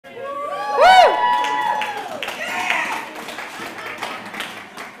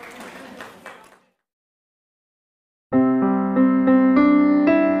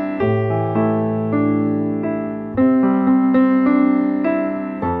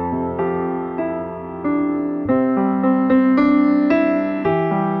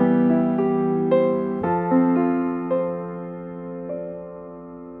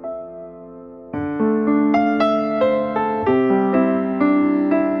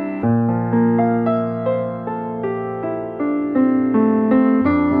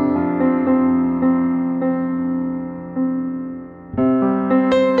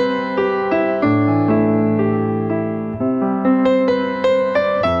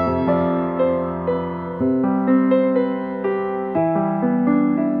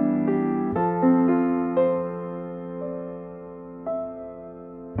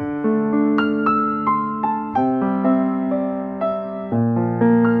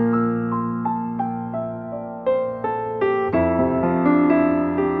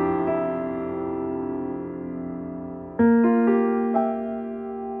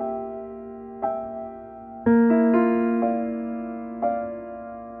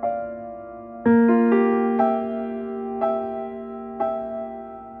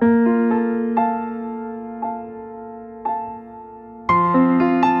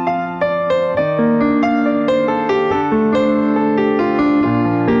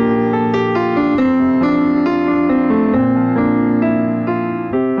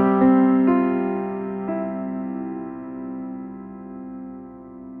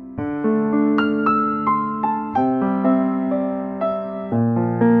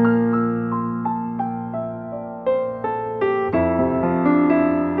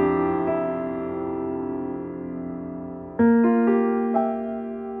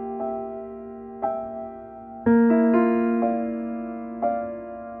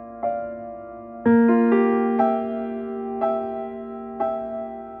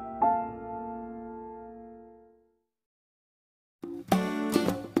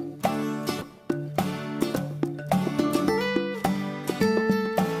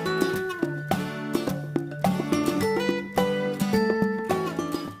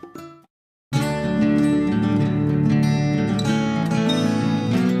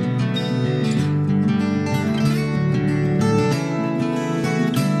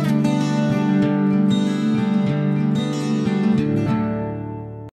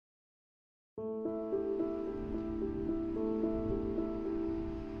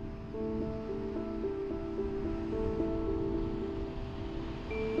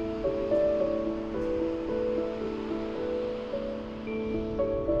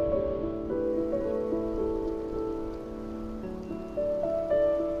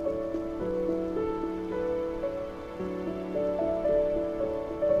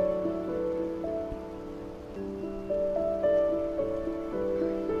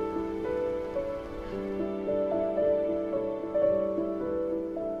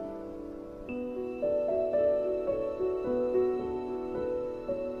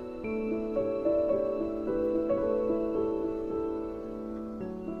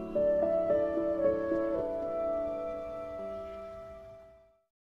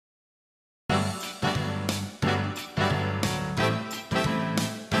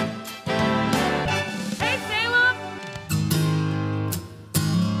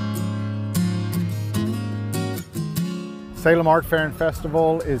Salem Art Fair and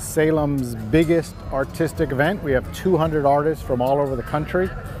Festival is Salem's biggest artistic event. We have 200 artists from all over the country,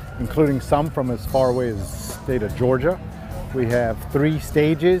 including some from as far away as the state of Georgia. We have 3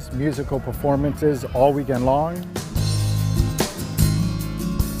 stages, musical performances all weekend long.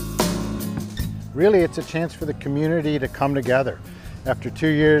 Really, it's a chance for the community to come together. After 2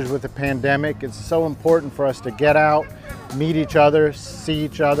 years with the pandemic, it's so important for us to get out, meet each other, see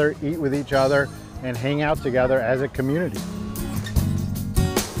each other, eat with each other, and hang out together as a community.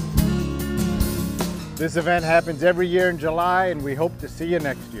 This event happens every year in July, and we hope to see you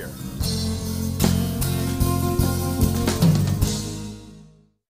next year.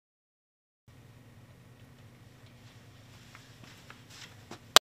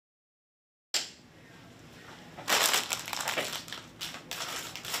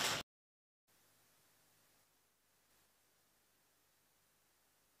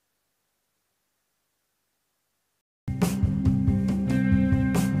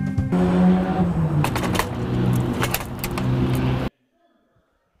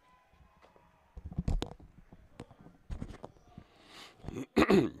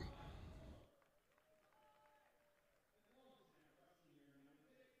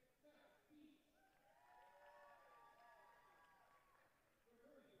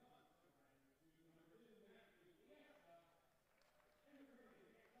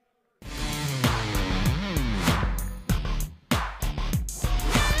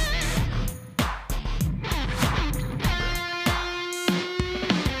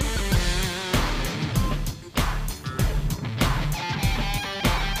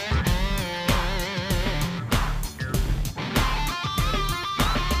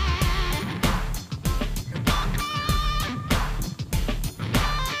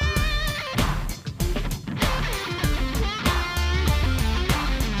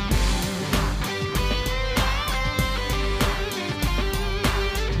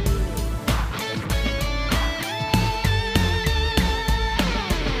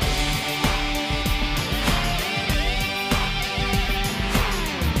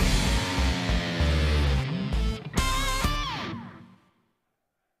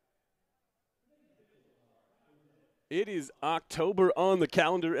 It is October on the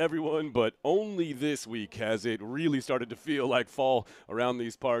calendar, everyone, but only this week has it really started to feel like fall around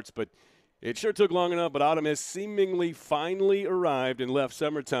these parts. But it sure took long enough, but autumn has seemingly finally arrived and left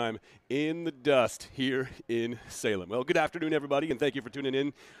summertime in the dust here in Salem. Well, good afternoon, everybody, and thank you for tuning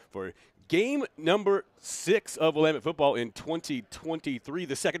in for game number 6 of Willamette football in 2023,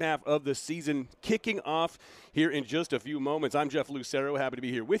 the second half of the season kicking off here in just a few moments. I'm Jeff Lucero, happy to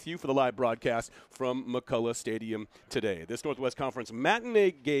be here with you for the live broadcast from McCulloch Stadium today. This Northwest Conference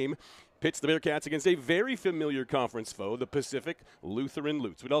matinee game pits the Bearcats against a very familiar conference foe, the Pacific Lutheran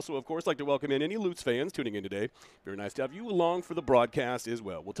Lutes. We'd also, of course, like to welcome in any Lutes fans tuning in today. Very nice to have you along for the broadcast as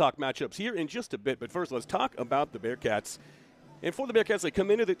well. We'll talk matchups here in just a bit, but first let's talk about the Bearcats. And for the Bearcats, they come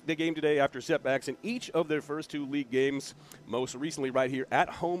into the game today after setbacks in each of their first 2 league games, most recently right here at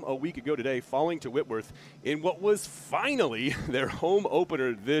home a week ago today, falling to Whitworth in what was finally their home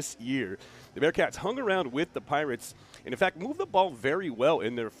opener this year. The Bearcats hung around with the Pirates and, in fact, moved the ball very well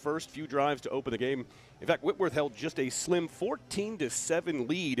in their first few drives to open the game. In fact, Whitworth held just a slim 14-7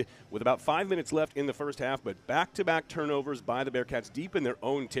 lead with about 5 minutes left in the first half, but back-to-back turnovers by the Bearcats deep in their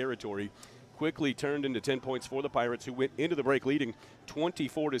own territory quickly turned into 10 points for the Pirates, who went into the break leading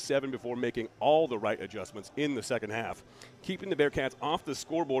 24-7 before making all the right adjustments in the second half, keeping the Bearcats off the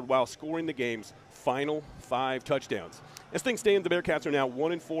scoreboard while scoring the game's final 5 touchdowns. As things stand, the Bearcats are now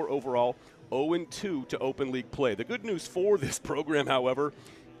 1-4 overall, 0-2 to open league play. The good news for this program, however,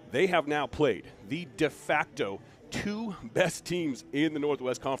 they have now played the de facto 2 best teams in the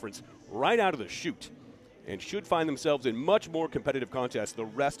Northwest Conference right out of the chute, and should find themselves in much more competitive contests the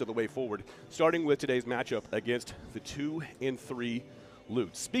rest of the way forward, starting with today's matchup against the 2-3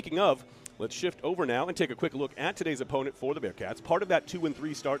 Lutes. Speaking of, let's shift over now and take a quick look at today's opponent for the Bearcats. Part of that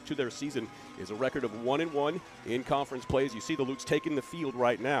 2-3 start to their season is a record of 1-1 in conference plays. You see the Lutes taking the field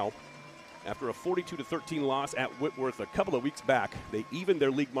right now. After a 42-13 loss at Whitworth a couple of weeks back, they evened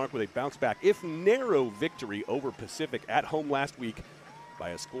their league mark with a bounce-back, if narrow, victory over Pacific at home last week by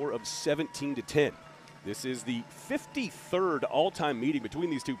a score of 17-10. This is the 53rd all-time meeting between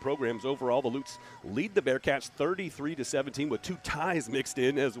these two programs. Overall, the Lutes lead the Bearcats 33-17 with 2 ties mixed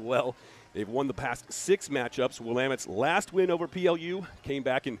in as well. They've won the past 6 matchups. Willamette's last win over PLU came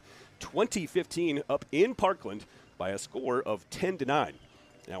back in 2015 up in Parkland by a score of 10-9.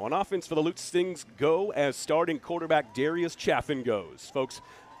 Now on offense for the Lutes, things go as starting quarterback Darius Chaffin goes. Folks,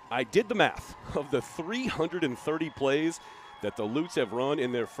 I did the math of the 330 plays that the Lutes have run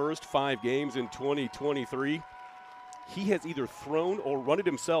in their first 5 games in 2023. he has either thrown or run it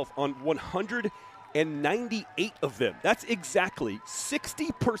himself on 198 of them. That's exactly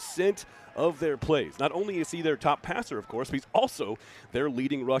 60% of their plays. Not only is he their top passer, of course, but he's also their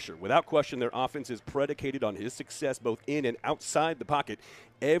leading rusher. Without question, their offense is predicated on his success both in and outside the pocket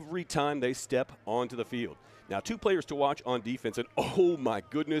every time they step onto the field. Now, two players to watch on defense, and oh my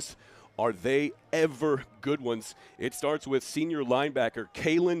goodness, are they ever good ones. It starts with senior linebacker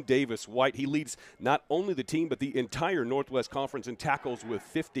Kalen Davis-White. He leads not only the team but the entire Northwest Conference in tackles with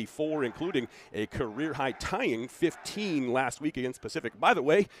 54, including a career-high tying 15 last week against Pacific. By the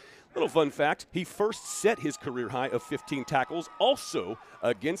way, little fun fact, he first set his career high of 15 tackles also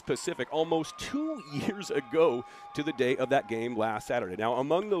against Pacific almost 2 years ago to the day of that game last Saturday. Now,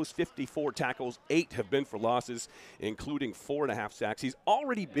 among those 54 tackles, 8 have been for losses, including 4.5 sacks. He's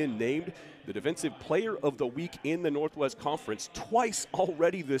already been named the Defensive Player of the Week in the Northwest Conference twice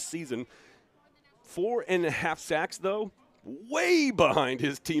already this season. 4.5 sacks, though, way behind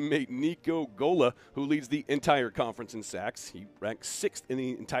his teammate Nico Gola, who leads the entire conference in sacks. He ranks 6th in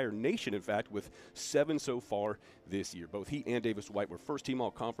the entire nation, in fact, with 7 so far this year. Both he and Davis-White were first-team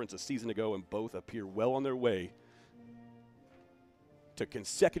all-conference a season ago, and both appear well on their way to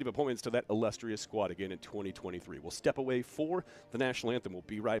consecutive appointments to that illustrious squad again in 2023. We'll step away for the national anthem. We'll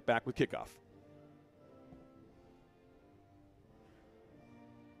be right back with kickoff.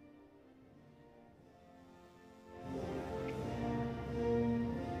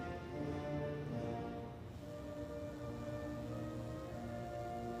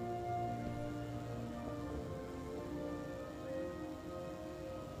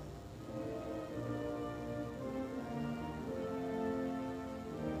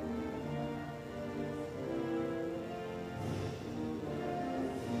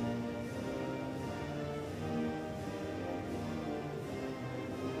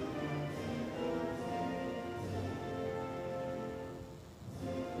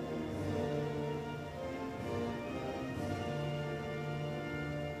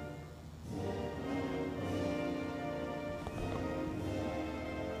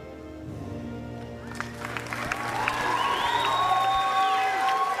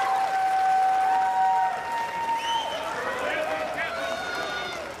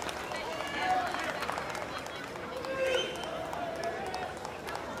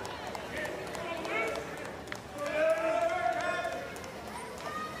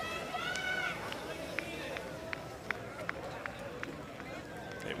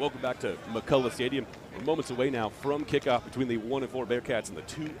 Welcome back to McCulloch Stadium. We're moments away now from kickoff between the 1-4 Bearcats and the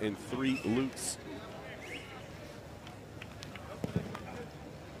 2-3 Lutes.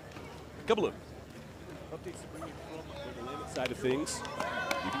 A couple of updates to bring you from the Willamette side of things.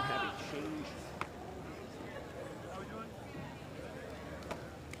 We do have a change.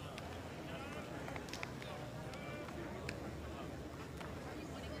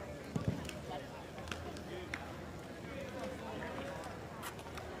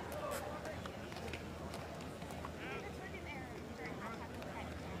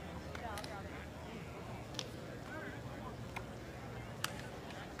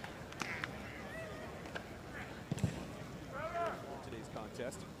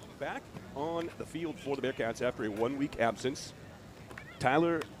 Back on the field for the Bearcats after a 1-week absence.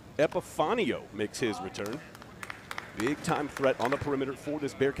 Tyler Epifanio makes his return. Big-time threat on the perimeter for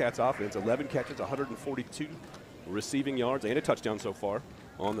this Bearcats offense. 11 catches, 142 receiving yards, and a touchdown so far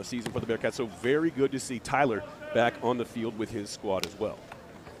on the season for the Bearcats. So very good to see Tyler back on the field with his squad as well.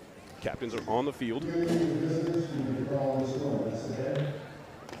 Captains are on the field.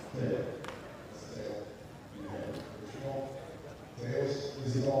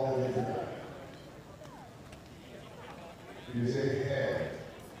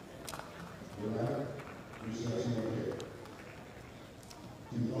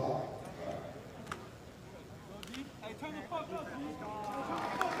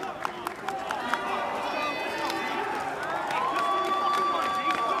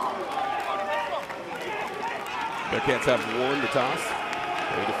 Bearcats have won the toss.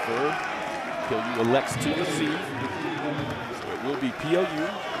 They defer. PLU elects to receive. So it will be PLU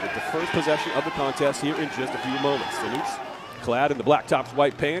with the first possession of the contest here in just a few moments. The Lutes clad in the black tops,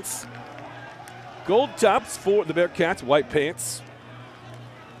 white pants. Gold tops for the Bearcats, white pants.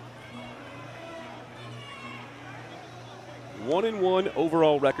 1-1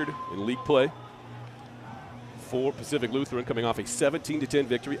 overall record in league play for Pacific Lutheran, coming off a 17-10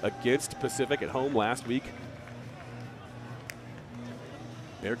 victory against Pacific at home last week.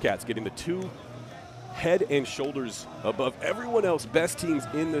 Bearcats getting the 2 head and shoulders above everyone else, best teams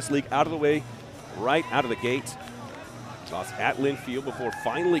in this league out of the way right out of the gate. Lost at Lynn Field before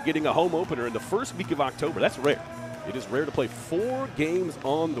finally getting a home opener in the first week of October. That's rare. It is rare to play 4 games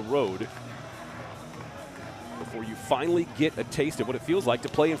on the road before you finally get a taste of what it feels like to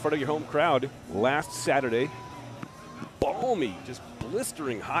play in front of your home crowd. Last Saturday, balmy, just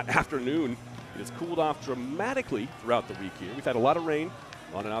blistering hot afternoon. It has cooled off dramatically throughout the week here. We've had a lot of rain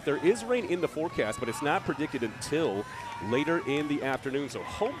on and off. There is rain in the forecast, but it's not predicted until later in the afternoon. So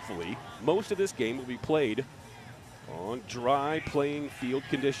hopefully most of this game will be played on dry playing field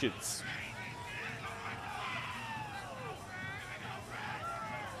conditions.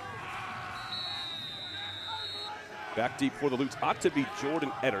 Back deep for the Lutes ought to be Jordan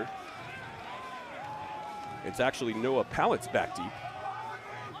Etter. It's actually Noah Pallett's back deep.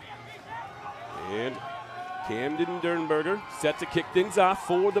 And Camden Dernberger set to kick things off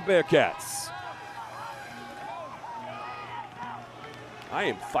for the Bearcats. I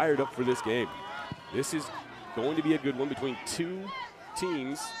am fired up for this game. This is going to be a good one between two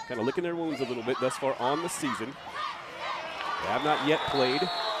teams kind of licking their wounds a little bit thus far on the season. They have not yet played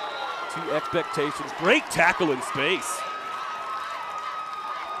to expectations. Great tackle in space.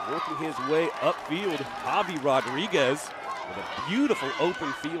 Working his way upfield, Javi Rodriguez with a beautiful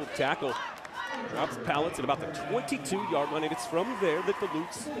open field tackle. Drops Pallets at about the 22-yard line, and it's from there that the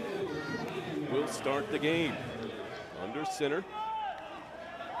Lutes will start the game. Under center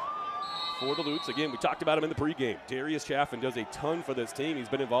for the Lutes. Again, we talked about him in the pregame. Darius Chaffin does a ton for this team. He's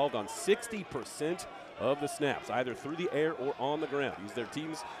been involved on 60% of the snaps, either through the air or on the ground. He's their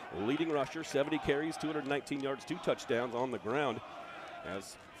team's leading rusher, 70 carries, 219 yards, 2 touchdowns on the ground.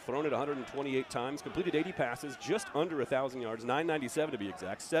 Has thrown it 128 times, completed 80 passes, just under 1,000 yards, 997 to be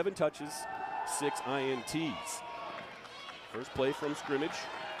exact, 7 touches, 6 INTs. First play from scrimmage,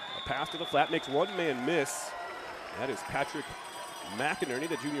 a pass to the flat, makes one man miss. That is Patrick McInerney,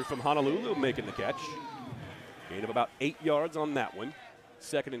 the junior from Honolulu, making the catch. Gain of about 8 yards on that one.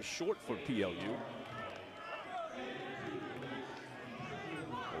 Second and short for PLU.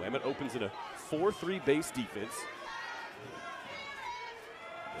 Willamette opens in a 4-3 base defense.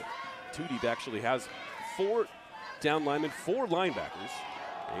 Two deep actually has 4 down linemen, 4 linebackers,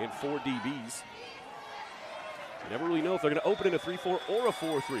 and 4 DBs. You never really know if they're going to open in a 3-4 or a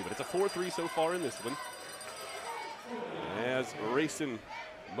 4-3, but it's a 4-3 so far in this one. As Rayson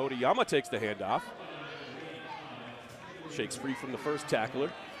Motoyama takes the handoff. Shakes free from the first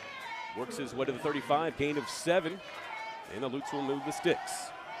tackler. Works his way to the 35, gain of 7, and the Lutes will move the sticks.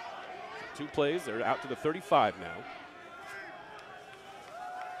 So 2 plays, they're out to the 35 now.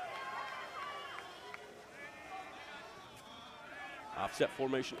 Offset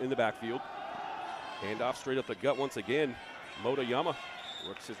formation in the backfield. Handoff straight up the gut once again. Motoyama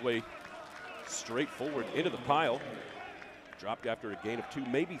works his way straight forward into the pile. Dropped after a gain of 2,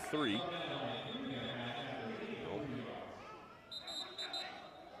 maybe 3.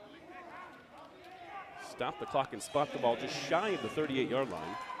 Stop the clock and spot the ball just shy of the 38-yard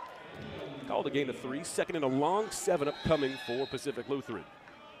line. Called a gain of 3. Second and a long 7 upcoming for Pacific Lutheran.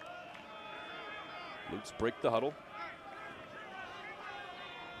 Lutes break the huddle.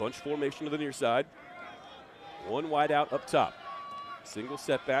 Bunch formation to the near side. 1 wide out up top. Single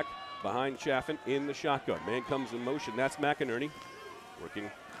setback behind Chaffin in the shotgun. Man comes in motion. That's McInerney. Working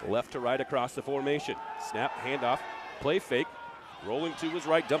left to right across the formation. Snap, handoff, play fake. Rolling to his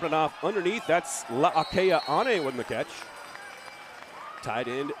right, dumping it off underneath. That's La'akea Ane with the catch. Tight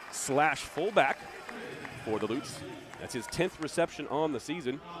end / fullback for the Lutes. That's his 10th reception on the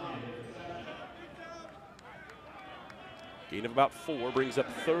season. Gain of about 4 brings up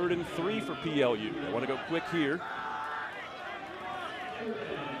 3rd and 3 for PLU. They want to go quick here.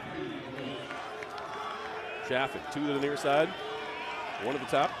 Chaffin, 2 to the near side, 1 at the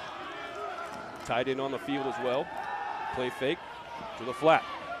top. Tight end on the field as well. Play fake to the flat.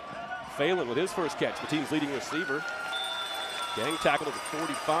 Phelan with his first catch, the team's leading receiver. Gang tackle to the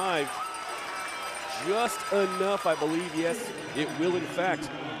 45. Just enough, I believe, yes. It will, in fact,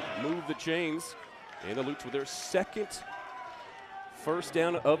 move the chains. And the Lutes with their 2nd first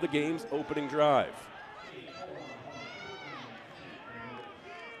down of the game's opening drive.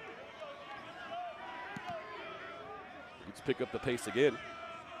 Let's pick up the pace again.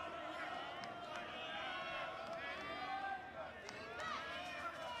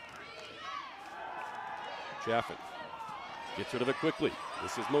 Chaffin gets rid of it quickly.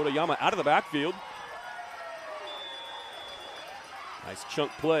 This is Motoyama out of the backfield. Nice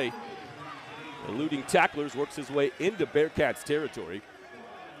chunk play. Eluding tacklers, works his way into Bearcats territory.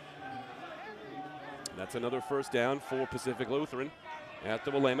 That's another first down for Pacific Lutheran at the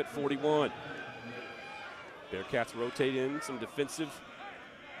Willamette 41. Bearcats rotate in some defensive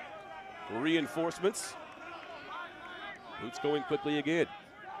reinforcements. Lutes going quickly again.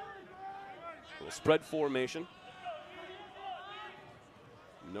 Little spread formation.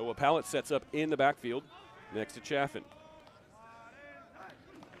 Noah Pallett sets up in the backfield next to Chaffin.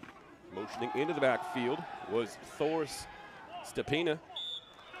 Motioning into the backfield was Thors Stepina.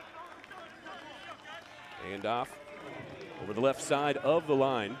 And off over the left side of the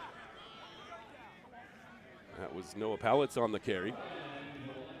line. That was Noah Pallett's on the carry.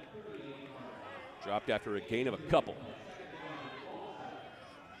 Dropped after a gain of a couple.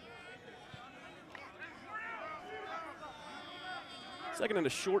 Second and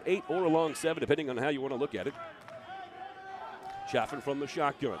a short 8 or a long 7, depending on how you want to look at it. Chaffin from the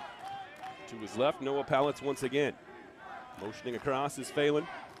shotgun. To his left, Noah Pallett once again. Motioning across is Phelan.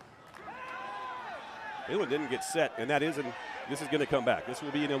 Phelan didn't get set, and this is going to come back. This will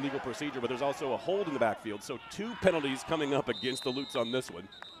be an illegal procedure, but there's also a hold in the backfield, so 2 penalties coming up against the Lutes on this one.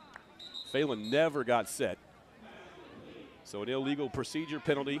 Phelan never got set. So an illegal procedure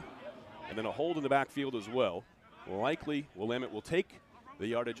penalty, and then a hold in the backfield as well. Likely, Willamette will take the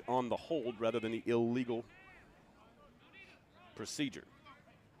yardage on the hold rather than the illegal procedure,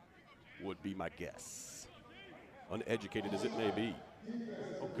 would be my guess. Uneducated as it may be.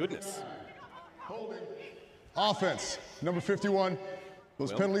 Oh, goodness. Offense, number 51.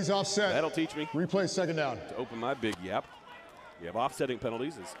 Those penalties offset. That'll teach me. Replay second down. To open my big yap. We have offsetting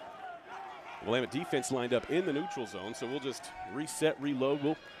penalties as Willamette defense lined up in the neutral zone, so we'll just reset, reload.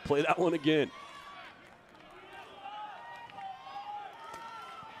 We'll play that one again.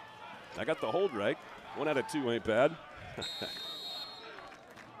 I got the hold right. 1 out of 2 ain't bad.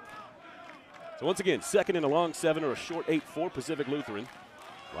 So once again, second and a long 7 or a short 8 for Pacific Lutheran.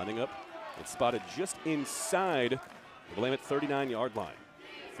 Lining up. It's spotted just inside the Willamette 39-yard line.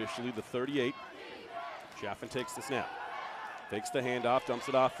 Officially the 38. Chaffin takes the snap. Takes the handoff, dumps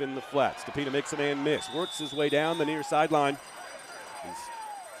it off in the flat. Stepina makes a man miss. Works his way down the near sideline. He's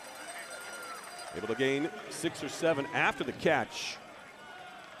able to gain 6 or 7 after the catch,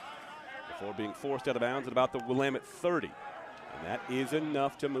 before being forced out of bounds at about the Willamette 30. And that is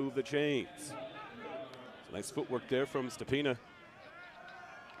enough to move the chains. So nice footwork there from Stepina.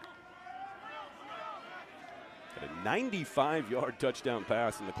 Got a 95-yard touchdown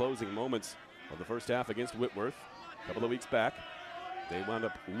pass in the closing moments of the first half against Whitworth. A couple of weeks back, they wound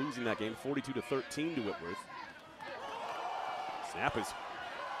up losing that game 42-13 to Whitworth. Snap is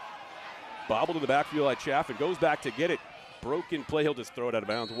bobbled in the backfield by Chaffin. Goes back to get it. Broken play, he'll just throw it out of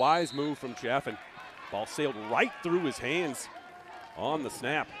bounds. Wise move from Chaffin. Ball sailed right through his hands on the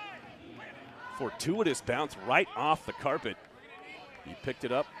snap. Fortuitous bounce right off the carpet. He picked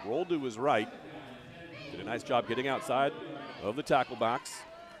it up, rolled to his right. Did a nice job getting outside of the tackle box.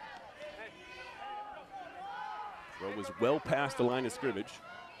 Throw was well past the line of scrimmage.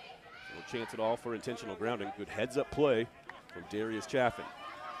 No chance at all for intentional grounding. Good heads-up play from Darius Chaffin.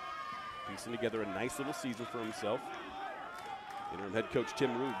 Piecing together a nice little season for himself. Interim head coach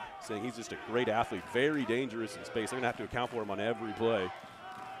Tim Rude saying he's just a great athlete, very dangerous in space. They're going to have to account for him on every play.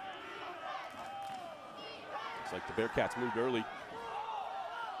 Looks like the Bearcats moved early.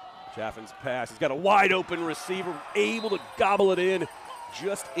 Chaffin's pass. He's got a wide open receiver, able to gobble it in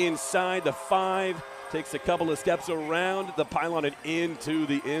just inside the 5. Takes a couple of steps around the pylon and into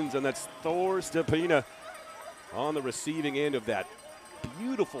the end zone. That's Thor Stepina on the receiving end of that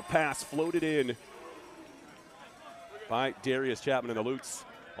beautiful pass floated in by Darius Chapman, and the Lutes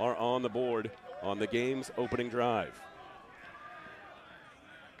are on the board on the game's opening drive.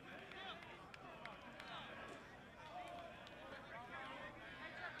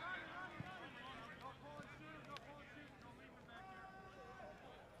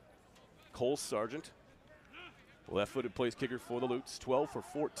 Cole Sargent, left-footed place kicker for the Lutes, 12 for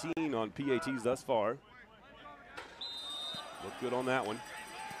 14 on PATs thus far. Looked good on that one.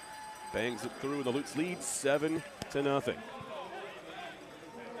 Bangs it through, and the Lutes lead 7-0.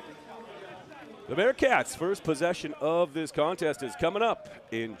 The Bearcats' first possession of this contest is coming up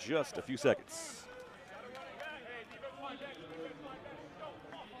in just a few seconds.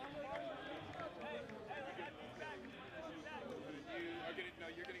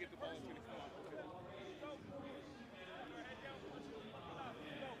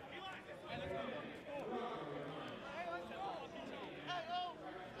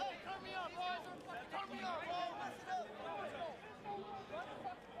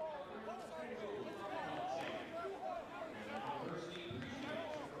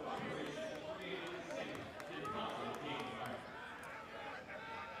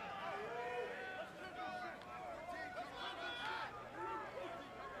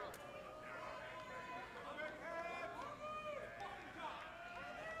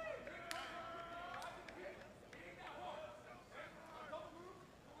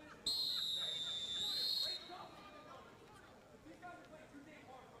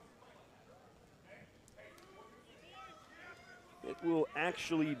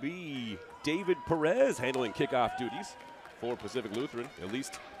 actually be David Perez handling kickoff duties for Pacific Lutheran, at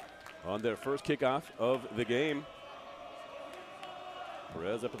least on their first kickoff of the game.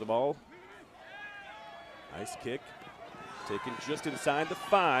 Perez up to the ball. Nice kick. Taken just inside the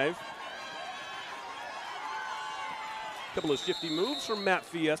 5. Couple of shifty moves from Matt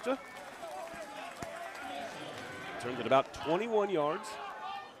Fiesta. Turned it about 21 yards.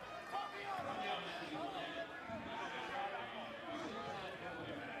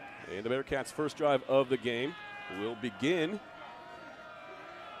 And the Bearcats' first drive of the game will begin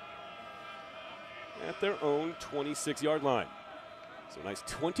at their own 26-yard line. So a nice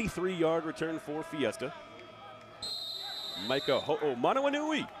 23-yard return for Fiesta. Micah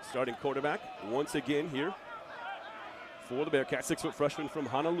Ho'omanawanui, starting quarterback, once again here for the Bearcats. 6-foot freshman from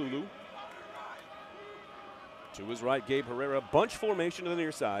Honolulu. To his right, Gabe Herrera, bunch formation to the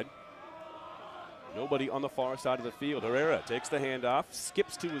near side. Nobody on the far side of the field. Herrera takes the handoff,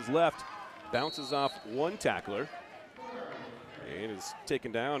 skips to his left, bounces off one tackler, and is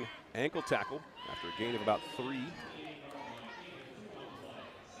taken down, ankle tackle, after a gain of about 3.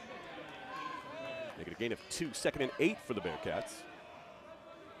 Making a gain of 2, 2nd and 8 for the Bearcats.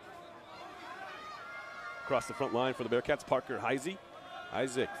 Across the front line for the Bearcats, Parker Heisey,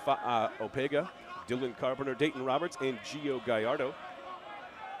 Isaac Opega, Dylan Carpenter, Dayton Roberts, and Gio Gallardo.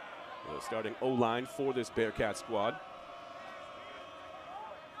 The starting O-line for this Bearcat squad.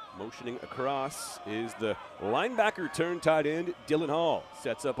 Motioning across is the linebacker turned tight end, Dylan Hall.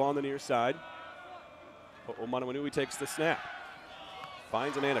 Sets up on the near side. Ho'omanawanui takes the snap.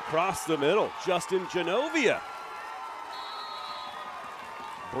 Finds a man across the middle, Justin Genovia.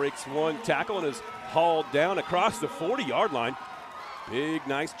 Breaks one tackle and is hauled down across the 40-yard line. Big,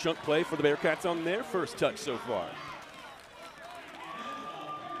 nice chunk play for the Bearcats on their first touch so far.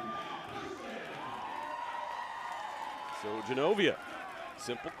 So Genovia,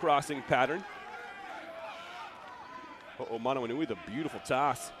 simple crossing pattern. Ho'omanawanui, the beautiful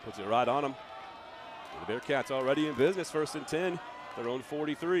toss, puts it right on him. And the Bearcats already in business, 1st and 10, their own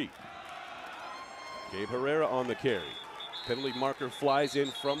 43. Gabe Herrera on the carry. Penalty marker flies in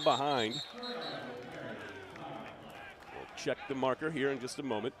from behind. We'll check the marker here in just a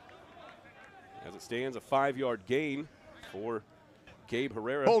moment. As it stands, a 5-yard gain for Gabe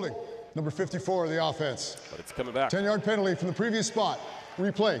Herrera. Holding, number 54 of the offense. But it's coming back. 10-yard penalty from the previous spot.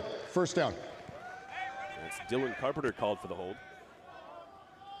 Replay, 1st down. That's Dylan Carpenter called for the hold.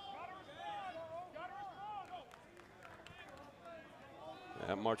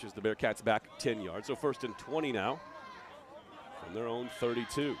 That marches the Bearcats back 10 yards. So 1st and 20 now from their own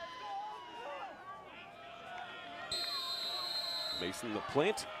 32. Mason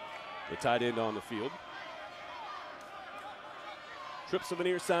LaPlante, the tight end on the field. Trips to the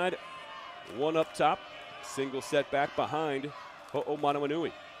near side, one up top, single setback behind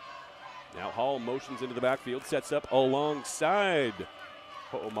Ho'omanawanui. Now Hall motions into the backfield, sets up alongside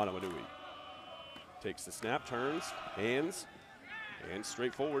Ho'omanawanui. Takes the snap, turns, hands, and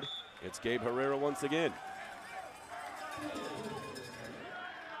straight forward. It's Gabe Herrera once again.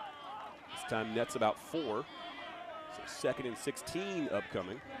 This time nets about 4. So 2nd and 16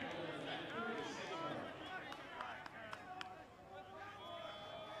 upcoming.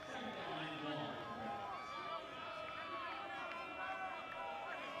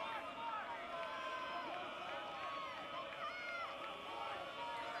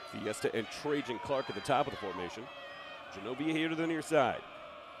 Fiesta and Trajan Clark at the top of the formation. Genovia here to the near side.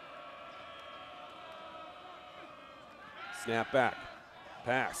 Snap back.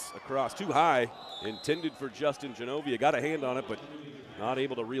 Pass across too high. Intended for Justin Genovia. Got a hand on it, but not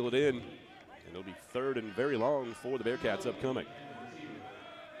able to reel it in. And it'll be 3rd and very long for the Bearcats upcoming.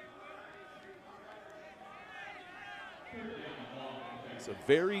 It's a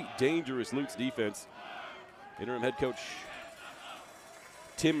very dangerous Lutes defense. Interim head coach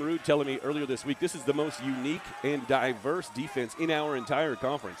Tim Rude telling me earlier this week, this is the most unique and diverse defense in our entire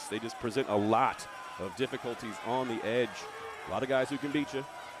conference. They just present a lot of difficulties on the edge. A lot of guys who can beat you.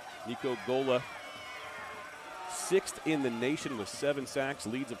 Nico Gola, 6th in the nation with 7 sacks.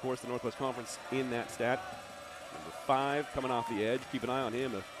 Leads, of course, the Northwest Conference in that stat. Number 5 coming off the edge. Keep an eye on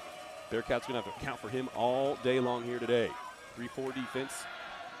him. The Bearcats going to have to account for him all day long here today. 3-4 defense.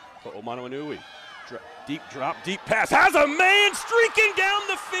 Ho'omanawanui. Deep drop, deep pass, has a man streaking down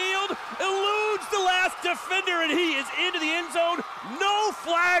the field, eludes the last defender, and he is into the end zone. No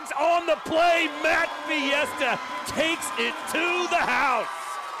flags on the play. Matt Fiesta takes it to the house.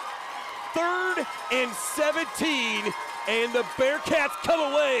 3rd and 17, and the Bearcats come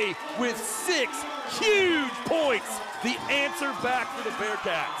away with 6 huge points. The answer back for the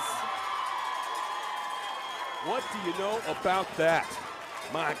Bearcats. What do you know about that?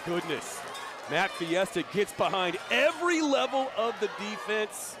 My goodness. Matt Fiesta gets behind every level of the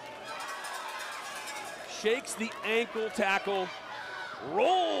defense, shakes the ankle tackle,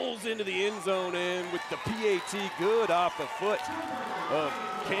 rolls into the end zone, and with the PAT good off the foot of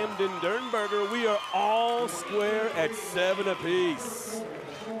Camden Dernberger, we are all square at 7 apiece.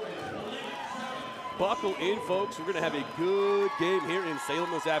 Buckle in, folks. We're going to have a good game here in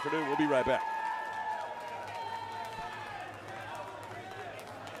Salem this afternoon. We'll be right back.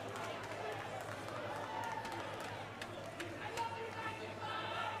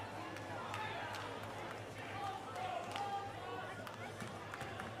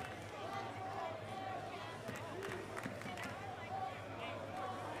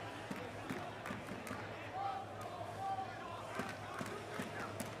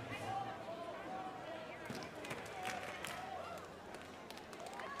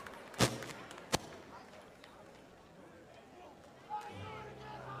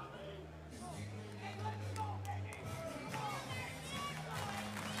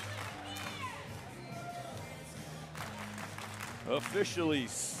 Officially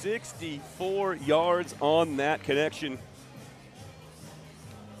 64 yards on that connection.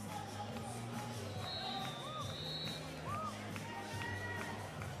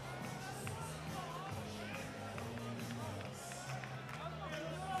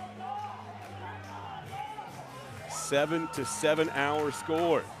 Seven to 7 hour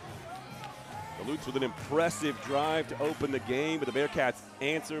score. The Lutes with an impressive drive to open the game, but the Bearcats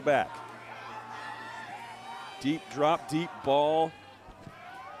answer back. Deep drop, deep ball.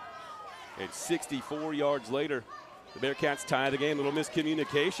 And 64 yards later, the Bearcats tie the game. A little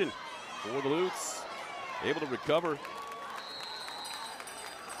miscommunication for the Lutes. Able to recover.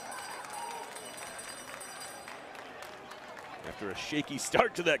 After a shaky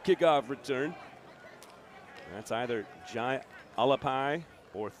start to that kickoff return. That's either Jai Alapai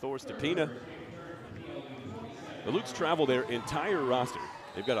or Thor Stepina. The Lutes travel their entire roster.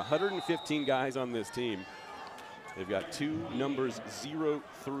 They've got 115 guys on this team. They've got two numbers 0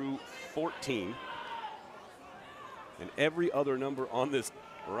 through 14. And every other number on this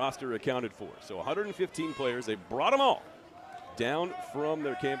roster accounted for. So 115 players. They brought them all down from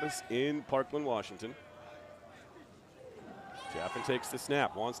their campus in Parkland, Washington. Chaffin takes the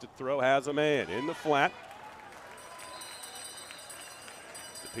snap, wants to throw, has a man in the flat.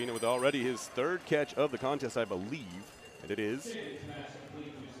 Stepina with already his third catch of the contest, I believe, and it is.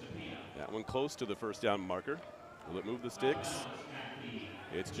 That one close to the first down marker. Will it move the sticks?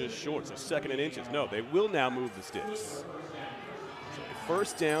 It's just short, so 2nd and inches. No, they will now move the sticks. So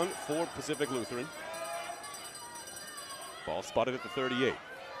first down for Pacific Lutheran. Ball spotted at the 38.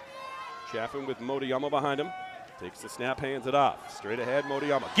 Chaffin with Modiyama behind him. Takes the snap, hands it off. Straight ahead,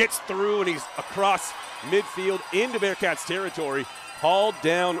 Modiyama gets through, and he's across midfield into Bearcats territory. Hauled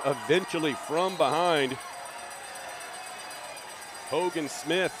down eventually from behind. Hogan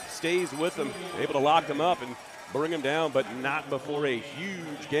Smith stays with him, able to lock him up and bring him down, but not before a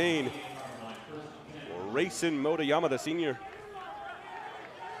huge gain. Racing Modiyama, the senior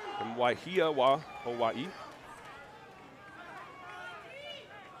from Waihiawa, Hawaii.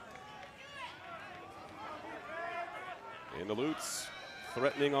 And the Lutes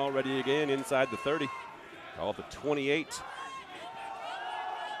threatening already again inside the 30. Call it the 28.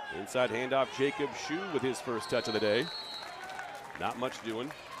 Inside handoff, Jacob Shu with his first touch of the day. Not much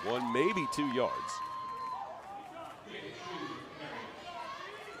doing, 1, maybe 2 yards.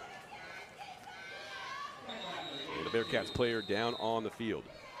 And the Bearcats player down on the field.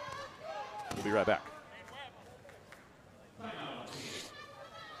 We'll be right back.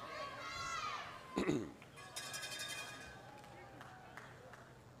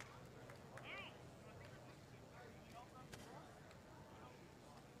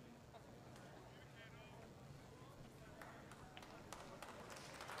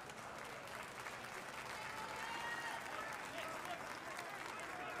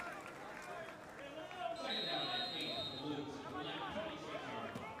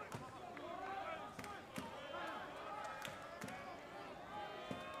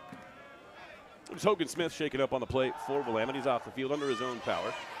 Hogan Smith shaking up on the plate for Willamette. He's off the field under his own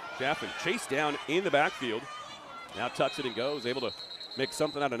power. Chaffin chased down in the backfield. Now tucks it and goes, able to make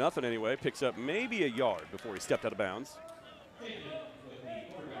something out of nothing anyway. Picks up maybe a yard before he stepped out of bounds.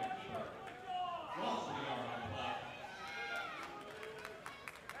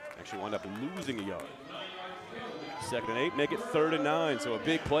 Actually wound up losing a yard. 2nd and 8, make it 3rd and 9. So a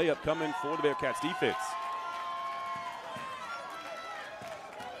big play upcoming for the Bearcats defense.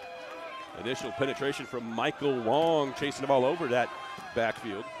 Initial penetration from Michael Wong, chasing the ball over that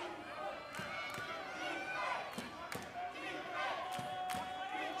backfield.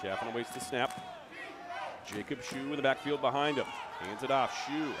 Chaffin awaits the snap. Jacob Shue in the backfield behind him. Hands it off.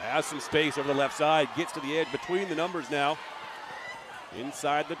 Shue has some space over the left side. Gets to the edge between the numbers now.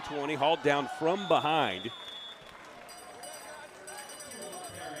 Inside the 20. Hauled down from behind.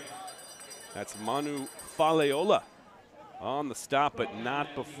 That's Manu Faleola on the stop, but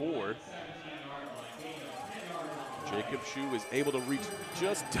not before. Jacob Shue is able to reach,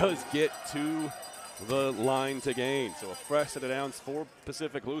 just does get to the line to gain. So a fresh set of downs for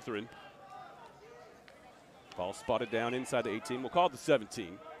Pacific Lutheran. Ball spotted down inside the 18. We'll call it the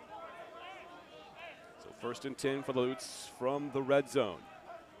 17. So 1st and 10 for the Lutes from the red zone.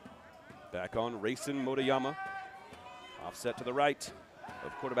 Back on Racing Motoyama. Offset to the right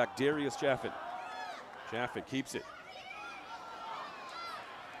of quarterback Darius Chaffin. Chaffin keeps it.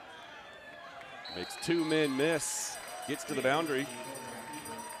 Makes 2 men miss. Gets to the boundary.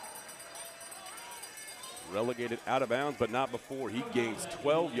 Relegated out of bounds, but not before. He gains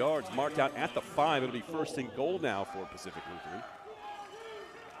 12 yards, marked out at the 5. It'll be 1st and goal now for Pacific Lutheran.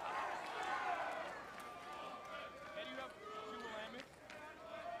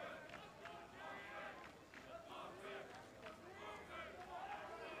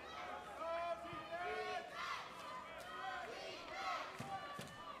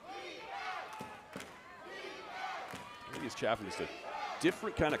 Chaffin is a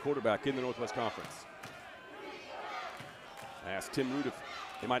different kind of quarterback in the Northwest Conference. I asked Tim Root if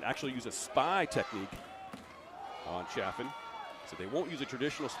they might actually use a spy technique on Chaffin. So they won't use a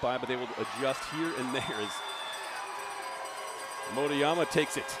traditional spy, but they will adjust here and there as Motoyama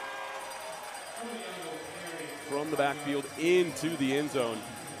takes it from the backfield into the end zone.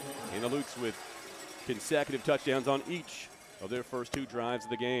 And the Lutes with consecutive touchdowns on each of their first 2 drives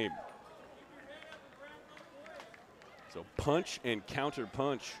of the game. So punch and counter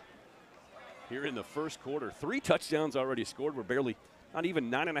punch here in the first quarter. 3 touchdowns already scored. We're barely, not even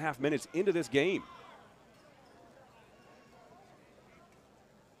 9.5 minutes into this game.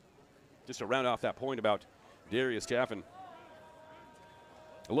 Just to round off that point about Darius Chaffin.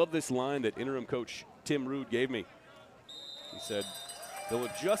 I love this line that interim coach Tim Root gave me. He said, they'll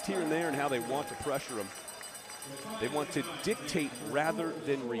adjust here and there in how they want to pressure him. They want to dictate rather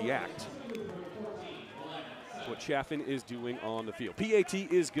than react. What Chaffin is doing on the field. PAT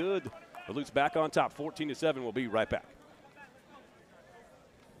is good. The Lutes back on top, 14-7. We'll be right back.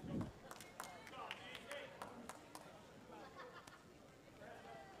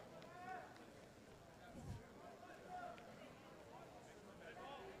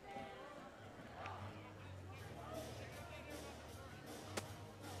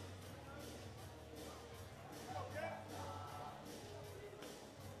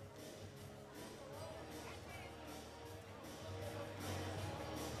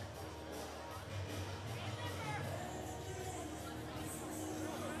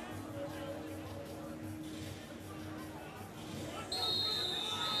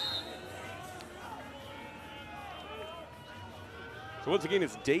 So once again,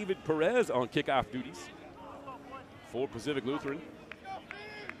 it's David Perez on kickoff duties for Pacific Lutheran.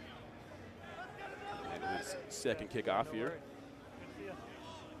 And his second kickoff here.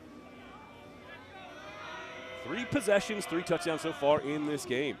 3 possessions, 3 touchdowns so far in this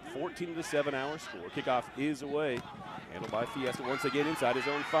game. 14-7 our score. Kickoff is away. Handled by Fiesta once again inside his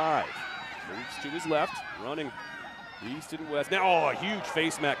own 5. Moves to his left, running east and west. Now, oh, a huge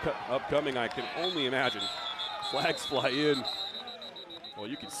face mask upcoming, I can only imagine. Flags fly in. Well,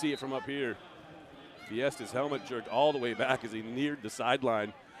 you can see it from up here. Fiesta's helmet jerked all the way back as he neared the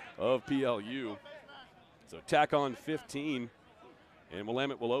sideline of PLU. So tack on 15, and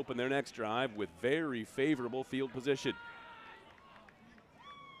Willamette will open their next drive with very favorable field position.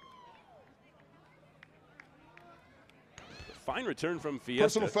 A fine return from Fiesta.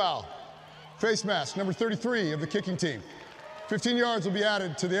 Personal foul. Face mask, number 33 of the kicking team. 15 yards will be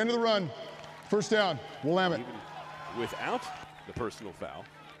added to the end of the run. 1st down, Willamette. Even without the personal foul.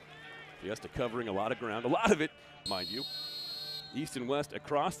 Fiesta covering a lot of ground, a lot of it, mind you, east and west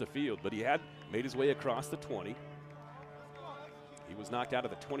across the field, but he had made his way across the 20. He was knocked out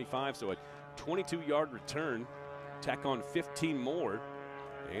of the 25, so a 22-yard return, tack on 15 more,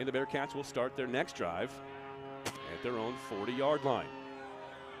 and the Bearcats will start their next drive at their own 40-yard line.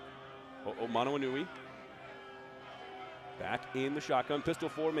 Manoanui back in the shotgun pistol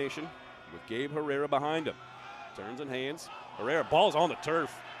formation with Gabe Herrera behind him. Turns and hands. Herrera, ball's on the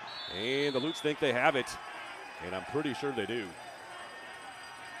turf. And the Lutes think they have it. And I'm pretty sure they do.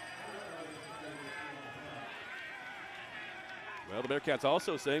 Well, the Bearcats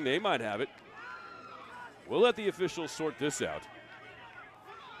also saying they might have it. We'll let the officials sort this out.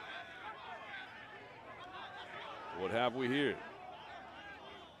 What have we here?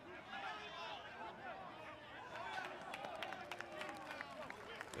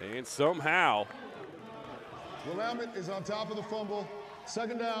 And somehow, Willamette is on top of the fumble.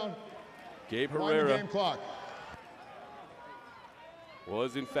 Second down. Gabe Wind the Herrera game clock.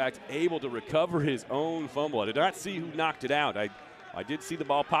 was in fact able to recover his own fumble. I did not see who knocked it out. I did see the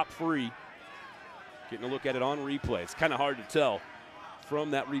ball pop free. Getting a look at it on replay. It's kind of hard to tell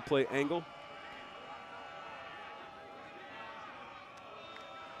from that replay angle.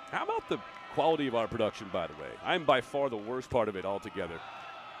 How about the quality of our production, by the way? I'm by far the worst part of it altogether.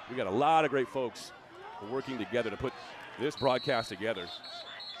 We got a lot of great folks working together to put this broadcast together.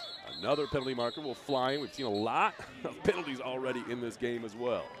 Another penalty marker will fly in. We've seen a lot of penalties already in this game as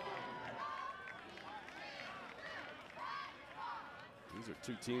well. These are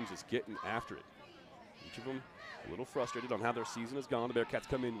two teams just getting after it. Each of them a little frustrated on how their season has gone. The Bearcats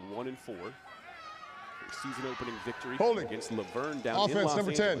come in 1-4. Season opening victory against Laverne down in Los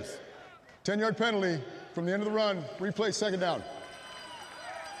number Angeles. 10. 10-yard penalty from the end of the run. Replay, second down.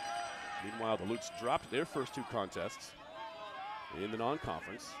 Meanwhile, the Lutes dropped their first two contests in the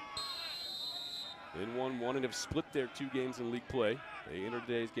non-conference. Then won one and have split their two games in league play. They entered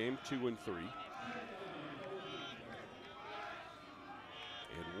today's game 2-3.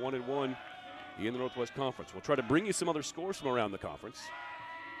 And 1-1 in the Northwest Conference. We'll try to bring you some other scores from around the conference.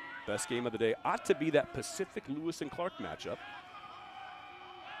 Best game of the day ought to be that Pacific Lewis and Clark matchup.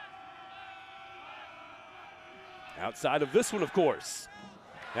 Outside of this one, of course.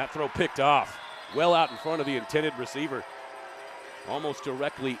 That throw picked off. Well out in front of the intended receiver. Almost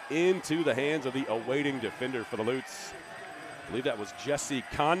directly into the hands of the awaiting defender for the Lutes. I believe that was Jesse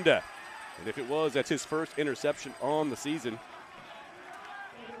Conda. And if it was, that's his first interception on the season.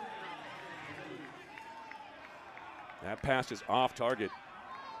 That pass is off target.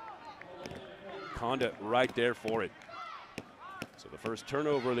 Conda right there for it. So the first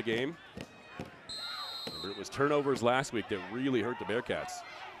turnover of the game. Remember, it was turnovers last week that really hurt the Bearcats.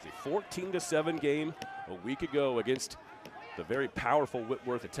 It's a 14-7 game a week ago against the very powerful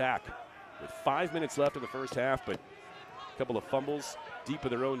Whitworth attack. With 5 minutes left in the first half, but a couple of fumbles deep in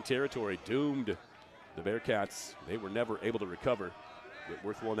their own territory doomed the Bearcats. They were never able to recover.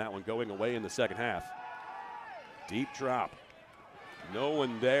 Whitworth won that one going away in the second half. Deep drop. No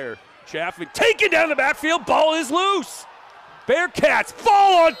one there. Chaffin taken down the backfield. Ball is loose. Bearcats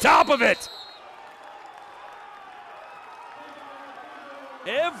fall on top of it.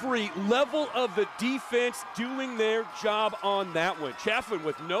 Every level of the defense doing their job on that one. Chaffin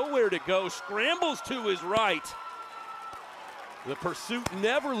with nowhere to go, scrambles to his right. The pursuit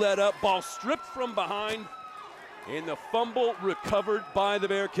never let up. Ball stripped from behind, and the fumble recovered by the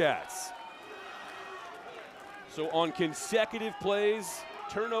Bearcats. So on consecutive plays,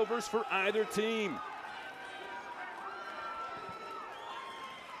 turnovers for either team.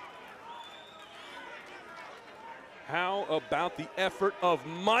 How about the effort of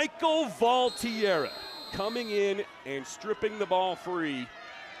Michael Valtierra coming in and stripping the ball free,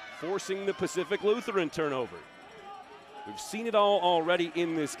 forcing the Pacific Lutheran turnover. We've seen it all already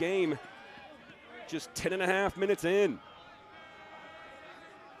in this game, just 10.5 minutes in.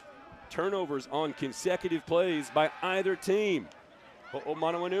 Turnovers on consecutive plays by either team.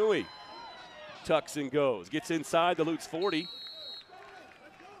 Ho'omanawanui tucks and goes, gets inside the Lutes 40.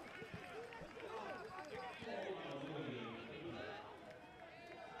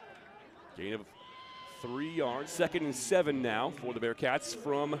 Gain of 3 yards, 2nd and 7 now for the Bearcats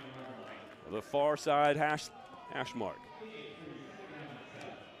from the far side hash mark.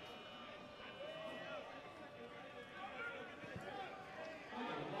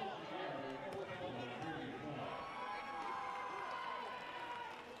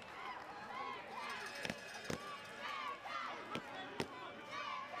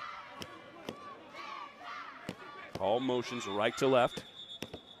 All motions right to left.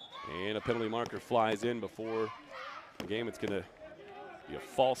 And a penalty marker flies in before the game. It's going to be a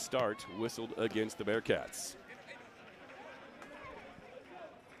false start whistled against the Bearcats.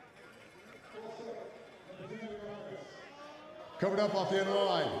 Covered up off the end of the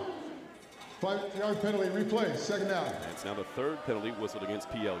line. 5-yard penalty, replay, second down. That's now the 3rd penalty whistled against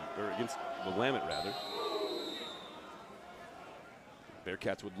against Willamette rather.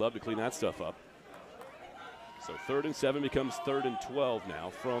 Bearcats would love to clean that stuff up. So 3rd and 7 becomes 3rd and 12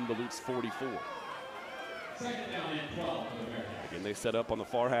 now from the Lutes 44. Second down and 12 for the Bearcats. Again, they set up on the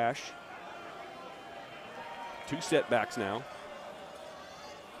far hash. 2 setbacks now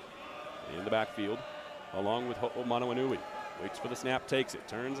in the backfield, along with Ho'omanawanui. Waits for the snap, takes it,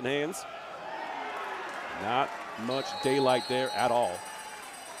 turns and hands. Not much daylight there at all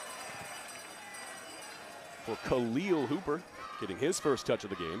for Khalil Hooper, getting his first touch of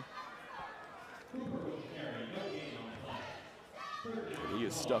the game. And he is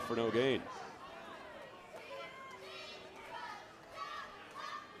is stuffed for no gain.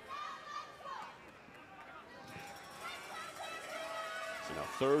 So now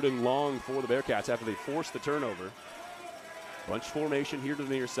 3rd and long for the Bearcats after they forced the turnover. Bunch formation here to the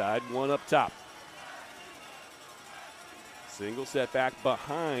near side, one up top. Single set back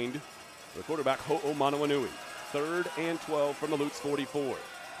behind the quarterback, Ho'o Manawanui. 3rd and 12 from the Lutes 44.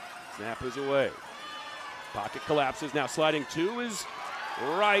 Snap is away. Pocket collapses, now sliding to his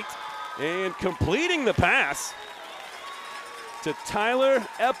right and completing the pass to Tyler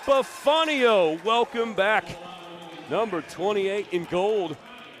Epifanio. Welcome back, number 28 in gold.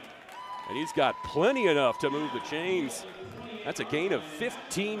 And he's got plenty enough to move the chains. That's a gain of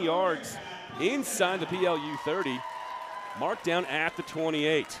 15 yards inside the PLU 30. Marked down at the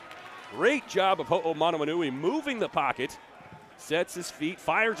 28. Great job of Ho'o Manawanui moving the pocket. Sets his feet,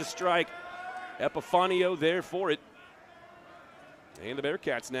 fires a strike. Epifanio there for it. And the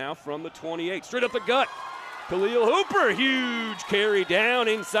Bearcats now from the 28. Straight up the gut. Khalil Hooper, huge carry down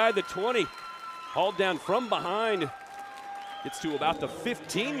inside the 20. Hauled down from behind. Gets to about the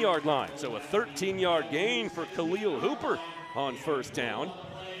 15-yard line. So a 13-yard gain for Khalil Hooper on 1st down.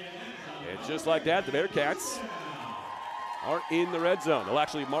 And just like that, the Bearcats are in the red zone. They'll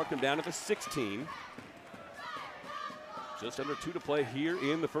actually mark them down at the 16. Just under 2 to play here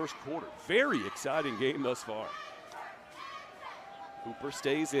in the 1st quarter. Very exciting game thus far. Hooper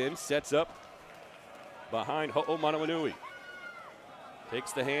stays in, sets up behind Ho'o Manawanui.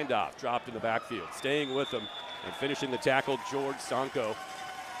 Takes the handoff, dropped in the backfield. Staying with him and finishing the tackle, George Sanko.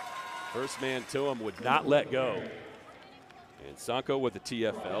 First man to him, would not let go. And Sanko with the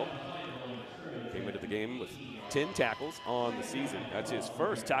TFL. Came into the game with 10 tackles on the season. That's his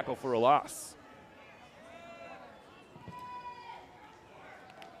 1st tackle for a loss.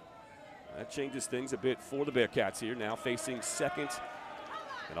 That changes things a bit for the Bearcats here, now facing 2nd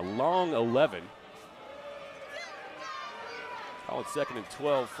and a long 11. Call it 2nd and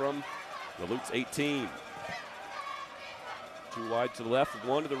 12 from the Lutes 18. 2 wide to the left,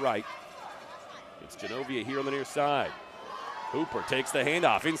 1 to the right. It's Genovia here on the near side. Hooper takes the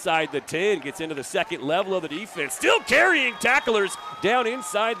handoff inside the 10, gets into the 2nd level of the defense. Still carrying tacklers down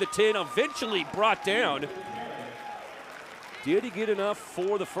inside the 10, eventually brought down. Did he get enough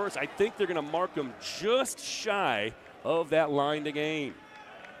for the 1st? I think they're going to mark him just shy of that line to gain.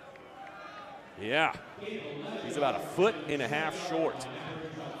 Yeah, he's about 1.5 feet short.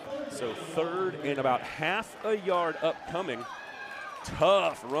 So 3rd and about half a yard upcoming.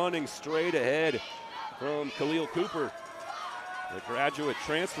 Tough running straight ahead from Khalil Cooper. The graduate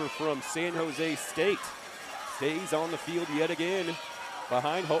transfer from San Jose State stays on the field yet again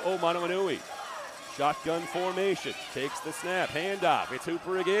behind Ho'o Manawanui. Shotgun formation, takes the snap, handoff. It's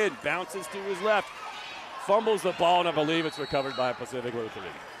Hooper again, bounces to his left, fumbles the ball, and I believe it's recovered by Pacific Lutheran.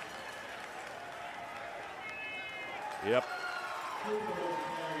 Yep.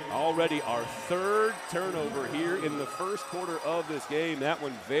 Already our 3rd turnover here in the 1st quarter of this game. That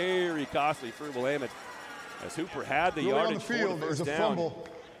one very costly for Willamette, as Hooper had the yardage on the field. for the 1st There's a down. Fumble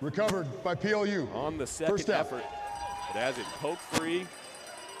recovered by PLU. On the 2nd effort, but as it poked free,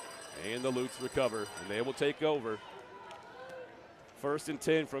 and the Lutes recover, and they will take over. 1st and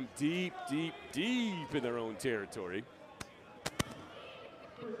 10 from deep, deep, deep in their own territory.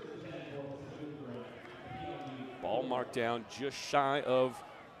 Ball marked down just shy of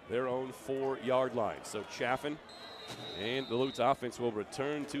their own 4-yard line. So Chaffin and the Lutes offense will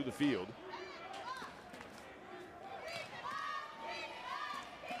return to the field.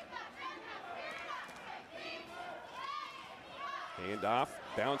 Handoff,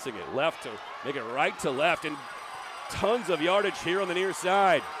 bouncing it left to make it right to left, and tons of yardage here on the near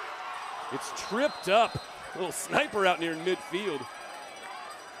side. It's tripped up. A little sniper out near midfield.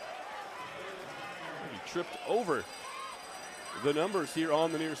 He tripped over the numbers here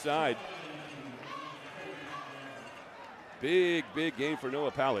on the near side. Big, big game for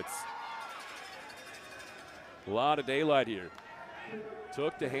Noah Pallets. A lot of daylight here.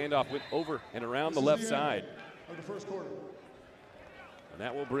 Took the handoff, went over and around the left side. Of the 1st quarter. And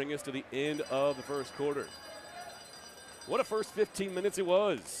that will bring us to the end of the 1st quarter. What a first 15 minutes it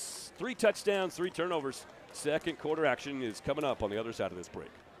was. 3 touchdowns, 3 turnovers. 2nd quarter action is coming up on the other side of this break.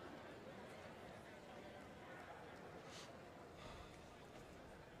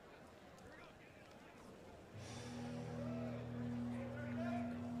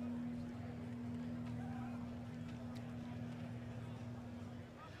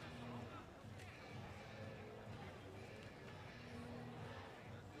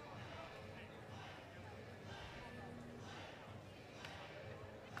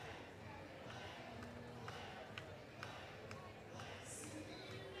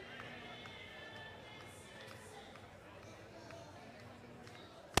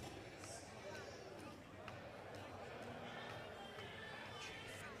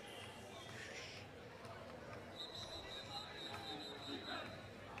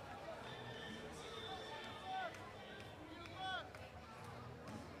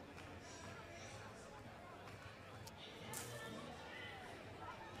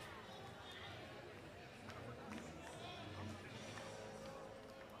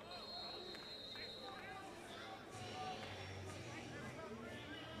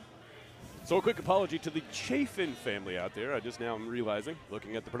 So a quick apology to the Chafin family out there. I just now am realizing,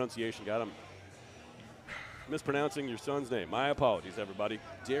 looking at the pronunciation guide, I'm mispronouncing your son's name. My apologies, everybody.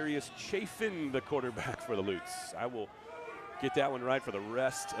 Darius Chafin, the quarterback for the Lutes. I will get that one right for the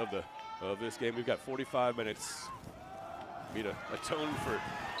rest of this game. We've got 45 minutes for me to atone for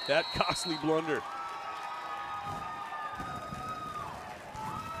that costly blunder.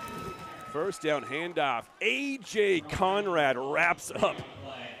 First down handoff. A.J. Conrad wraps up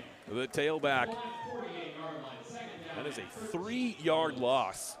the tailback. That is a 3-yard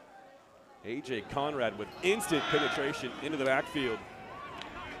loss. A.J. Conrad with instant penetration into the backfield.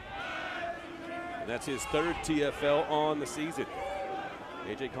 And that's his 3rd TFL on the season.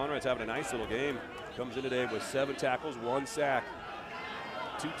 A.J. Conrad's having a nice little game. Comes in today with 7 tackles, 1 sack,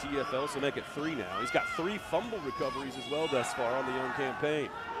 2 TFLs, so make it 3 now. He's got 3 fumble recoveries as well thus far on the young campaign.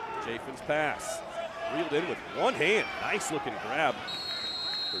 Chafin's pass, reeled in with one hand. Nice looking grab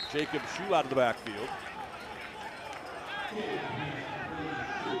for Jacob Shue out of the backfield.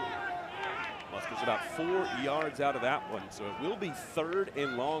 Musker's about 4 yards out of that one, so it will be 3rd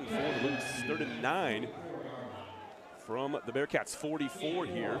and long for the Lutes. 3rd and 9 from the Bearcats' 44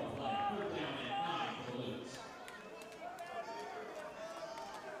 here.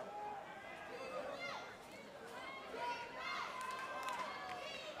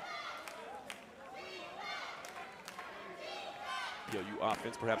 BLU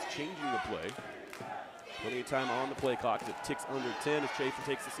offense perhaps changing the play. Plenty of time on the play clock as it ticks under 10 as Chafin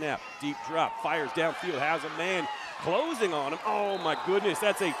takes the snap. Deep drop, fires downfield, has a man closing on him. Oh my goodness,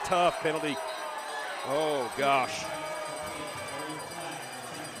 that's a tough penalty. Oh gosh.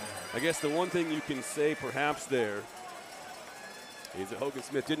 I guess the one thing you can say perhaps there is that Hogan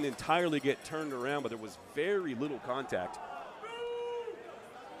Smith didn't entirely get turned around, but there was very little contact.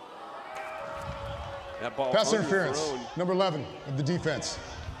 That ball pass interference, number 11 of the defense.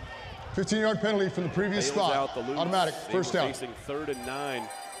 15-yard penalty from the previous spot. Automatic, first down. Facing 3rd and 9. And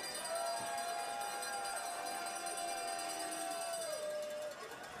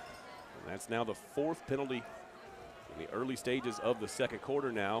that's now the 4th penalty in the early stages of the 2nd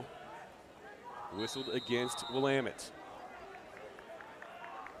quarter now. Whistled against Willamette.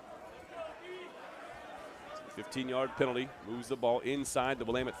 15-yard penalty, moves the ball inside the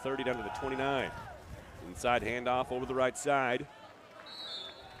Willamette 30 down to the 29. Inside handoff over the right side.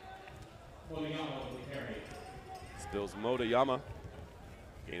 Spills Motoyama.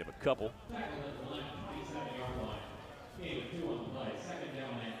 Gain of a couple.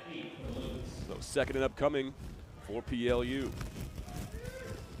 So 2nd and upcoming for PLU.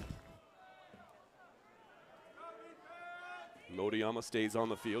 Motoyama stays on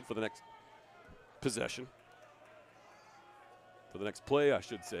the field for the next possession. For the next play, I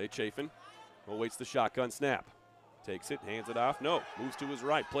should say. Chafin awaits the shotgun snap. Takes it, hands it off. No, moves to his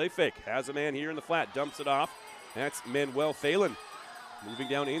right. Play fake. Has a man here in the flat. Dumps it off. That's Manuel Phelan. Moving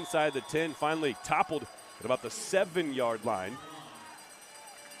down inside the 10. Finally toppled at about the 7-yard line.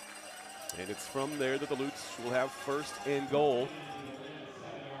 And it's from there that the Lutes will have 1st and goal.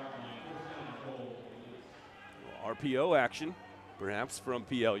 RPO action, perhaps, from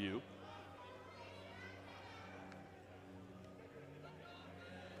PLU.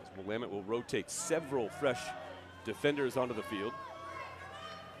 Willamette will rotate several fresh defenders onto the field.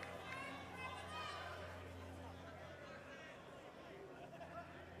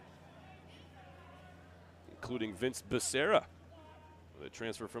 Including Vince Becerra, the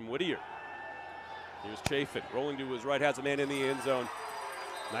transfer from Whittier. Here's Chafin, rolling to his right, has a man in the end zone.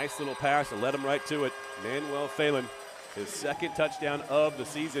 Nice little pass and led him right to it. Manuel Phelan, his 2nd touchdown of the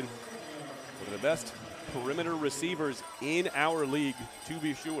season. One of the best perimeter receivers in our league, to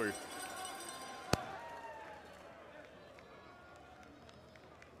be sure.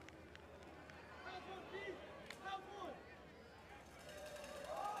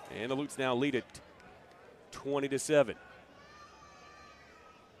 And the Lutes now lead it 20-7.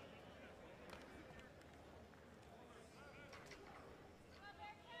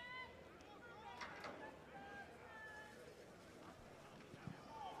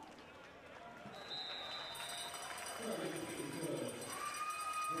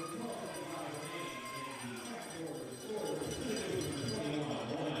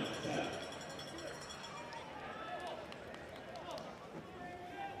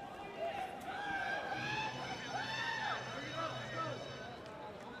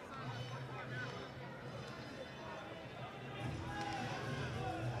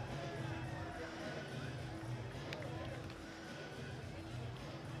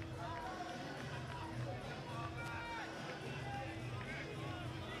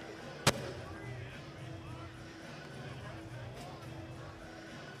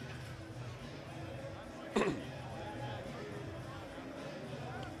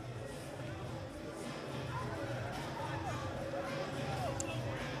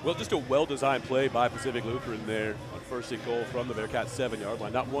 Well, just a well-designed play by Pacific Lutheran there on 1st and goal from the Bearcats 7-yard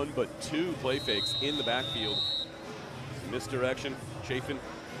line. Not one, but two play fakes in the backfield. Misdirection. Chafin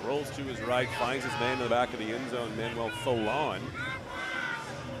rolls to his right, finds his man in the back of the end zone, Manuel Folon.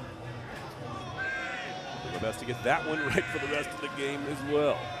 Do the best to get that one right for the rest of the game as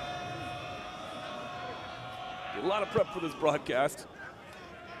well. Did a lot of prep for this broadcast.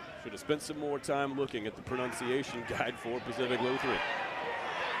 Should have spent some more time looking at the pronunciation guide for Pacific Lutheran.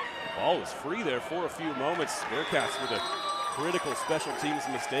 Ball was free there for a few moments. Bearcats with a critical special teams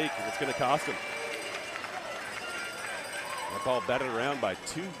mistake, and it's going to cost them. That ball batted around by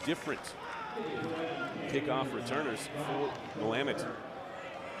two different kickoff returners for Willamette.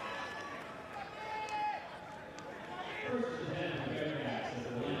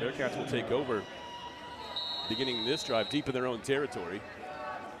 Bearcats will take over, beginning this drive deep in their own territory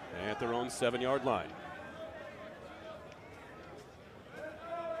at their own 7-yard line.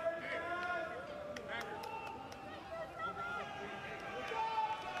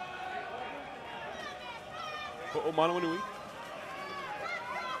 Manawanui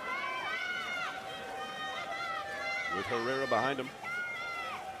with Herrera behind him.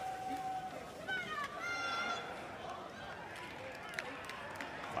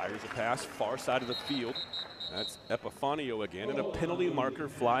 Fires a pass, far side of the field. That's Epifanio again, and a penalty marker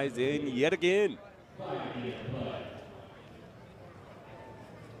flies in yet again.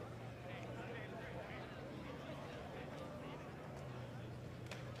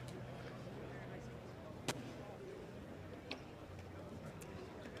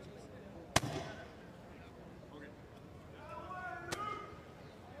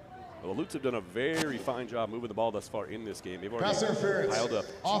 Well, the Lutes have done a very fine job moving the ball thus far in this game. They've already piled up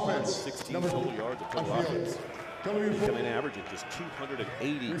offense. 16 total yards of total offense. Coming in averaging just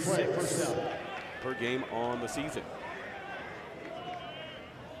 286 per game on the season.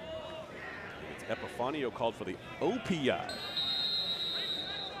 It's Epifanio called for the OPI.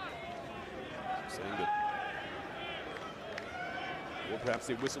 Saying that, or perhaps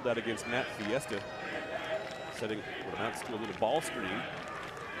they whistled that against Matt Fiesta, setting what amounts to a little ball screen.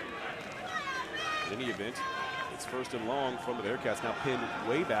 In any event, it's 1st and long from the Bearcats, now pinned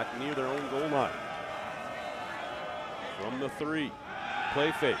way back near their own goal line. From the 3,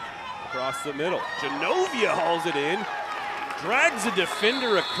 play fake across the middle. Genovia hauls it in, drags a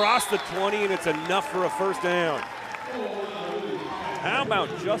defender across the 20, and it's enough for a 1st down. How about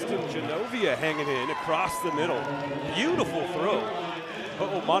Justin Genovia hanging in across the middle? Beautiful throw.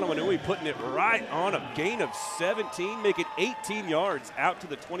 Manawanui putting it right on a gain of 17, make it 18 yards out to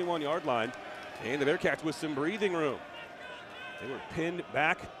the 21-yard line. And the Bearcats with some breathing room. They were pinned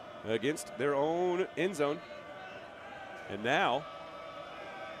back against their own end zone. And now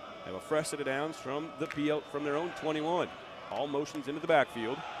have a fresh set of downs from the PL from their own 21. All motions into the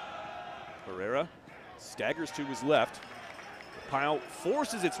backfield. Herrera staggers to his left. The pile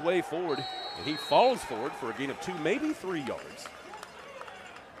forces its way forward, and he falls forward for a gain of 2, maybe 3 yards.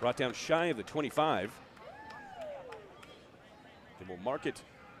 Brought down shy of the 25. They will mark it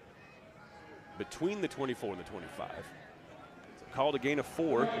between the 24 and the 25. It's a call to gain of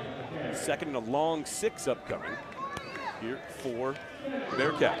 4. 2nd and a long 6 upcoming here for the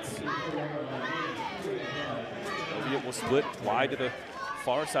Bearcats. Genovia will split wide to the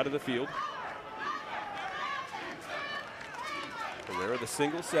far side of the field. Herrera the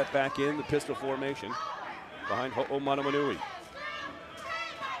single set back in the pistol formation behind Manawanui.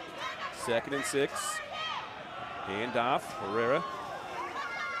 2nd and 6. Handoff, Herrera.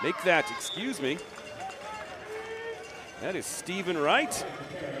 Make that, excuse me. That is Stephen Wright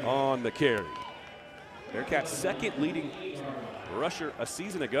on the carry. Bearcats' 2nd leading rusher a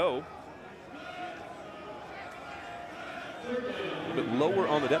season ago. A little bit lower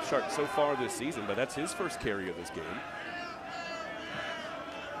on the depth chart so far this season, but that's his 1st carry of this game.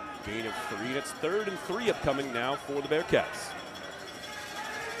 Gain of 3, it's 3rd and 3 upcoming now for the Bearcats.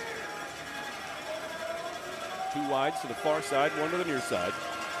 2 wides to the far side, 1 to the near side.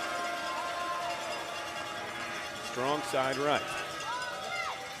 Strong side right.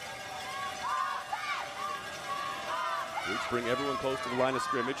 Lutes bring everyone close to the line of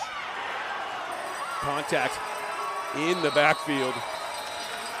scrimmage. Contact in the backfield.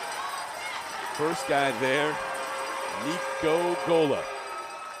 First guy there, Nico Gola.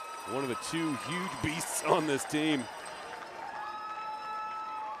 One of the 2 huge beasts on this team.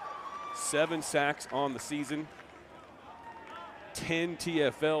 7 sacks on the season. 10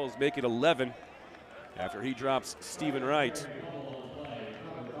 TFLs, make it 11. After he drops Stephen Wright.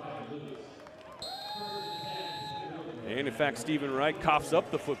 And in fact, Stephen Wright coughs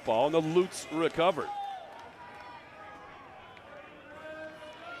up the football, and the Lutes recover.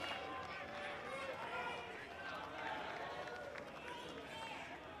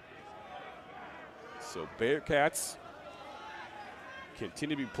 Bearcats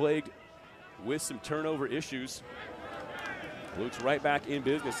continue to be plagued with some turnover issues. Lutes right back in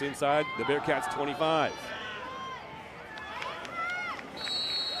business inside the Bearcats 25.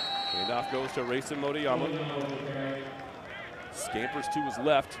 Handoff goes to Racing Motoyama. Scampers to his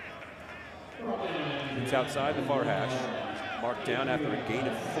left. It's outside the far hash. Marked down after a gain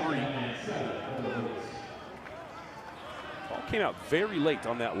of 3. Ball came out very late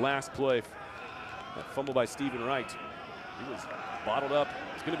on that last play. That fumble by Stephen Wright. He was bottled up.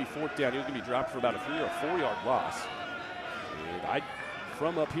 It's going to be 4th down. He was going to be dropped for about a 3 or 4 yard loss. And I,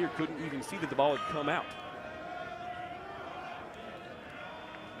 from up here, couldn't even see that the ball had come out.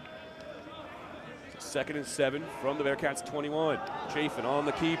 So 2nd and 7 from the Bearcats 21. Chafin on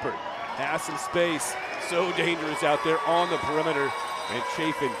the keeper. Has some space. So dangerous out there on the perimeter. And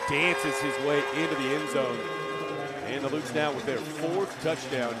Chafin dances his way into the end zone. And the Lutes now with their 4th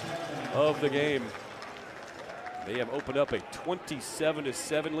touchdown of the game. They have opened up a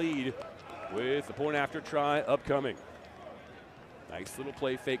 27-7 lead with the point after try upcoming. Nice little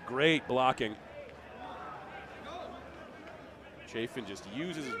play fake, great blocking. Chafin just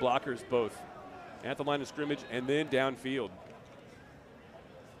uses his blockers both at the line of scrimmage and then downfield.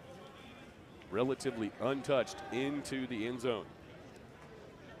 Relatively untouched into the end zone.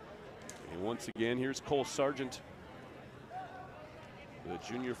 And once again, here's Cole Sargent, the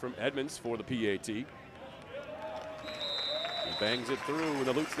junior from Edmonds for the PAT. He bangs it through with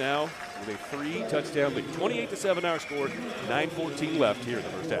the Lutes now with a 3-touchdown lead. 28-7 our score, 9:14 left here in the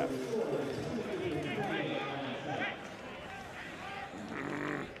first half.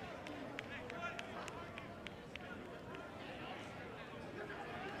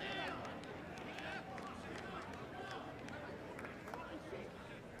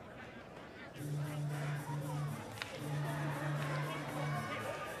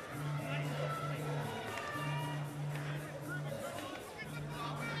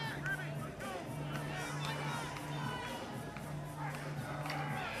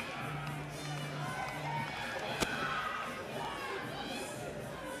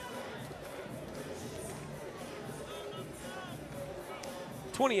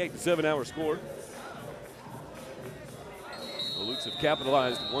 $28-7 our score. The Lutes have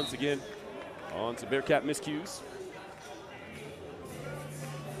capitalized once again on some Bearcat miscues.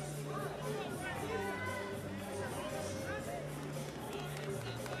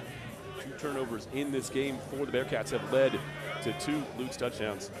 Two turnovers in this game for the Bearcats have led to 2 Lutes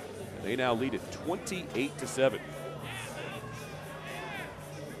touchdowns. They now lead at 28-7.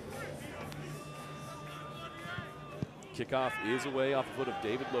 Kickoff is away off the foot of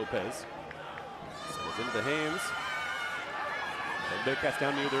David Lopez. Goes into the hands. And Bearcats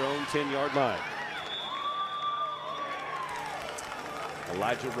down near their own 10-yard line.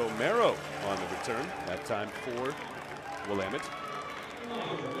 Elijah Romero on the return, that time for Willamette.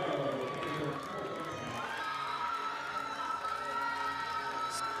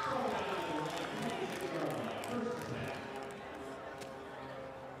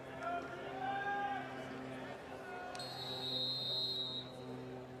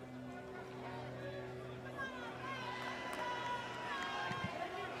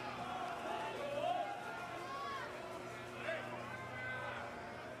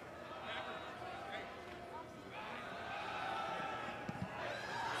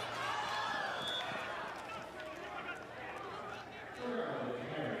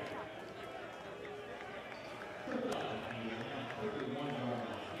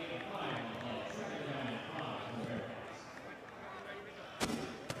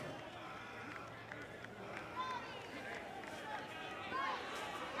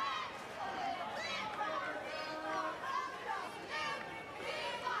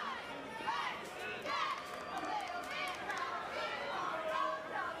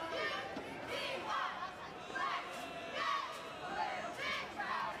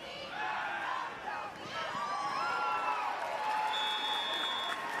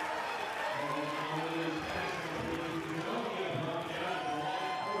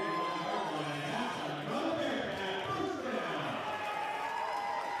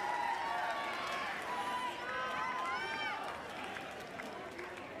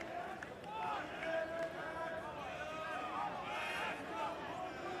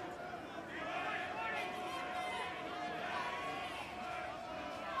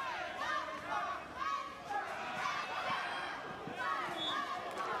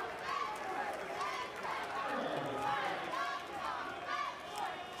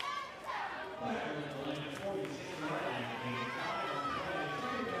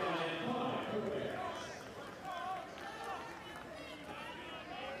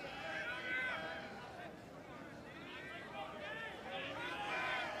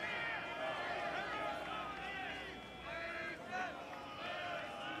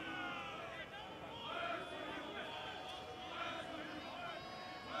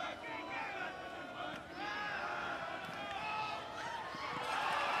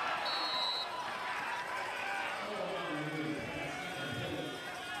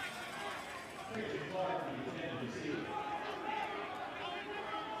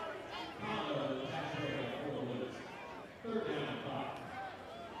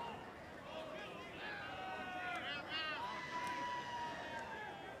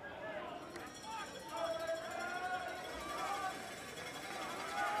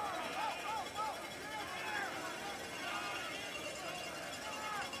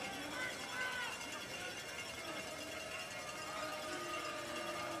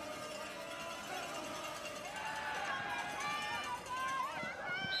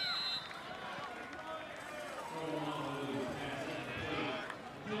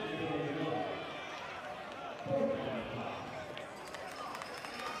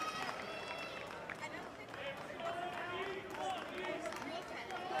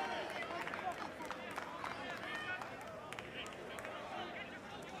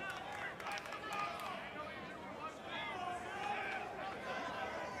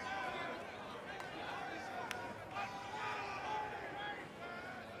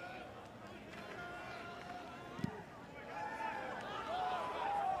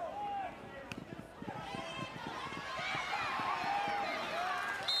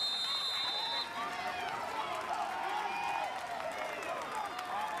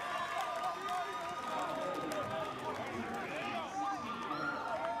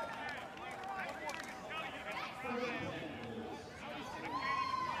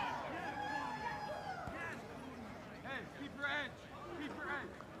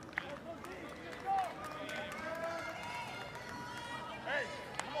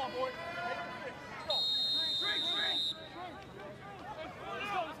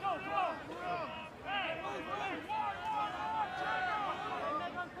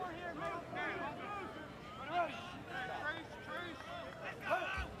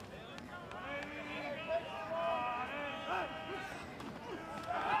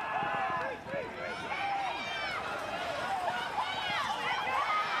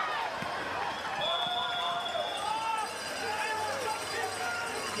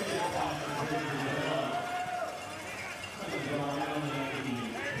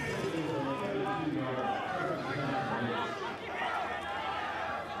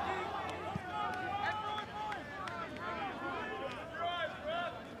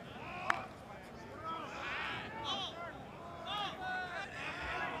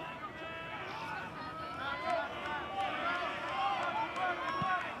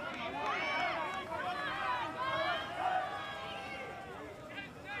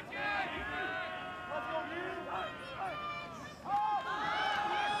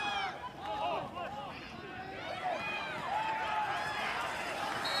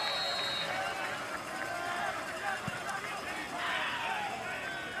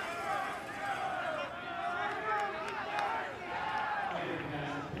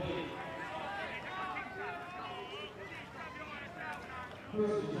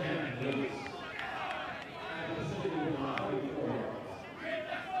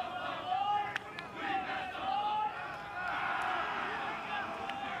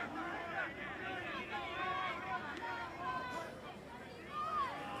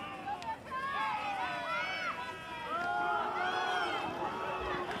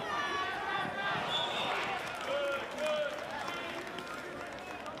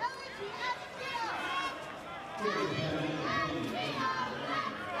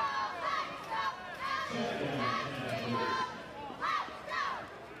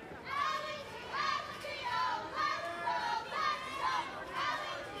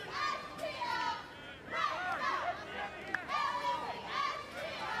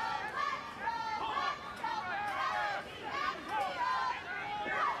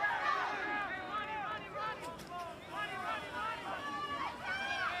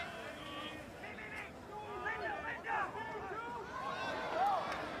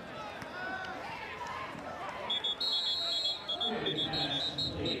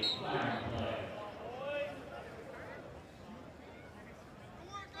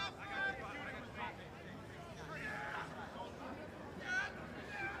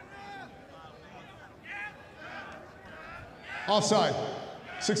 Offside,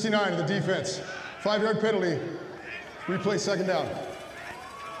 69 of the defense. 5-yard penalty, replay second down.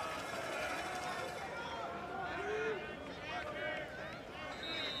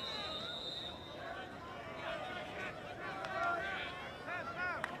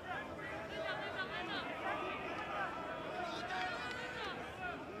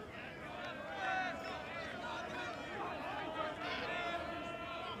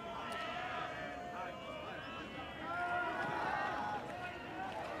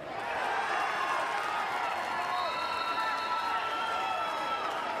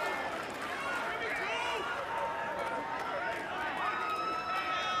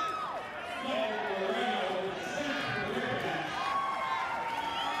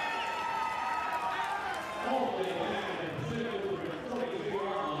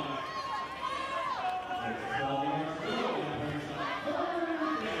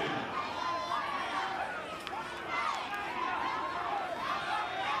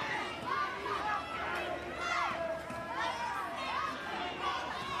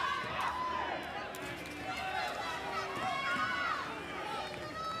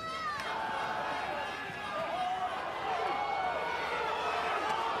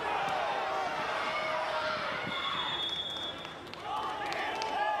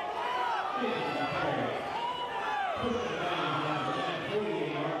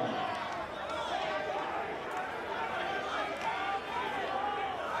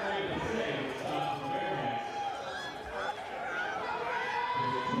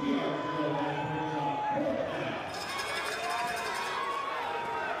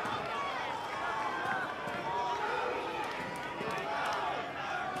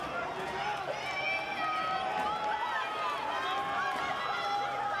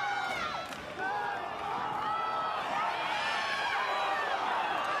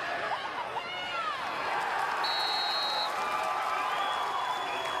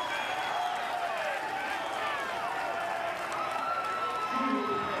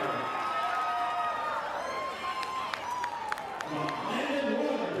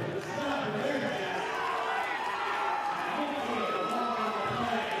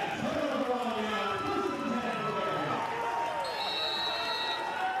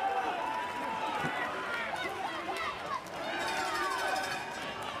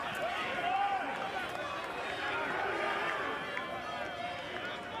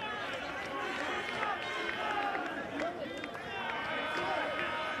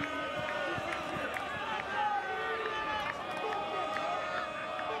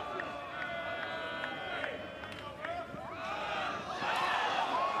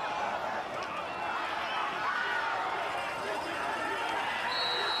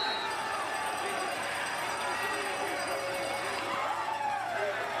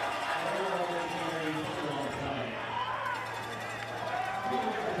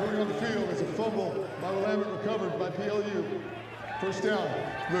 Coming on the field is a fumble by Willamette, recovered by PLU. First down,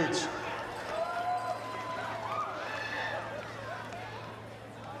 Lutes.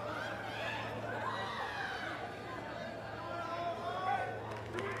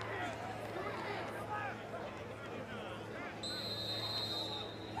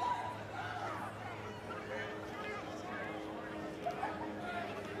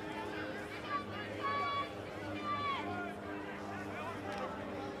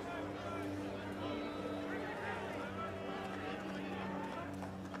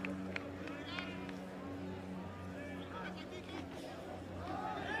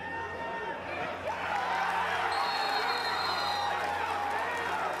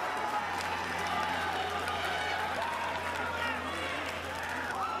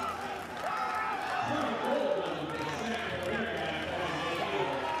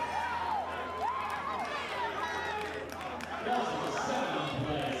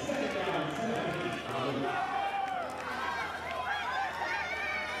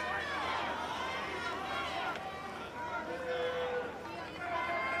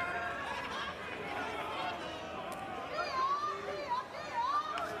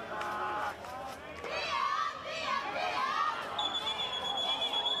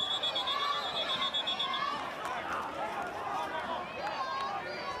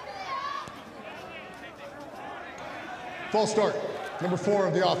 False start, number 4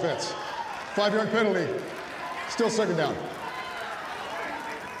 of the offense. 5-yard penalty, still second down.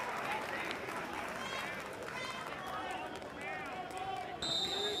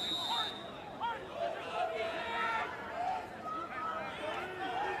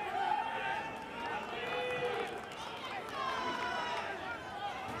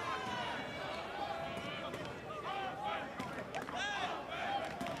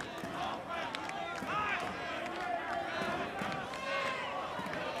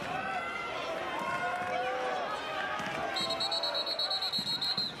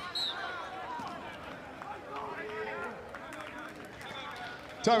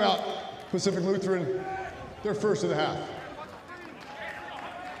 Timeout, Pacific Lutheran, their first of the half.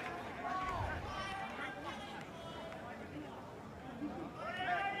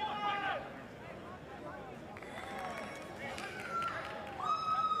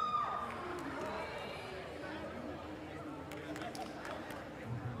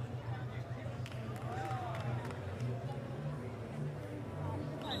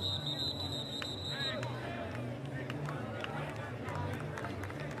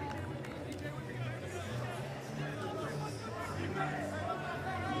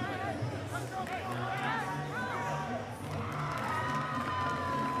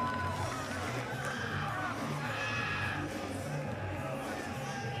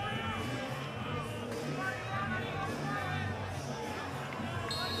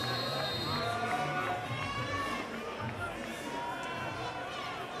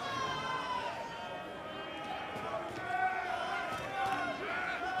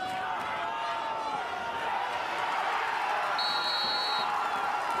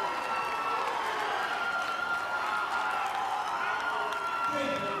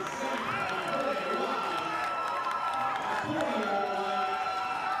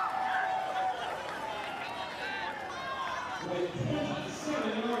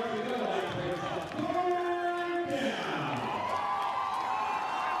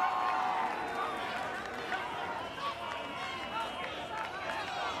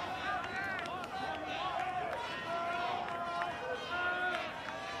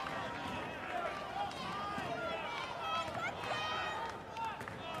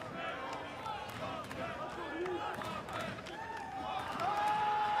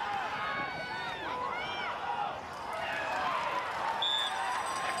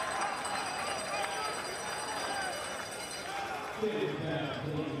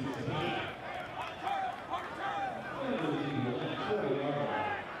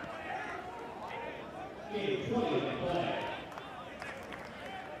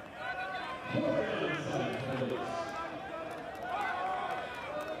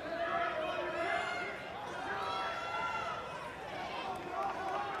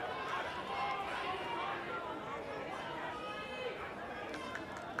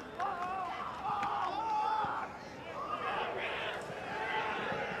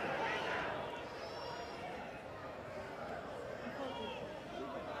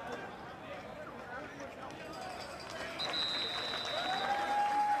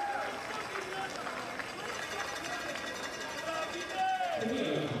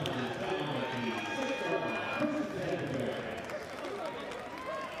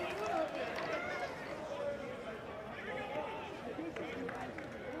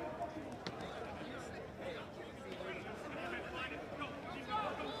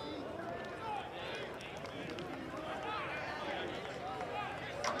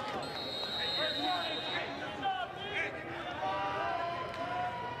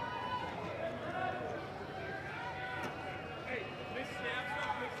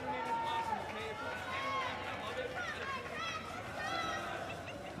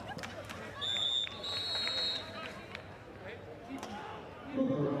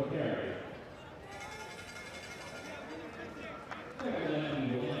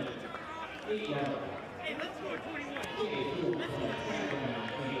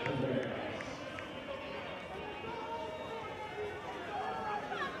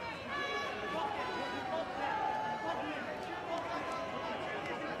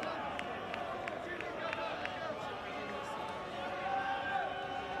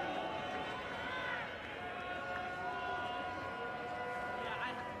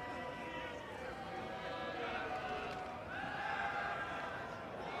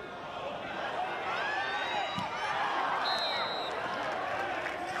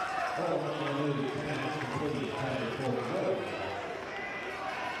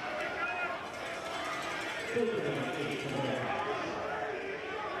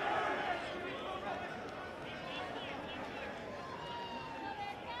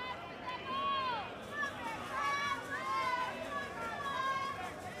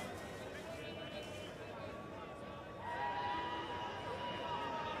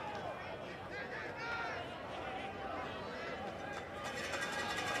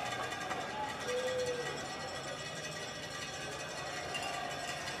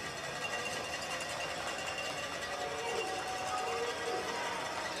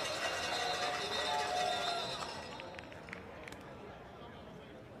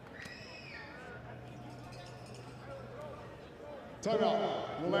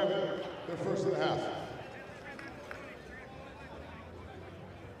 Timeout. Willamette, their first of the half.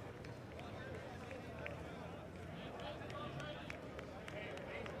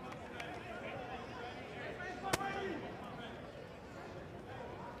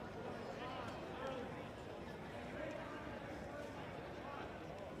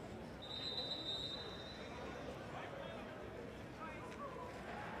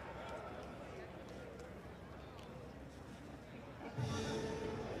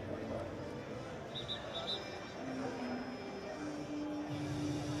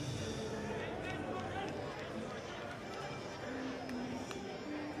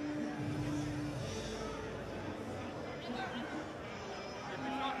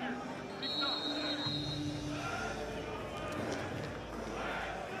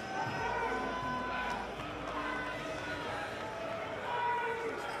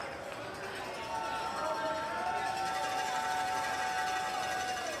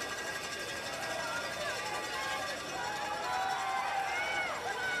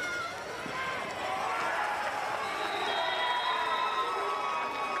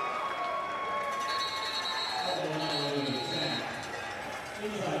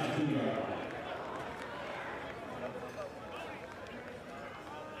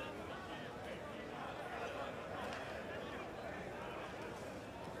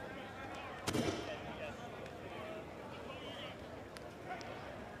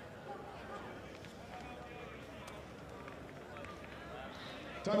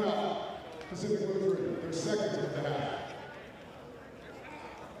 Timeout. Pacific Lutheran, their second of the half.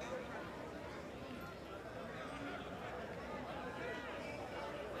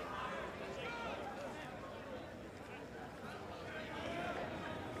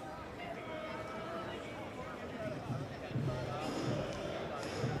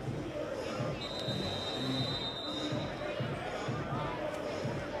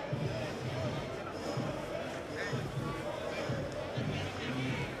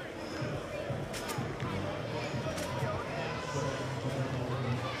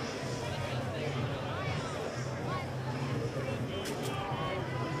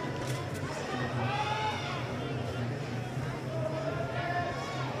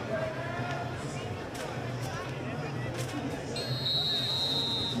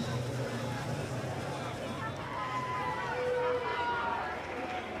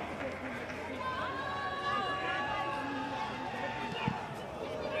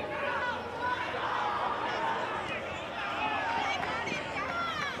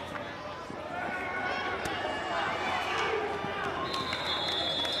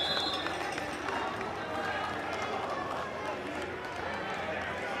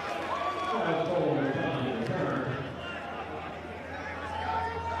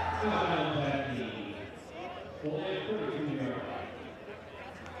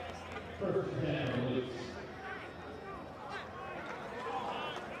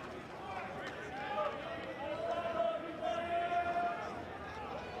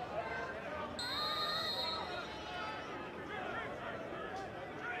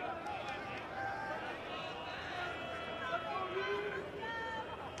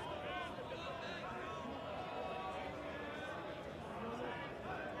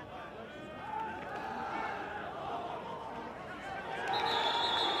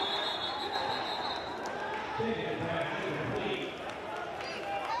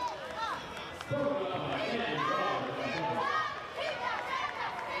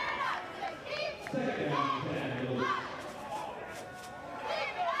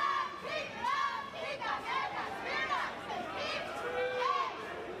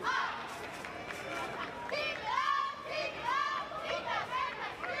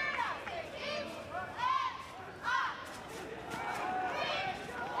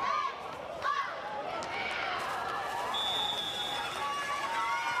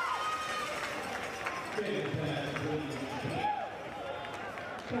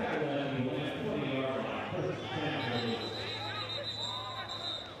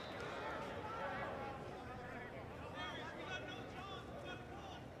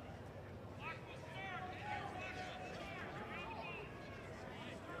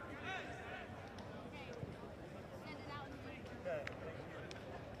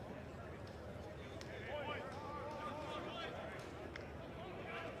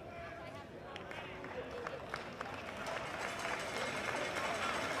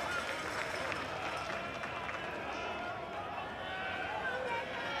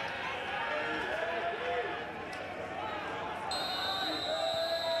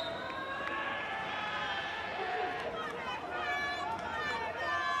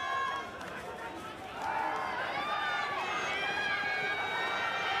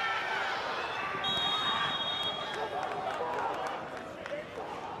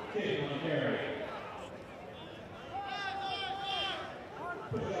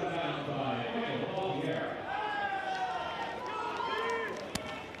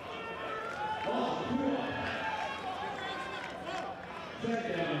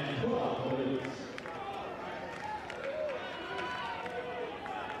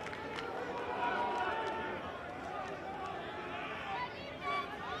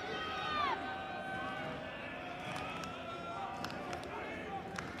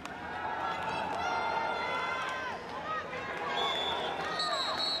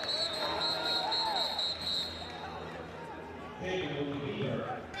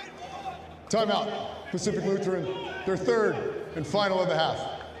 Timeout. Pacific Lutheran, their third and final of the half.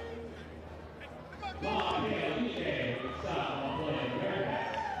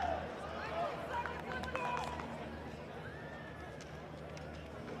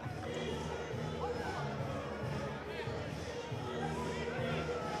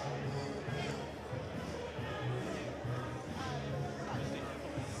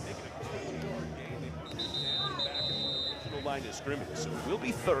 Line of scrimmage. So it will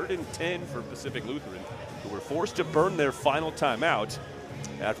be 3rd and 10 for Pacific Lutheran, who were forced to burn their final timeout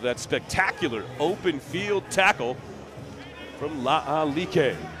after that spectacular open field tackle from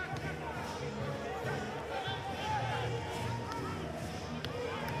La'alike.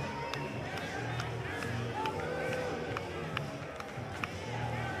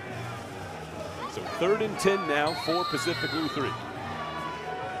 So 3rd and 10 now for Pacific Lutheran.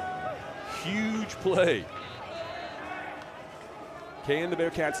 Huge play. Can the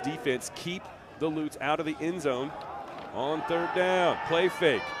Bearcats defense keep the Lutes out of the end zone on 3rd down? Play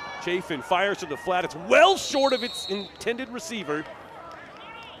fake. Chafin fires to the flat. It's well short of its intended receiver.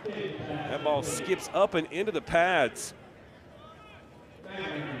 That ball skips up and into the pads.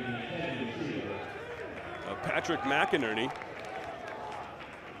 Patrick McInerney.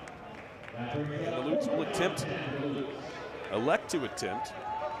 And the Lutes will elect to attempt.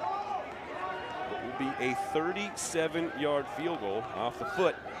 Will be a 37-yard field goal off the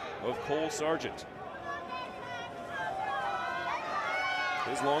foot of Cole Sargent.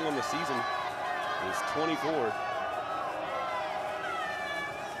 His long on the season is 24.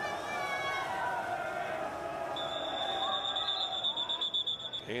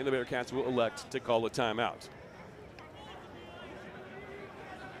 And the Bearcats will elect to call a timeout.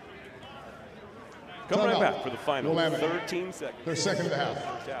 Come right back for the final 13 seconds. Their second of the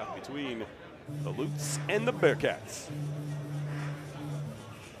half. Between the Lutes and the Bearcats.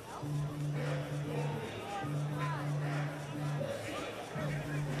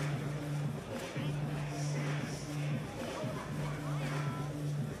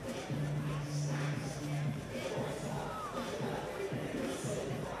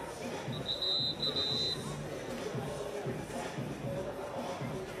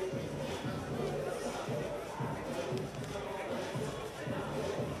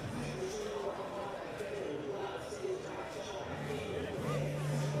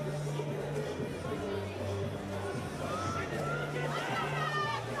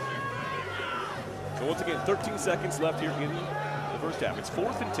 So once again, 13 seconds left here in the first half. It's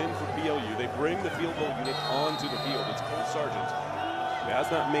 4th and 10 for PLU. They bring the field goal unit onto the field. It's Cole Sargent, who has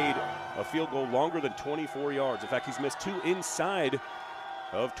not made a field goal longer than 24 yards. In fact, he's missed 2 inside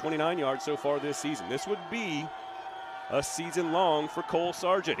of 29 yards so far this season. This would be a season long for Cole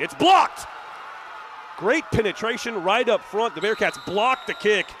Sargent. It's blocked! Great penetration right up front. The Bearcats block the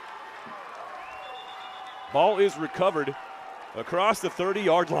kick. Ball is recovered across the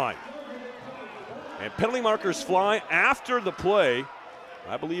 30-yard line. And penalty markers fly after the play.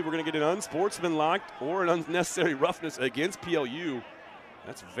 I believe we're going to get an unsportsmanlike or an unnecessary roughness against PLU.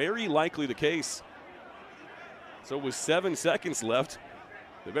 That's very likely the case. So with 7 seconds left,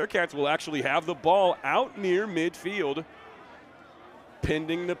 the Bearcats will actually have the ball out near midfield,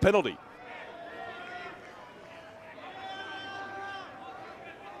 pending the penalty.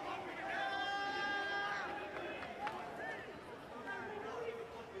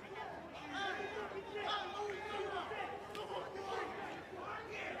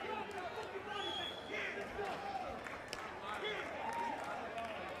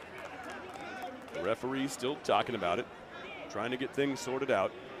 The referee still talking about it, trying to get things sorted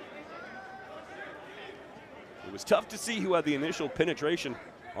out. It was tough to see who had the initial penetration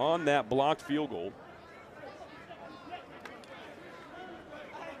on that blocked field goal.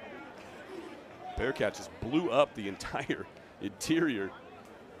 Bearcats just blew up the entire interior.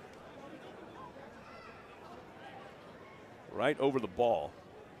 Right over the ball.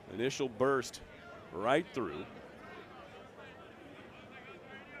 Initial burst right through.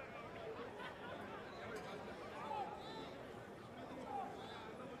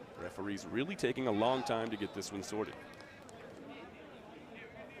 Referee's really taking a long time to get this one sorted.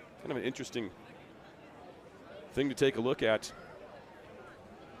 Kind of an interesting thing to take a look at.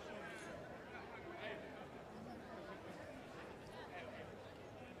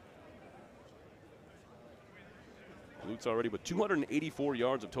 Lutes already with 284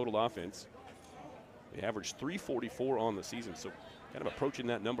 yards of total offense. They averaged 344 on the season, so kind of approaching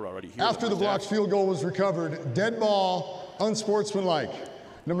that number already here. After the blocked field goal was recovered, dead ball, unsportsmanlike.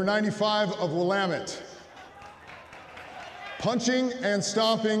 Number 95 of Willamette. Punching and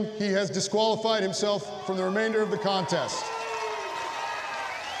stomping, he has disqualified himself from the remainder of the contest.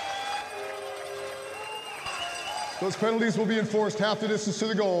 Those penalties will be enforced half the distance to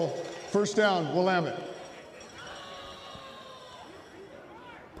the goal. First down, Willamette.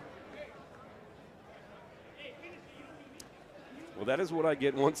 Well, that is what I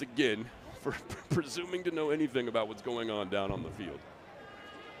get once again for presuming to know anything about what's going on down on the field.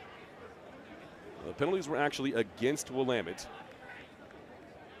 The penalties were actually against Willamette.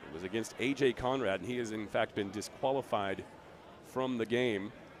 It was against A.J. Conrad, and he has in fact been disqualified from the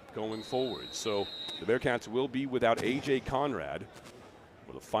game going forward. So the Bearcats will be without A.J. Conrad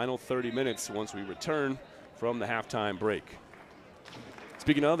for the final 30 minutes once we return from the halftime break.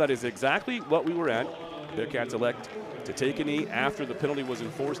 Speaking of, that is exactly what we were at. Bearcats elect to take a knee after the penalty was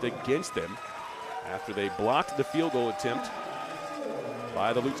enforced against them, after they blocked the field goal attempt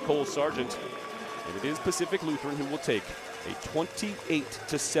by the Lutes Cole Sargent. And it is Pacific Lutheran who will take a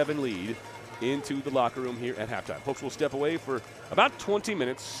 28-7 lead into the locker room here at halftime. Folks, we'll step away for about 20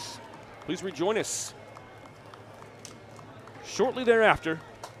 minutes. Please rejoin us shortly thereafter.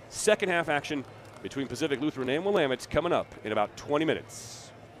 Second half action between Pacific Lutheran and Willamette coming up in about 20 minutes.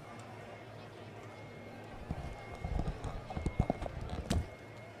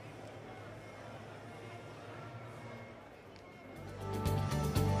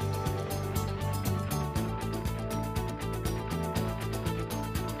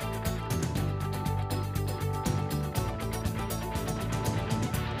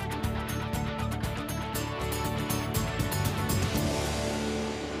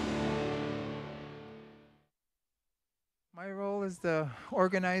 My role is the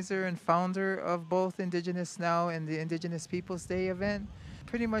organizer and founder of both Indigenous Now and the Indigenous Peoples Day event,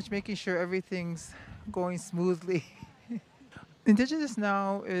 pretty much making sure everything's going smoothly. Indigenous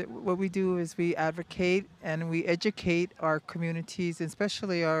Now, what we do is we advocate and we educate our communities,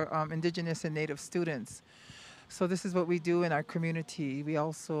 especially our Indigenous and Native students. So this is what we do in our community. We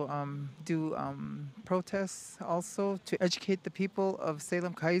also do protests also to educate the people of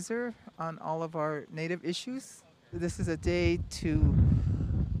Salem Kaiser on all of our Native issues. This is a day to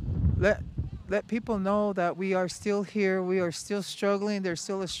let people know that we are still here. We are still struggling. There's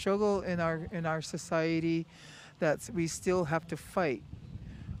still a struggle in our society that we still have to fight.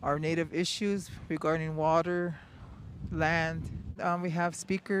 Our Native issues regarding water, land. We have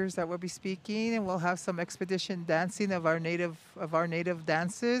speakers that will be speaking, and we'll have some expedition dancing of our native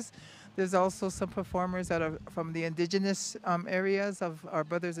dances. There's also some performers that are from the indigenous areas of our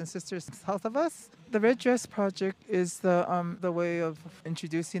brothers and sisters south of us. The Red Dress Project is the way of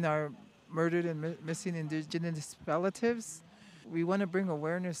introducing our murdered and missing indigenous relatives. We want to bring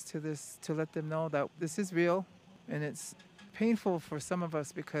awareness to this to let them know that this is real, and it's painful for some of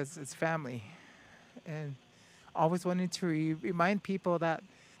us because it's family. And always wanting to remind people that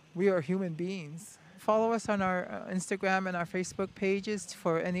we are human beings. Follow us on our Instagram and our Facebook pages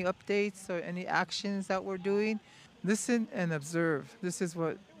for any updates or any actions that we're doing. Listen and observe. This is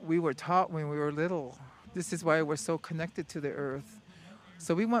what we were taught when we were little. This is why we're so connected to the earth.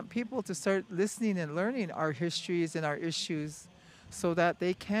 So we want people to start listening and learning our histories and our issues so that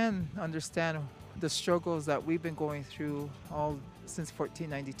they can understand the struggles that we've been going through all since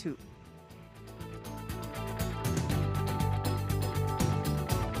 1492.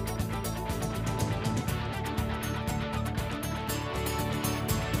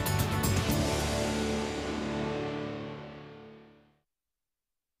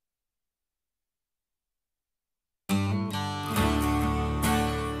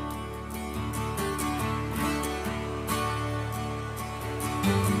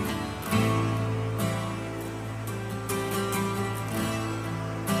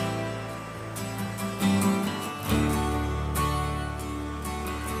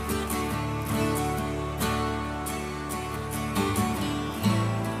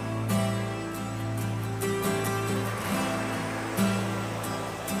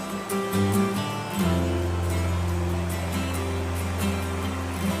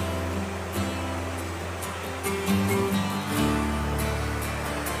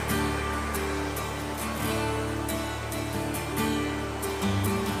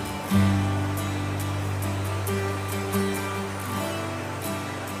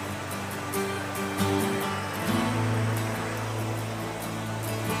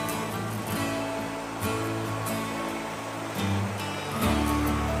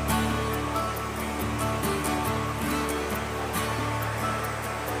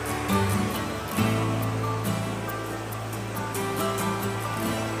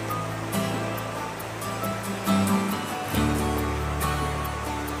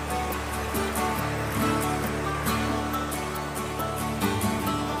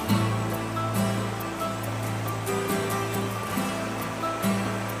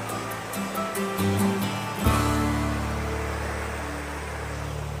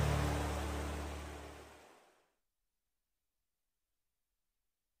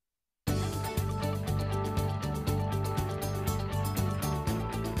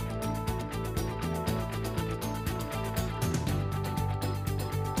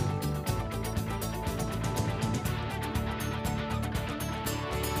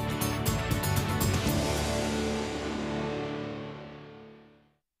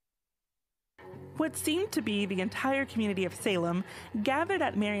 What seemed to be the entire community of Salem gathered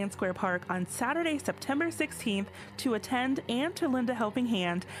at Marion Square Park on Saturday, September 16th to attend and to lend a helping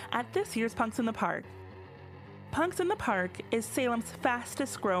hand at this year's Punks in the Park. Punks in the Park is Salem's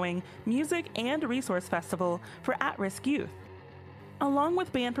fastest growing music and resource festival for at-risk youth. Along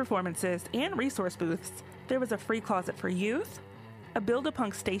with band performances and resource booths, there was a free closet for youth, a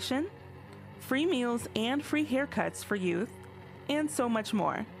Build-A-Punk station, free meals and free haircuts for youth, and so much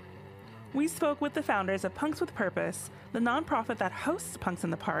more. We spoke with the founders of Punks with Purpose, the nonprofit that hosts Punks in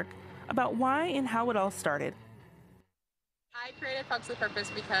the Park, about why and how it all started. I created Punks with Purpose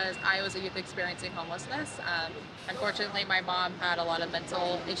because I was a youth experiencing homelessness. Unfortunately, my mom had a lot of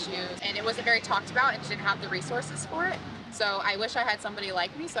mental issues, and it wasn't very talked about, and she didn't have the resources for it. So I wish I had somebody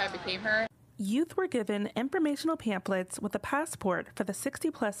like me, so I became her. Youth were given informational pamphlets with a passport for the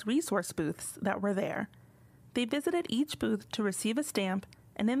 60-plus resource booths that were there. They visited each booth to receive a stamp,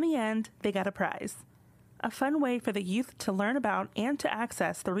 and in the end, they got a prize. A fun way for the youth to learn about and to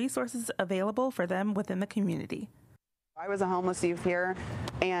access the resources available for them within the community. I was a homeless youth here,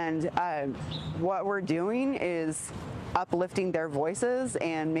 and what we're doing is uplifting their voices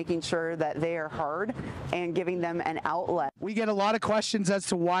and making sure that they are heard and giving them an outlet. We get a lot of questions as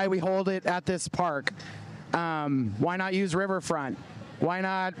to why we hold it at this park. Why not use Riverfront? Why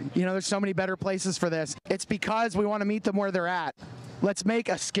not, there's so many better places for this. It's because we want to meet them where they're at. Let's make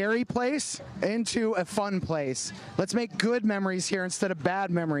a scary place into a fun place. Let's make good memories here instead of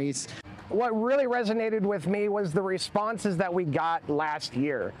bad memories. What really resonated with me was the responses that we got last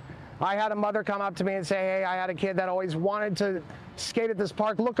year. I had a mother come up to me and say, hey, I had a kid that always wanted to skate at this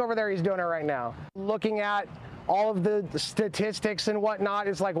park. Look over there, he's doing it right now. Looking at all of the statistics and whatnot,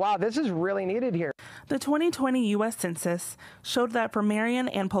 it's like, wow, this is really needed here. The 2020 U.S. Census showed that for Marion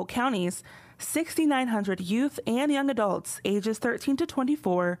and Polk counties, 6,900 youth and young adults ages 13 to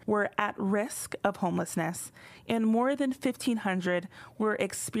 24 were at risk of homelessness, and more than 1,500 were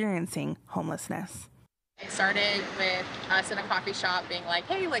experiencing homelessness. It started with us in a coffee shop being like,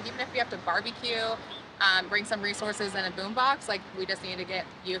 hey, even if we have to barbecue, bring some resources in a boombox, we just need to get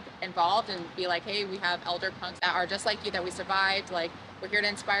youth involved and be like, hey, we have elder punks that are just like you, that we survived, we're here to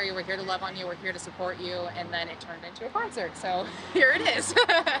inspire you, we're here to love on you, we're here to support you, and then it turned into a concert, so here it is.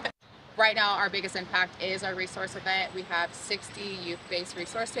 Right now, our biggest impact is our resource event. We have 60 youth-based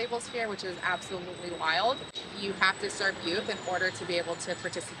resource tables here, which is absolutely wild. You have to serve youth in order to be able to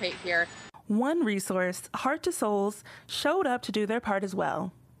participate here. One resource, Heart to Souls, showed up to do their part as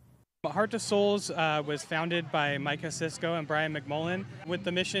well. Heart to Souls was founded by Micah Sisko and Brian McMullen with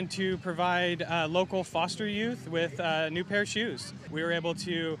the mission to provide local foster youth with a new pair of shoes. We were able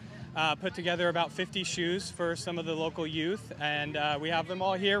to put together about 50 shoes for some of the local youth, and we have them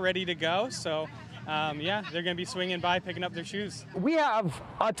all here ready to go. So they're going to be swinging by picking up their shoes. We have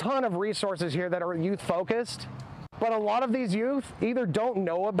a ton of resources here that are youth focused, but a lot of these youth either don't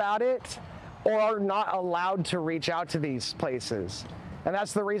know about it or are not allowed to reach out to these places. And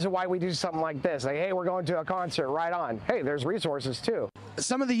that's the reason why we do something like this. Hey, we're going to a concert, right on. Hey, there's resources too.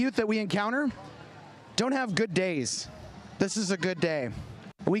 Some of the youth that we encounter don't have good days. This is a good day.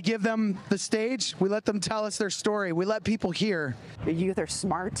 We give them the stage, we let them tell us their story, we let people hear. The youth are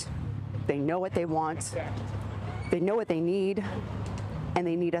smart, they know what they want, they know what they need, and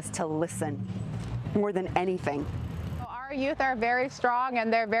they need us to listen more than anything. Our youth are very strong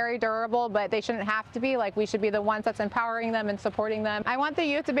and they're very durable, but they shouldn't have to be. We should be the ones that's empowering them and supporting them. I want the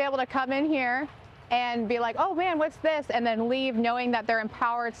youth to be able to come in here and be like, oh man, what's this? And then leave knowing that they're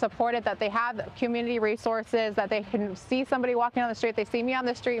empowered, supported, that they have community resources, that they can see somebody walking on the street, they see me on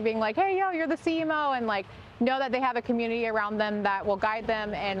the street being like, hey, yo, you're the CMO, and know that they have a community around them that will guide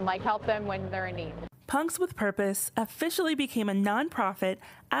them and help them when they're in need. Punks with Purpose officially became a nonprofit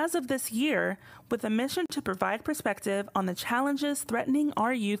as of this year with a mission to provide perspective on the challenges threatening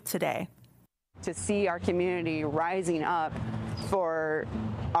our youth today. To see our community rising up for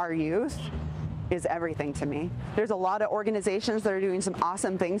our youth is everything to me. There's a lot of organizations that are doing some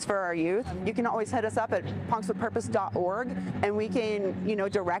awesome things for our youth. You can always hit us up at punkswithpurpose.org and we can,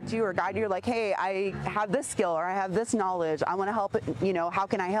 direct you or guide you hey, I have this skill or I have this knowledge. I want to help, how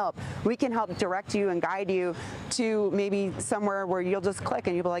can I help? We can help direct you and guide you to maybe somewhere where you'll just click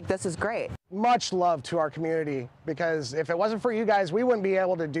and you'll be like, this is great. Much love to our community, because if it wasn't for you guys, we wouldn't be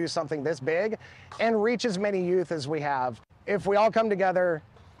able to do something this big and reach as many youth as we have. If we all come together,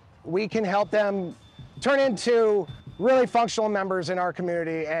 we can help them turn into really functional members in our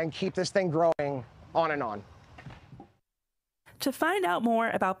community and keep this thing growing on and on. To find out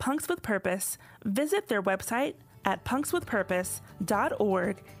more about Punks with Purpose, visit their website at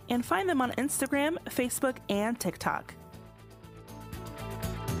punkswithpurpose.org and find them on Instagram, Facebook, and TikTok.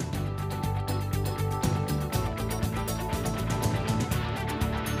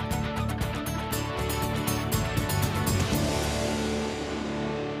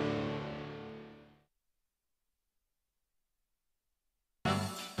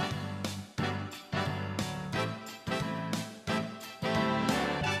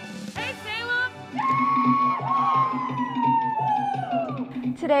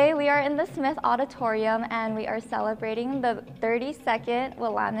 Today we are in the Smith Auditorium and we are celebrating the 32nd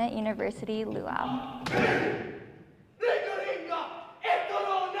Willamette University Luau.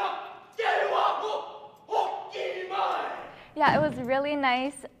 Yeah, it was really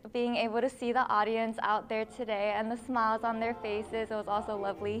nice being able to see the audience out there today and the smiles on their faces. It was also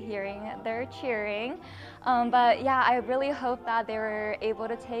lovely hearing their cheering. But yeah, I really hope that they were able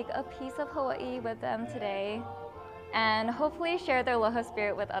to take a piece of Hawaii with them today and hopefully share their aloha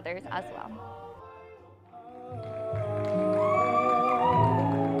spirit with others as well.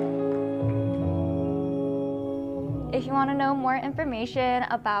 If you want to know more information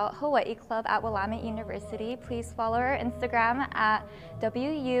about Hawaii Club at Willamette University, please follow our Instagram at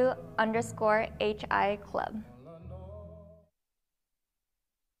WU_HI Club.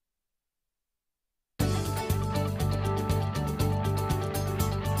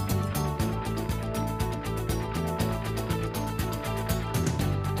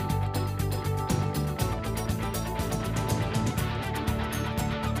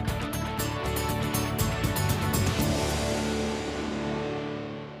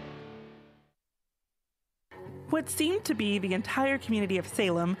 What seemed to be the entire community of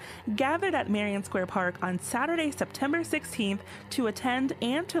Salem gathered at Marion Square Park on Saturday, September 16th to attend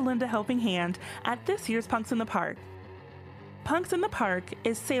and to lend a helping hand at this year's Punks in the Park. Punks in the Park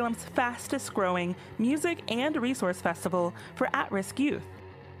is Salem's fastest growing music and resource festival for at-risk youth.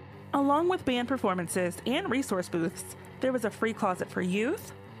 Along with band performances and resource booths, there was a free closet for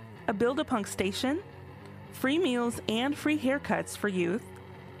youth, a Build-A-Punk station, free meals and free haircuts for youth,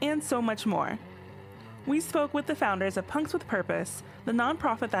 and so much more. We spoke with the founders of Punks with Purpose, the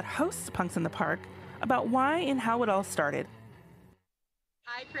nonprofit that hosts Punks in the Park, about why and how it all started.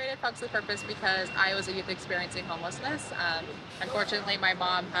 I created Punks with Purpose because I was a youth experiencing homelessness. Unfortunately, my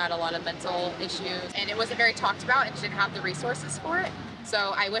mom had a lot of mental issues and it wasn't very talked about and she didn't have the resources for it.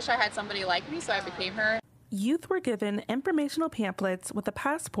 So I wish I had somebody like me, so I became her. Youth were given informational pamphlets with a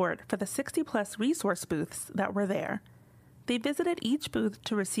passport for the 60-plus resource booths that were there. They visited each booth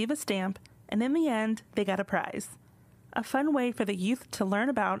to receive a stamp, and in the end, they got a prize. A fun way for the youth to learn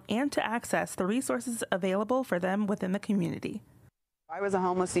about and to access the resources available for them within the community. I was a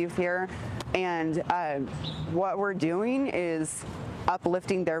homeless youth here, and what we're doing is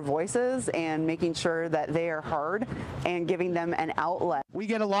uplifting their voices and making sure that they are heard and giving them an outlet. We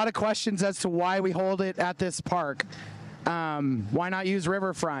get a lot of questions as to why we hold it at this park. Why not use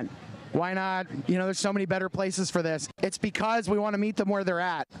riverfront? Why not, there's so many better places for this. It's because we want to meet them where they're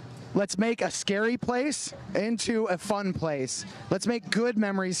at. Let's make a scary place into a fun place. Let's make good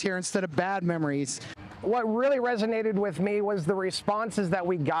memories here instead of bad memories. What really resonated with me was the responses that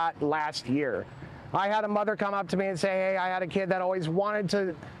we got last year. I had a mother come up to me and say, hey, I had a kid that always wanted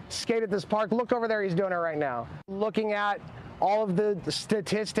to skate at this park. Look over there, he's doing it right now. Looking at all of the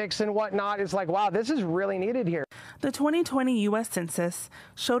statistics and whatnot, it's like, wow, this is really needed here. The 2020 U.S. Census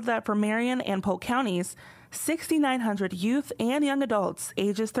showed that for Marion and Polk counties, 6,900 youth and young adults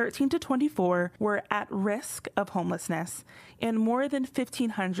ages 13 to 24 were at risk of homelessness, and more than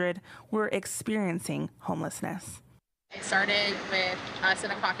 1,500 were experiencing homelessness. It started with us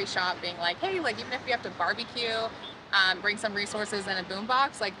in a coffee shop being like, hey, even if we have to barbecue, bring some resources and a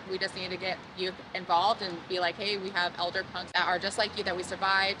boombox, we just need to get youth involved and be like, hey, we have elder punks that are just like you, that we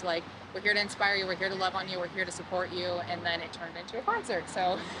survived, we're here to inspire you, we're here to love on you, we're here to support you, and then it turned into a concert,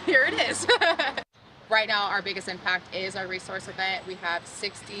 so here it is. Right now, our biggest impact is our resource event. We have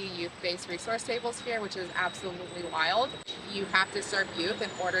 60 youth-based resource tables here, which is absolutely wild. You have to serve youth in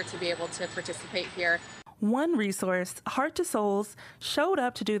order to be able to participate here. One resource, Heart to Souls, showed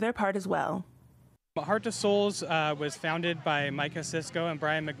up to do their part as well. Heart to Souls was founded by Micah Cisco and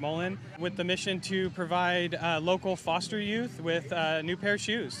Brian McMulloch with the mission to provide local foster youth with a new pair of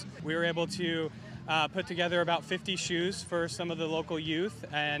shoes. We were able to put together about 50 shoes for some of the local youth,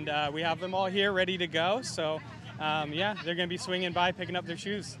 and we have them all here ready to go. So yeah, they're going to be swinging by picking up their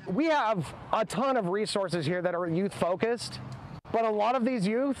shoes. We have a ton of resources here that are youth focused, but a lot of these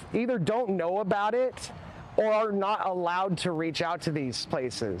youth either don't know about it or are not allowed to reach out to these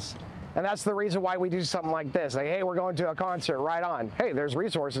places. And that's the reason why we do something like this. Hey, we're going to a concert, right on. Hey, there's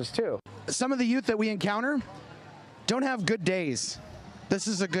resources too. Some of the youth that we encounter don't have good days. This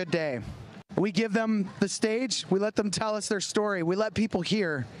is a good day. We give them the stage, we let them tell us their story, we let people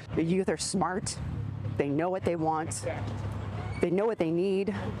hear. The youth are smart, they know what they want, they know what they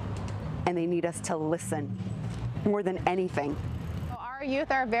need, and they need us to listen more than anything. Our youth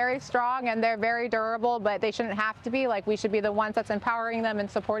are very strong and they're very durable, but they shouldn't have to be. We should be the ones that's empowering them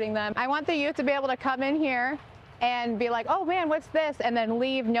and supporting them. I want the youth to be able to come in here and be like, oh man, what's this? And then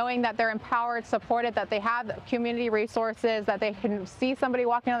leave knowing that they're empowered, supported, that they have community resources, that they can see somebody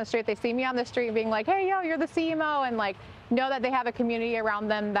walking on the street. They see me on the street being like, hey, yo, you're the CMO, and like know that they have a community around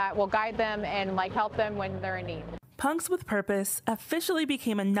them that will guide them and like help them when they're in need. Punks with Purpose officially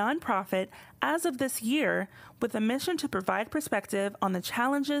became a nonprofit as of this year with a mission to provide perspective on the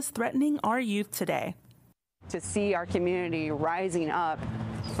challenges threatening our youth today. To see our community rising up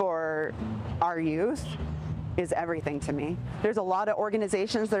for our youth is everything to me. There's a lot of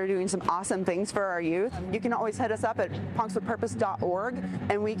organizations that are doing some awesome things for our youth. You can always hit us up at punkswithpurpose.org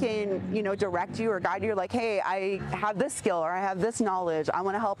and we can, direct you or guide you like, hey, I have this skill or I have this knowledge. I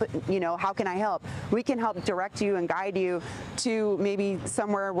want to help, how can I help? We can help direct you and guide you to maybe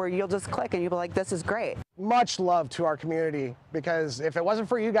somewhere where you'll just click and you'll be like, this is great. Much love to our community, because if it wasn't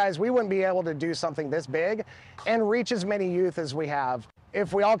for you guys, we wouldn't be able to do something this big and reach as many youth as we have.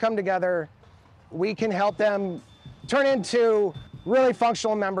 If we all come together, we can help them turn into really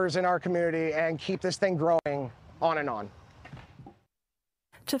functional members in our community and keep this thing growing on and on.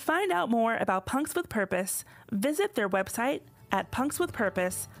 To find out more about Punks with Purpose, visit their website at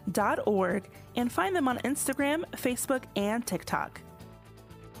punkswithpurpose.org and find them on Instagram, Facebook, and TikTok.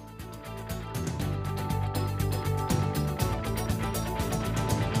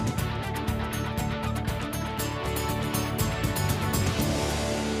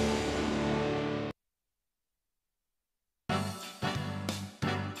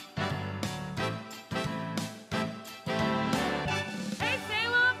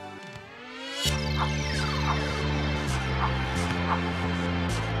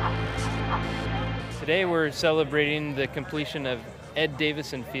 Today we're celebrating the completion of Ed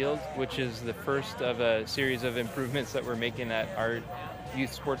Davison Field, which is the first of a series of improvements that we're making at our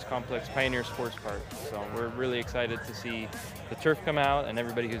youth sports complex, Pioneer Sports Park. So we're really excited to see the turf come out and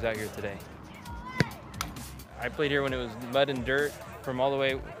everybody who's out here today. I played here when it was mud and dirt from all the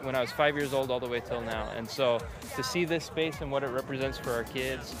way when I was 5 years old all the way till now. And so to see this space and what it represents for our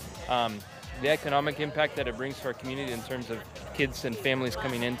kids, the economic impact that it brings to our community in terms of kids and families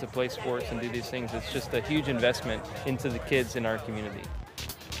coming in to play sports and do these things, it's just a huge investment into the kids in our community.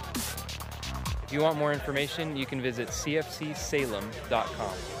 If you want more information, you can visit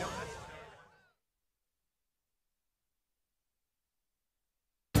cfcsalem.com.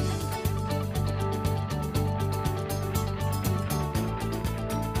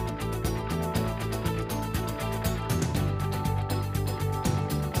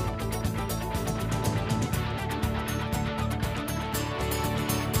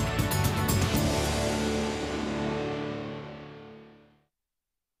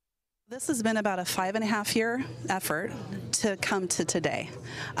 This has been about a 5.5-year effort to come to today.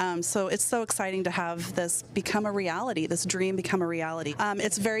 So it's so exciting to have this become a reality, this dream become a reality.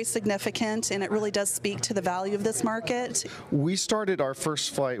 It's very significant, and it really does speak to the value of this market. We started our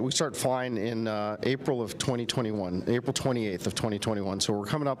first flight, we started flying in April of 2021, April 28th of 2021. So we're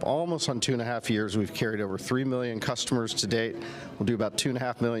coming up almost on 2.5 years. We've carried over 3 million customers to date. We'll do about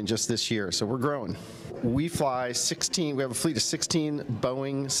 2.5 million just this year. So we're growing. We fly 16, we have a fleet of 16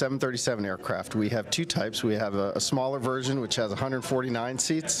 Boeing 737 aircraft. We have two types. We have a smaller version which has 149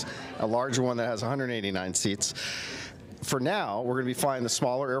 seats, a larger one that has 189 seats. For now, we're going to be flying the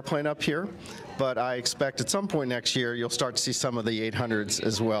smaller airplane up here, but I expect at some point next year you'll start to see some of the 800s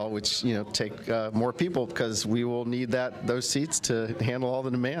as well, which take more people because we will need those seats to handle all the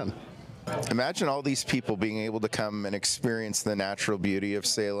demand. Imagine all these people being able to come and experience the natural beauty of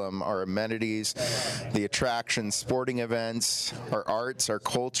Salem, our amenities, the attractions, sporting events, our arts, our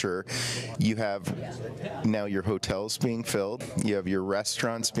culture. You have now your hotels being filled, you have your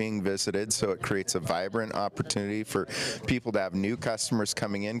restaurants being visited, so it creates a vibrant opportunity for people to have new customers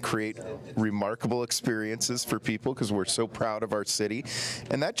coming in, create remarkable experiences for people because we're so proud of our city.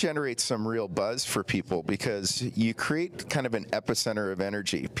 And that generates some real buzz for people because you create kind of an epicenter of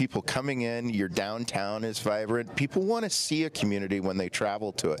energy. People coming in, your downtown is vibrant. People want to see a community when they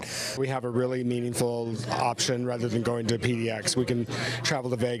travel to it. We have a really meaningful option rather than going to PDX. We can travel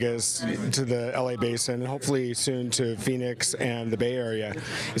to Vegas, to the LA Basin, and hopefully soon to Phoenix and the Bay Area.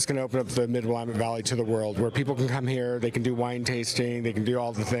 It's going to open up the Mid-Willamette Valley to the world where people can come here, they can do wine tasting, they can do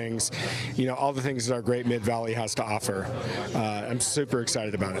all the things, all the things that our great Mid-Valley has to offer. I'm super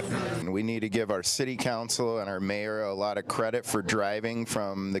excited about it. We need to give our city council and our mayor a lot of credit for driving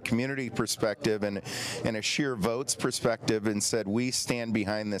from the community perspective and a sheer votes perspective and said, we stand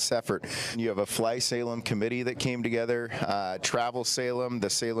behind this effort. You have a Fly Salem committee that came together, Travel Salem, the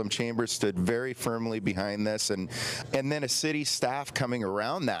Salem Chamber stood very firmly behind this, and then a city staff coming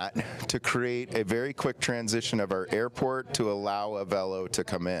around that to create a very quick transition of our airport to allow a velo to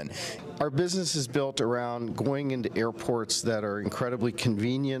come in. Our business is built around going into airports that are incredibly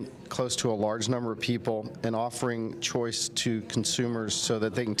convenient, close to a large number of people, and offering choice to consumers so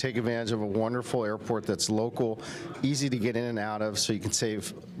that they can take advantage of a wonderful airport that's local, easy to get in and out of, so you can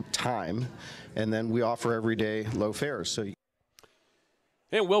save time. And then we offer everyday low fares.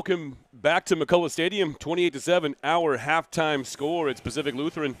 And welcome back to McCulloch Stadium, 28-7, our halftime score. It's Pacific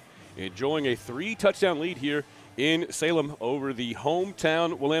Lutheran enjoying a 3-touchdown lead here in Salem over the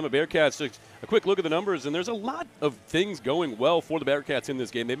hometown Willamette Bearcats. So a quick look at the numbers, and there's a lot of things going well for the Bearcats in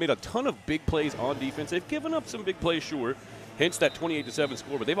this game. They've made a ton of big plays on defense. They've given up some big plays, sure, hence that 28-7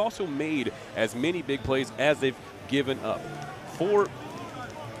 score, but they've also made as many big plays as they've given up. For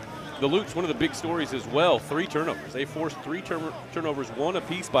the Lutes, one of the big stories as well, 3 turnovers. They forced 3 turnovers, 1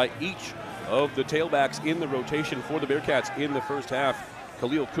 apiece by each of the tailbacks in the rotation for the Bearcats in the first half.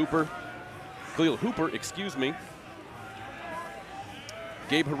 Khalil Hooper,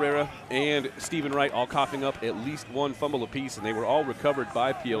 Gabe Herrera and Stephen Wright all coughing up at least 1 fumble apiece, and they were all recovered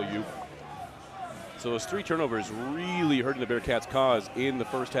by PLU. So those 3 turnovers really hurting the Bearcats' cause in the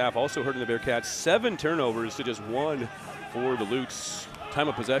first half. Also hurting the Bearcats, 7 turnovers to just 1 for the Lutes. Time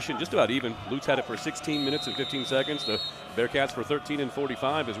of possession just about even. Lutes had it for 16 minutes and 15 seconds. The Bearcats for 13 and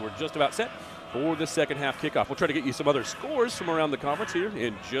 45 as we're just about set for the second half kickoff. We'll try to get you some other scores from around the conference here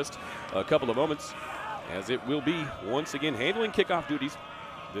in just a couple of moments, as it will be once again handling kickoff duties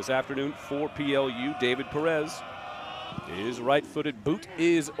this afternoon for PLU. David Perez, his right-footed boot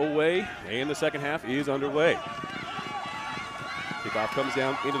is away, and the second half is underway. Kickoff comes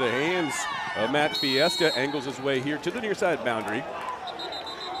down into the hands of Matt Fiesta, angles his way here to the near side boundary.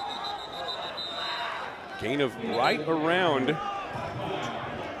 Gain of right around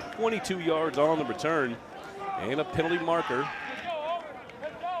 22 yards on the return, and a penalty marker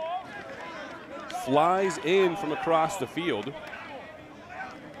flies in from across the field.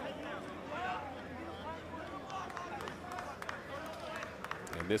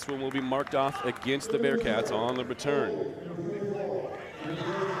 And this one will be marked off against the Bearcats on the return.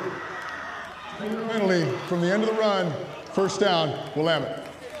 Penalty from the end of the run, first down, Willamette.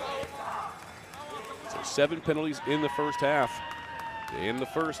 So 7 penalties in the first half. In the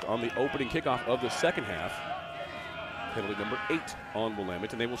first on the opening kickoff of the second half. Penalty number 8 on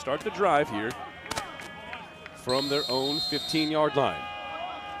Willamette, and they will start the drive here from their own 15-yard line.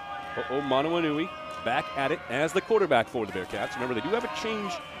 Manuanui back at it as the quarterback for the Bearcats. Remember, they do have a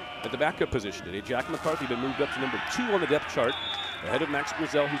change at the backup position today. Jack McCarthy been moved up to number 2 on the depth chart, ahead of Max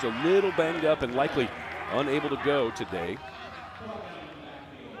Grizel, who's a little banged up and likely unable to go today.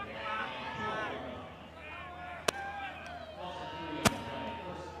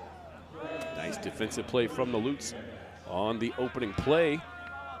 Nice defensive play from the Lutes on the opening play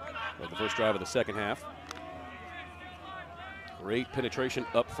of the first drive of the second half. Great penetration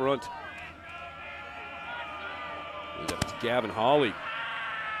up front. That's Gavin Hawley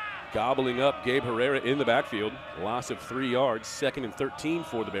gobbling up Gabe Herrera in the backfield. Loss of 3 yards, 2nd and 13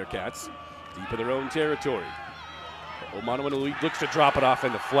 for the Bearcats, deep in their own territory. Omanawanu looks to drop it off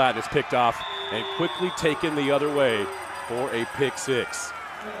in the flat. It's picked off and quickly taken the other way for a pick 6.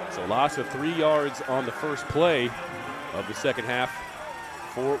 So loss of 3 yards on the first play of the second half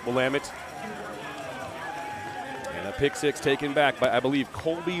for Willamette. And a pick 6 taken back by, I believe,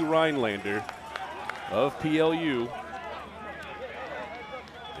 Colby Rhinelander of PLU.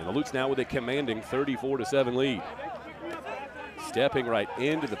 And the Lutes now with a commanding 34-7 lead. Stepping right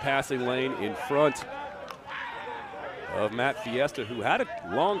into the passing lane in front of Matt Fiesta, who had a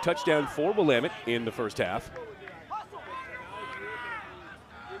long touchdown for Willamette in the first half.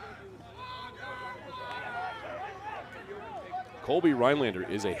 Colby Rhinelander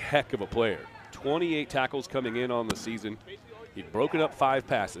is a heck of a player. 28 tackles coming in on the season. He'd broken up 5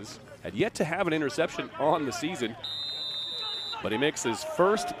 passes, had yet to have an interception on the season, but he makes his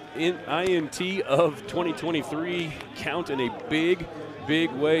first INT of 2023 count in a big,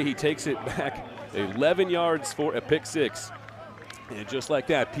 big way. He takes it back 11 yards for a pick 6. And just like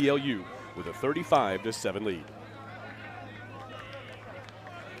that, PLU with a 35-7 lead.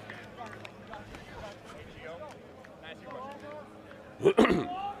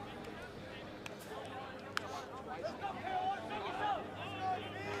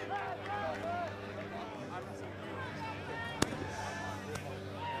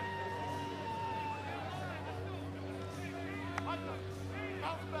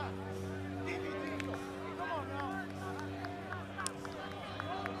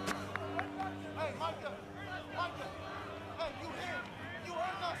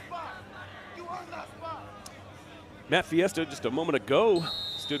 Matt Fiesta just a moment ago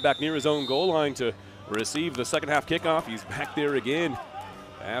stood back near his own goal line to receive the second half kickoff. He's back there again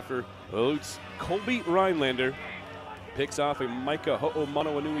after Lutes. Colby Rhinelander picks off a Micah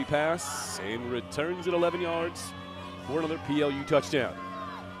Ho'omanawanui pass and returns it 11 yards for another PLU touchdown.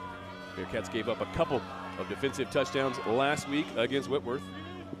 Bearcats gave up a couple of defensive touchdowns last week against Whitworth.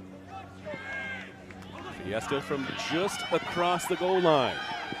 Fiesta from just across the goal line.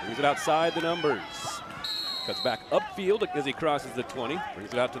 Brings it outside the numbers. Cuts back upfield as he crosses the 20.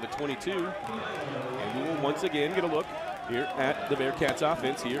 Brings it out to the 22. And we will once again get a look here at the Bearcats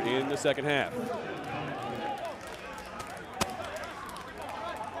offense here in the second half.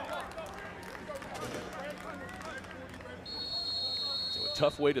 So a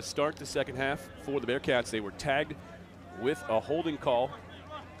tough way to start the second half for the Bearcats. They were tagged with a holding call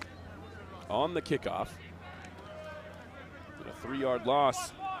on the kickoff. And a 3-yard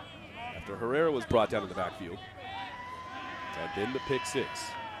loss after Herrera was brought down in the backfield. And then the pick six.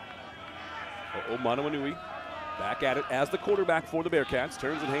 Ho'omanawanui back at it as the quarterback for the Bearcats.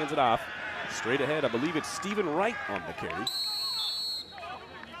 Turns and hands it off. Straight ahead, I believe it's Stephen Wright on the carry.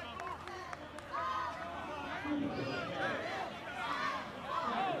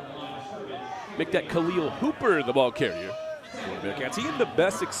 Make that Khalil Hooper the ball carrier for the Bearcats. He had the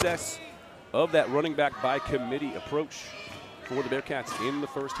best success of that running back by committee approach for the Bearcats in the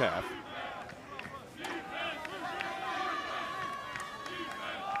first half.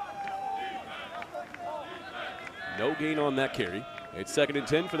 No gain on that carry. It's 2nd and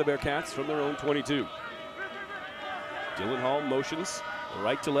 10 for the Bearcats from their own 22. Dylan Hall motions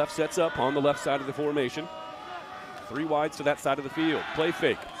right to left, sets up on the left side of the formation. 3 wides to that side of the field. Play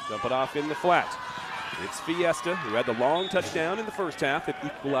fake, dump it off in the flat. It's Fiesta, who had the long touchdown in the first half that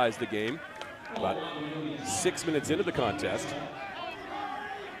equalized the game. About 6 minutes into the contest.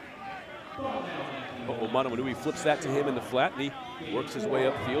 Ho'omanawanui flips that to him in the flat, and he works his way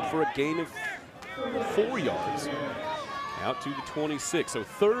upfield for a gain of 4 yards. Out to the 26. So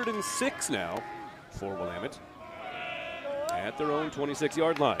 3rd and 6 now for Willamette at their own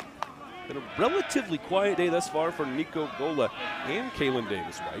 26-yard line. Been a relatively quiet day thus far for Nico Gola and Kalen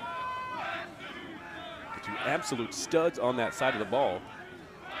Davis-White. The 2 absolute studs on that side of the ball.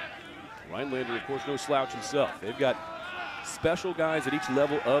 Rhinelander, of course, no slouch himself. They've got special guys at each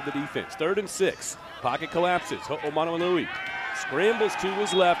level of the defense. 3rd and 6. Pocket collapses. Ho'omanawanui scrambles to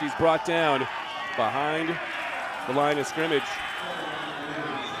his left. He's brought down behind the line of scrimmage.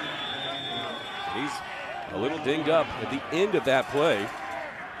 And he's a little dinged up at the end of that play.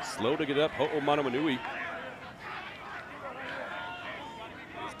 Slow to get up. Ho'omanawanui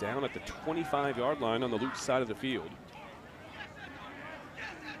is down at the 25-yard line on the Lutes side of the field.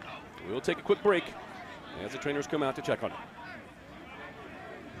 We'll take a quick break as the trainers come out to check on it.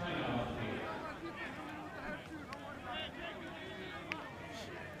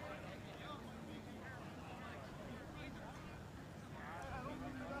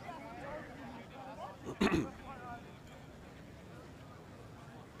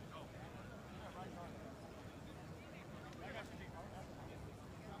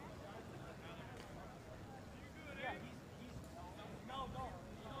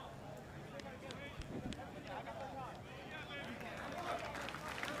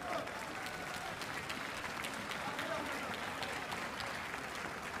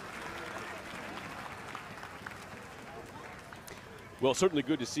 Well, certainly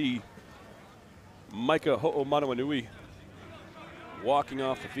good to see Micah Ho'omanawanui walking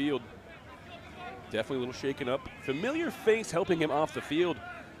off the field. Definitely a little shaken up. Familiar face helping him off the field.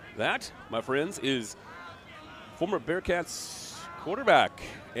 That, my friends, is former Bearcats quarterback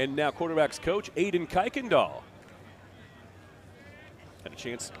and now quarterback's coach, Aiden Kuykendall. Had a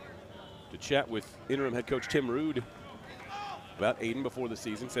chance to chat with interim head coach Tim Rude about Aiden before the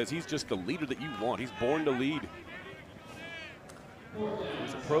season. Says he's just the leader that you want. He's born to lead. He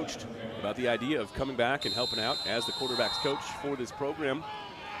was approached about the idea of coming back and helping out as the quarterback's coach for this program.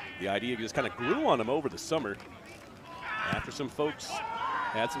 The idea just kind of grew on him over the summer after some folks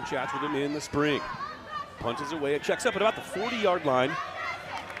had some chats with him in the spring. Punches away, it checks up at about the 40-yard line.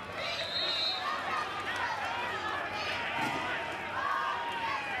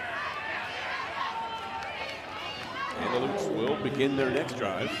 And the Lutes will begin their next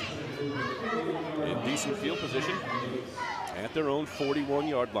drive in decent field position at their own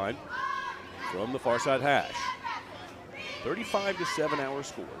 41-yard line from the far side hash. 35-7 our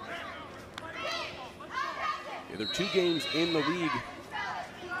score. Yeah, they're 2 games in the league.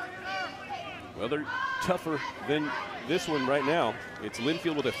 Well, they're tougher than this one right now. It's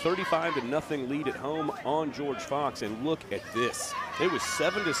Linfield with a 35-0 lead at home on George Fox, and look at this. It was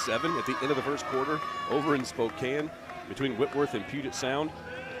 7-7 at the end of the first quarter over in Spokane between Whitworth and Puget Sound.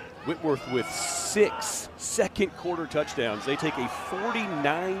 Whitworth with 6 second-quarter touchdowns. They take a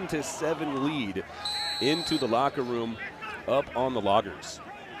 49-7 lead into the locker room up on the Loggers.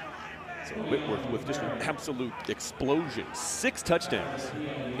 So Whitworth with just an absolute explosion. 6 touchdowns.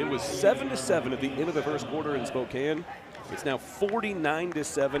 It was 7-7 at the end of the first quarter in Spokane. It's now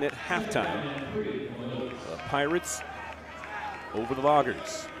 49-7 at halftime. The Pirates over the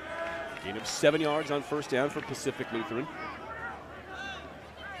Loggers. Gain of 7 yards on first down for Pacific Lutheran.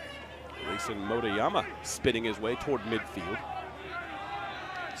 Rayson Motoyama spinning his way toward midfield.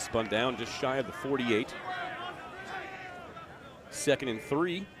 Spun down just shy of the 48. 2nd and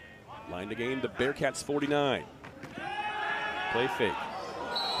 3. Line to gain the Bearcats 49. Play fake.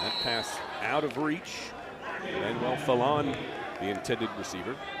 That pass out of reach. Manuel Fallon, the intended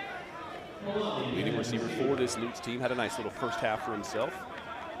receiver. Leading receiver for this Lutes team, had a nice little first half for himself.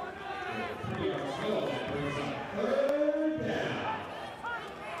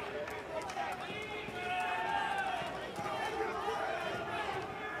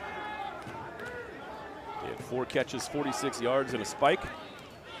 He had 4 catches, 46 yards, and a spike.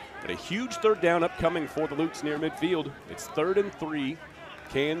 But a huge third down upcoming for the Lutes near midfield. It's 3rd and 3.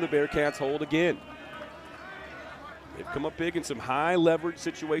 Can the Bearcats hold again? They've come up big in some high leverage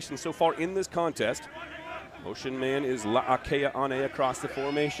situations so far in this contest. Motion man is La'akea Ane across the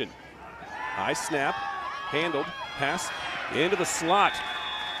formation. High snap, handled, pass into the slot.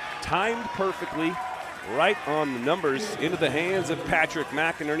 Timed perfectly, right on the numbers, into the hands of Patrick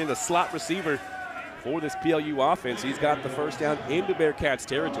McInerney, the slot receiver for this PLU offense. He's got the first down into Bearcats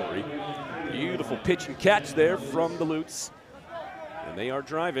territory. Beautiful pitch and catch there from the Lutes. And they are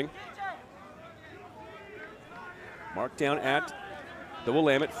driving. Marked down at the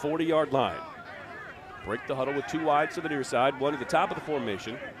Willamette 40-yard line. Break the huddle with 2 wides to the near side, 1 at the top of the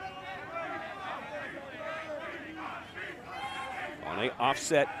formation. On a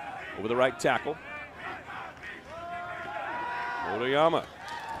offset over the right tackle. Motoyama,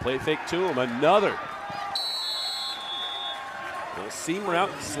 play fake to him, another. Little seam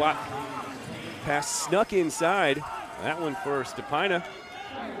route, slot pass snuck inside. That one for Stepina.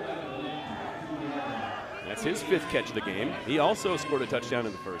 That's his 5th catch of the game. He also scored a touchdown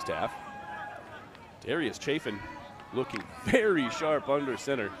in the first half. Darius Chafin looking very sharp under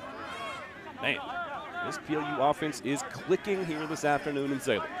center. Man, this PLU offense is clicking here this afternoon in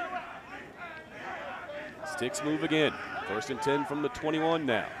Salem. Sticks move again. 1st and 10 from the 21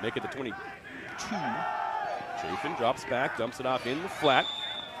 now. Make it the 22. Chafin drops back, dumps it off in the flat.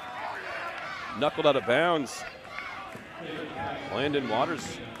 Knuckled out of bounds. Landon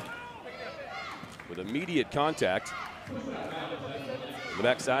Waters with immediate contact. The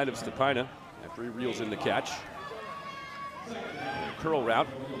backside of Stepina after he reels in the catch. Curl route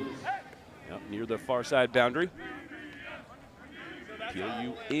up near the far side boundary.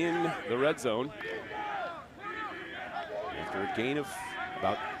 PLU in the red zone. After a gain of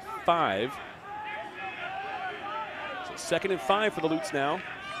about 5. So 2nd and 5 for the Lutes now.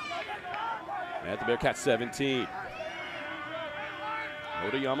 At the Bearcats 17.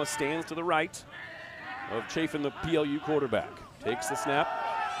 Motoyama stands to the right of Chafin, the PLU quarterback. Takes the snap,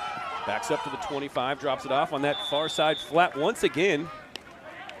 backs up to the 25, drops it off on that far side flat once again.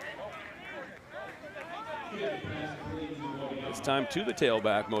 This time to the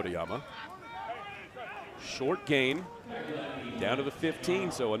tailback, Motoyama. Short gain, down to the 15,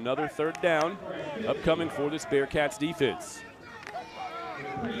 so another 3rd down upcoming for this Bearcats defense.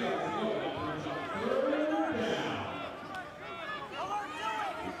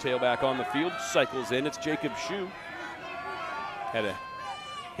 Tailback on the field, cycles in. It's Jacob Shue. Had a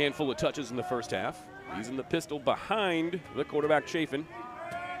handful of touches in the first half. He's in the pistol behind the quarterback Chafin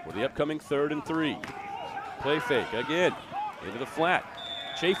for the upcoming 3rd and 3. Play fake again into the flat.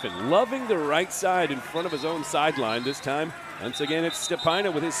 Chafin loving the right side in front of his own sideline this time. Once again, it's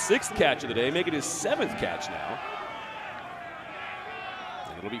Stepina with his 6th catch of the day, making his 7th catch now.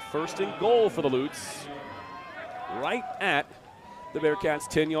 And it'll be 1st and goal for the Lutes, right at the Bearcats'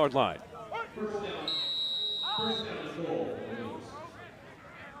 10-yard line.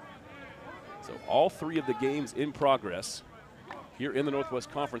 So all 3 of the games in progress here in the Northwest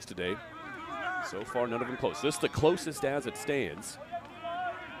Conference today. So far, none of them close. This is the closest as it stands.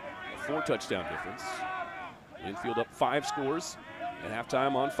 A 4-touchdown difference. Linfield up 5 scores at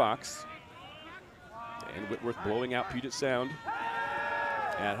halftime on Fox. And Whitworth blowing out Puget Sound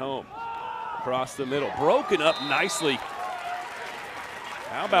at home. Across the middle, broken up nicely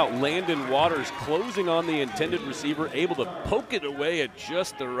How about Landon Waters closing on the intended receiver, able to poke it away at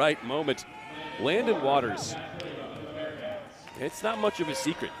just the right moment. Landon Waters, it's not much of a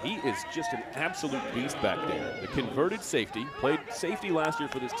secret. He is just an absolute beast back there. The converted safety, played safety last year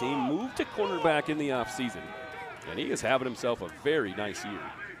for this team, moved to cornerback in the offseason, and he is having himself a very nice year.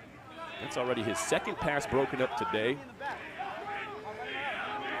 That's already his second pass broken up today,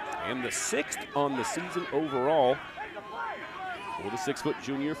 and the 6th on the season overall for the 6-foot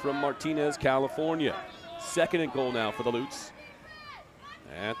junior from Martinez, California. 2nd and goal now for the Lutes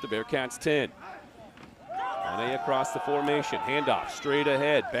at the Bearcats 10. Monet across the formation, handoff straight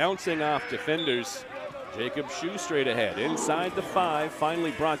ahead, bouncing off defenders. Jacob Shue straight ahead, inside the 5,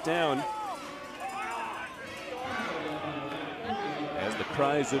 finally brought down. As the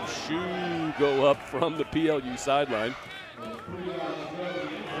cries of Shue go up from the PLU sideline.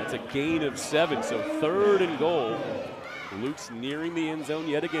 That's a gain of 7, so 3rd and goal. Lutes nearing the end zone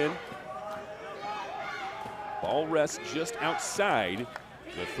yet again. Ball rests just outside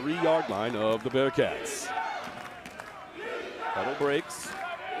the 3-yard line of the Bearcats. Huddle breaks,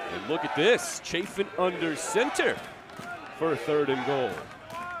 and look at this, Chafin under center for 3rd and goal.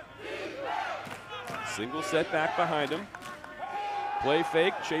 Single setback behind him. Play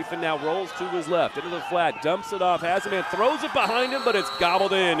fake, Chafin now rolls to his left, into the flat, dumps it off, has a man, throws it behind him, but it's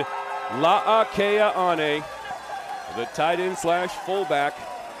gobbled in. La'akea Ane, the tight end / fullback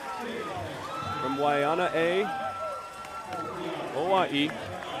from Waiana A, Hawaii.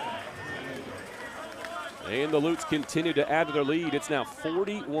 And the Lutes continue to add to their lead. It's now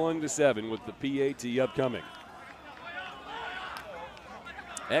 41-7 with the PAT upcoming.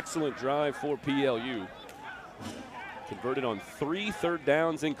 Excellent drive for PLU. Converted on 3 third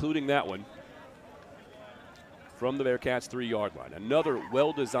downs, including that one from the Bearcats' 3-yard line. Another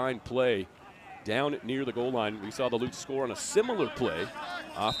well-designed play down near the goal line. We saw the Lutes score on a similar play,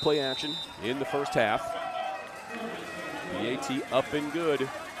 off play action in the first half. PAT up and good.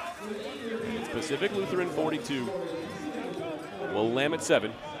 It's Pacific Lutheran 42, Willamette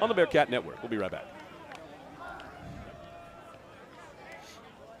 7 on the Bearcat Network. We'll be right back.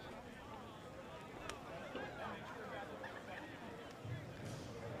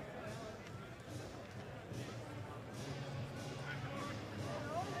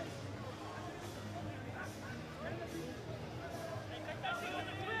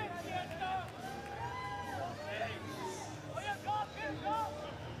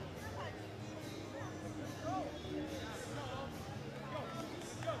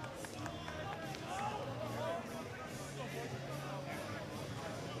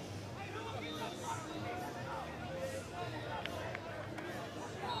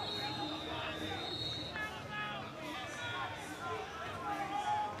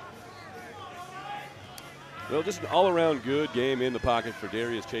 Well, just an all-around good game in the pocket for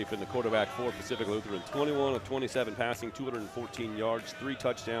Darius Chafin, the quarterback for Pacific Lutheran. 21 of 27 passing, 214 yards, 3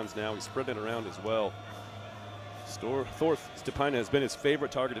 touchdowns now. He's spreading it around as well. Thor Stepina has been his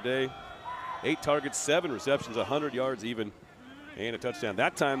favorite target today. 8 targets, 7 receptions, 100 yards even, and a touchdown.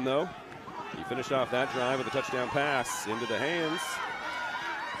 That time, though, he finished off that drive with a touchdown pass into the hands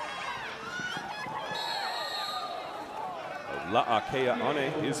of La'akea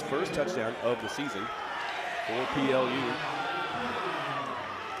Ane, his first touchdown of the season for PLU.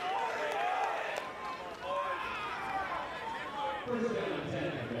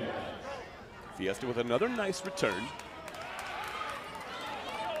 Fiesta with another nice return.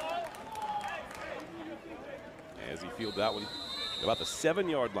 As he fielded that one about the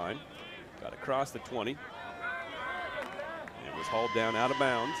 7-yard line, got across the 20, and was hauled down out of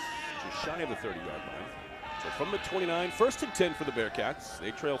bounds, just shy of the 30-yard line. So from the 29, 1st and 10 for the Bearcats.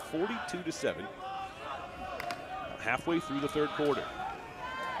 They trail 42-7. Halfway through the 3rd quarter.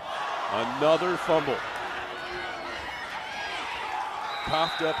 Another fumble.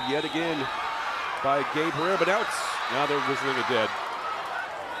 Coughed up yet again by Gabe Herrera, but now they're whistling it dead.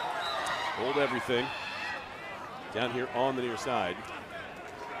 Hold everything down here on the near side.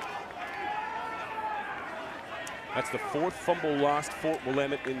 That's the 4th fumble lost for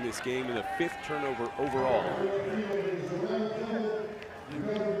Willamette in this game and the 5th turnover overall.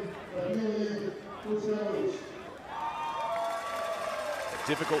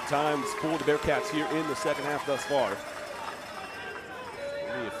 Difficult times for the Bearcats here in the 2nd half thus far.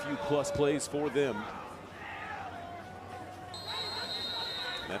 Only a few plus plays for them.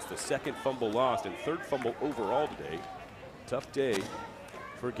 And that's the 2nd fumble lost and 3rd fumble overall today. Tough day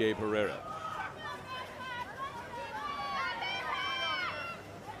for Gabe Herrera.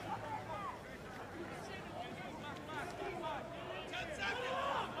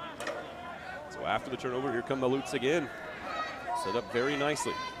 So after the turnover, here come the Lutes again. Set up very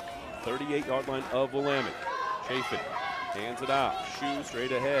nicely. 38-yard line of Willamette. Chafin hands it out. Shoe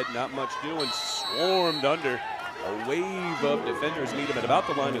straight ahead. Not much doing. Swarmed under. A wave of defenders meet him at about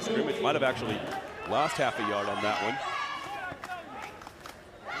the line of scrimmage. Might have actually lost half a yard on that one.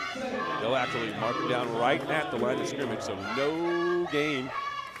 They'll actually mark him down right at the line of scrimmage, so no gain.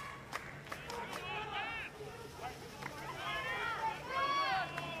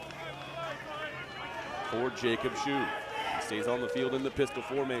 For Jacob Shue. He stays on the field in the pistol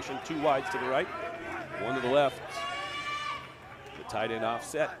formation. 2 wides to the right, 1 to the left. The tight end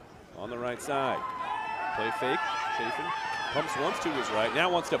offset on the right side. Play fake. Chafin pumps once to his right. Now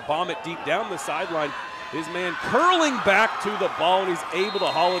wants to bomb it deep down the sideline. His man curling back to the ball, and he's able to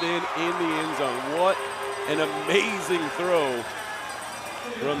haul it in the end zone. What an amazing throw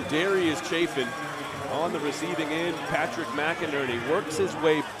from Darius Chafin on the receiving end. Patrick McInerney works his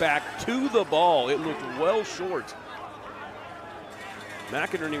way back to the ball. It looked well short.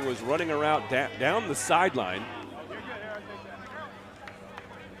 McInerney was running around down the sideline,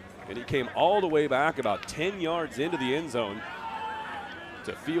 and he came all the way back about 10 yards into the end zone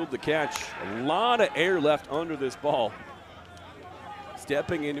to field the catch. A lot of air left under this ball.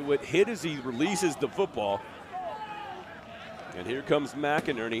 Stepping into it, hit as he releases the football. And here comes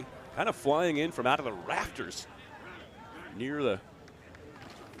McInerney, kind of flying in from out of the rafters near the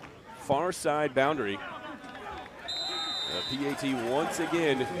far side boundary. The PAT once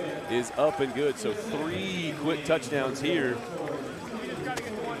again is up and good. So 3 quick touchdowns here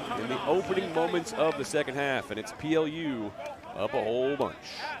in the opening moments of the second half, and it's PLU up a whole bunch.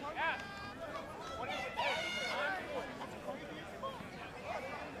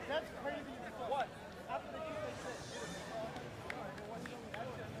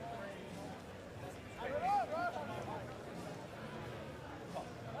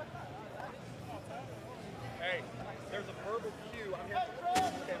 Hey, there's a verbal cue. I'm here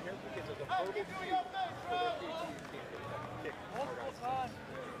because there's a verbal cue for their PAT kick multiple times.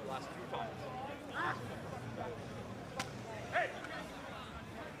 The last 2 times.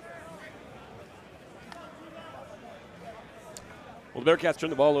 Well, the Bearcats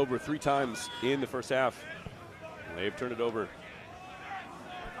turned the ball over 3 times in the first half. They've turned it over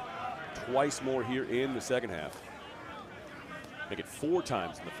twice more here in the second half. Make it 4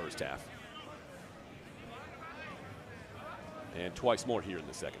 times in the first half. And twice more here in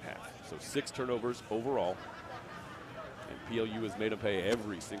the second half. So 6 turnovers overall. And PLU has made them pay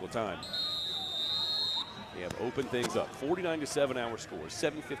every single time. They have opened things up. 49-7 our score.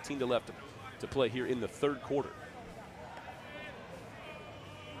 7:15 left to play here in the third quarter.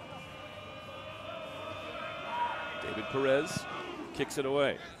 David Perez kicks it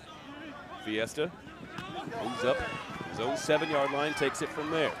away. Fiesta moves up his own 7-yard line, takes it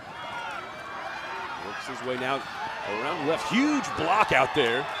from there. Works his way now around the left. Huge block out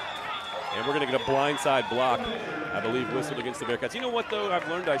there. And we're going to get a blindside block, I believe, whistled against the Bearcats. You know what, though? I've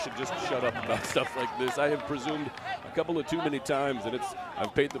learned I should just shut up about stuff like this. I have presumed a couple of too many times, and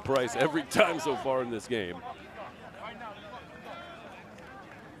I've paid the price every time so far in this game.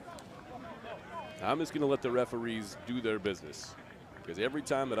 I'm just going to let the referees do their business, because every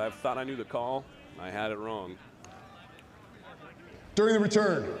time that I've thought I knew the call, I had it wrong. During the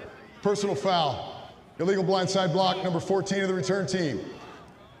return, personal foul, illegal blindside block, number 14 of the return team.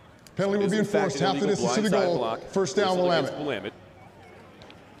 Penalty will be enforced half the distance to the goal. Block. First down, Willamette.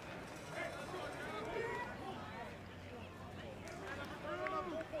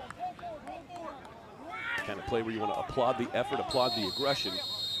 Kind of play where you want to applaud the effort, applaud the aggression.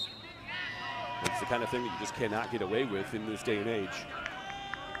 It's the kind of thing that you just cannot get away with in this day and age.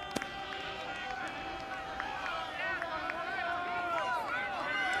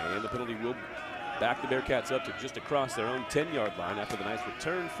 And the penalty will back the Bearcats up to just across their own 10-yard line after the nice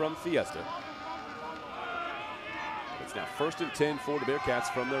return from Fiesta. It's now 1st and 10 for the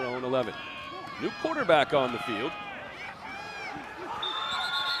Bearcats from their own 11. New quarterback on the field.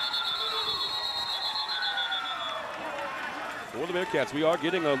 For the Bearcats, we are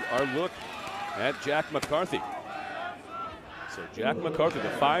getting our look at Jack McCarthy. So Jack McCarthy, the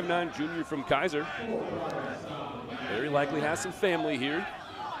 5'9" junior from Kaiser, very likely has some family here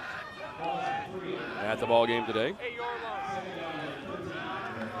at the ball game today.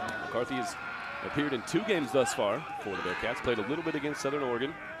 McCarthy has appeared in 2 games thus far for the Bearcats, played a little bit against Southern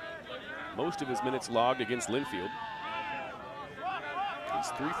Oregon, most of his minutes logged against Linfield. He's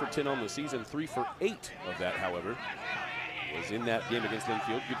 3 for 10 on the season, 3 for 8 of that, however, was in that game against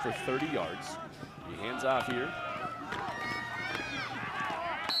Linfield, good for 30 yards. He hands off here.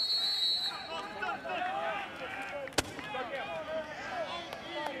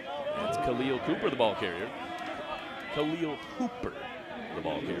 That's Khalil Cooper, the ball carrier. Khalil Hooper, the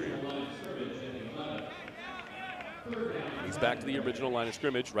ball carrier. He's back to the original line of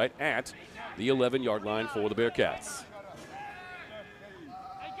scrimmage right at the 11-yard line for the Bearcats.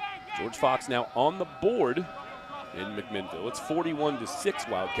 George Fox now on the board in McMinnville. It's 41-6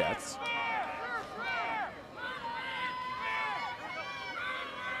 Wildcats.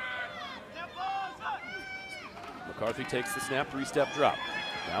 McCarthy takes the snap, 3-step drop.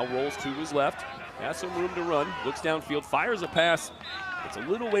 Now rolls to his left, has some room to run, looks downfield, fires a pass. It's a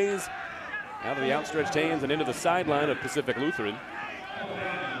little ways out of the outstretched hands and into the sideline of Pacific Lutheran.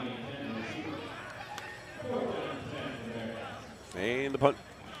 And the punt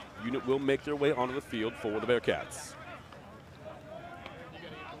unit will make their way onto the field for the Bearcats.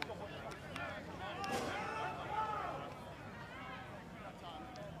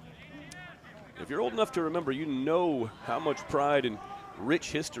 If you're old enough to remember, you know how much pride and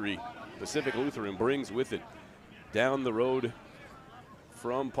rich history Pacific Lutheran brings with it. Down the road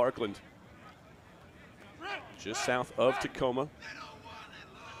from Parkland, just south of Tacoma,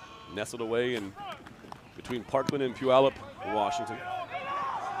 nestled away in between Parkland and Puyallup, Washington.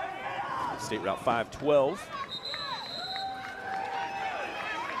 State Route 512.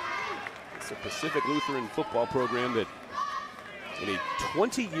 It's a Pacific Lutheran football program that in a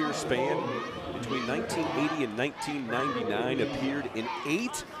 20-year span between 1980 and 1999 appeared in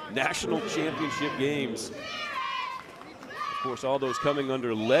 8 national championship games. Of course, all those coming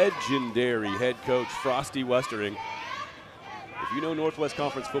under legendary head coach Frosty Westering. If you know Northwest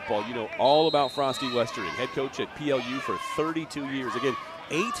Conference football, you know all about Frosty Westering, head coach at PLU for 32 years. Again,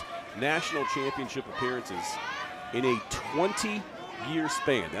 8 national championship appearances in a 20-year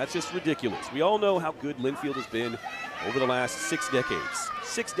span. That's just ridiculous. We all know how good Linfield has been over the last 6 decades.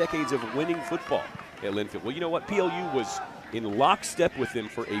 6 decades of winning football at Linfield. Well, you know what? PLU was in lockstep with them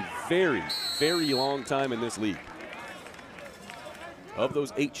for a very, very long time in this league. Of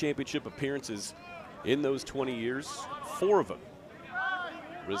those 8 championship appearances in those 20 years, 4 of them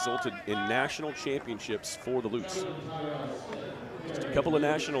resulted in national championships for the Lutes. Just a couple of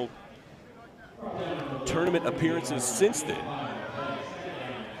national tournament appearances since then.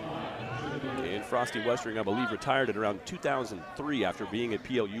 And Frosty Westering, I believe, retired at around 2003 after being at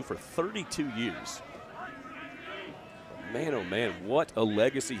PLU for 32 years. Man, oh man, what a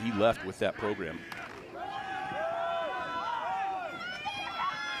legacy he left with that program.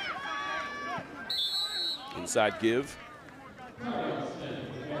 Inside give.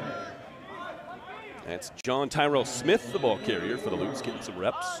 That's John Tyrell Smith, the ball carrier for the Lutes, getting some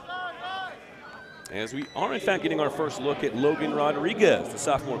reps. As we are, in fact, getting our first look at Logan Rodriguez, the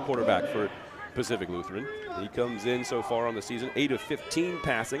sophomore quarterback for Pacific Lutheran. He comes in so far on the season, 8 of 15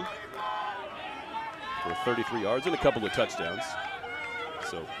 passing for 33 yards and a couple of touchdowns.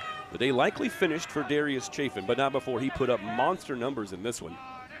 So the day likely finished for Darius Chafin, but not before he put up monster numbers in this one.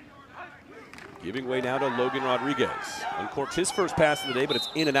 Giving way now to Logan Rodriguez. Uncorks his first pass of the day, but it's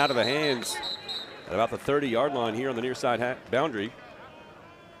in and out of the hands at about the 30-yard line here on the near side boundary.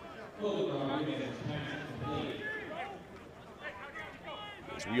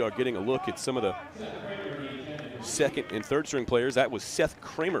 As we are getting a look at some of the second and third string players, that was Seth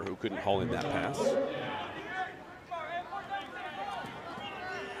Kramer who couldn't haul in that pass.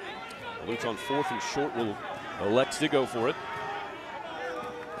 The Lutes on 4th and short will elect to go for it.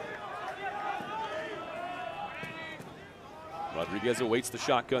 Rodriguez awaits the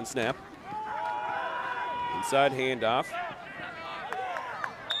shotgun snap. Inside handoff.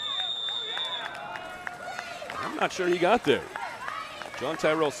 I'm not sure he got there. John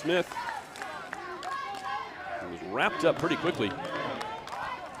Tyrell Smith was wrapped up pretty quickly.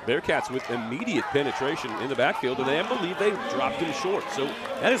 Bearcats with immediate penetration in the backfield, and I believe they dropped him short. So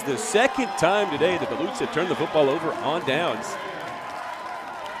that is the second time today that the Lutes have turned the football over on downs.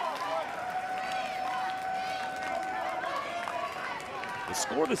 The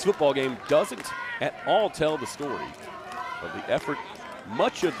score of this football game doesn't at all tell the story of the effort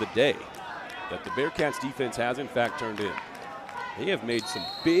much of the day that the Bearcats defense has in fact turned in. They have made some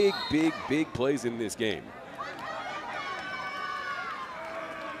big, big, big plays in this game.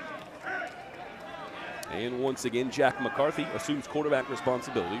 And once again, Jack McCarthy assumes quarterback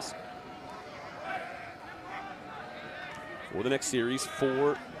responsibilities for the next series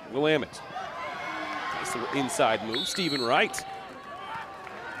for Willamette. Nice little inside move. Stephen Wright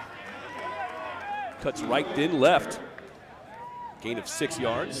cuts right, then left. Gain of 6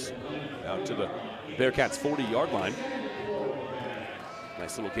 yards out to the Bearcats' 40-yard line.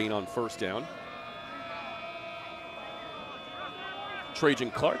 Nice little gain on first down.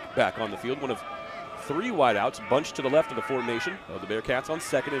 Trajan Clark back on the field, one of 3 wideouts bunched to the left of the formation of the Bearcats on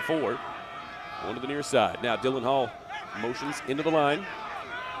 2nd and 4. One to the near side. Now Dylan Hall motions into the line.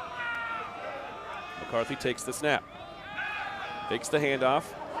 McCarthy takes the snap. Takes the handoff.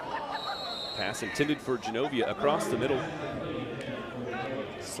 Pass intended for Genovia across the middle.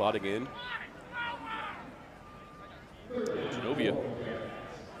 Slotting in. Genovia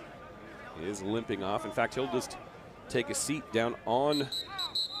is limping off. In fact, he'll just take a seat down on the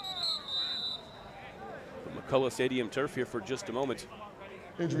McCulloch Stadium turf here for just a moment.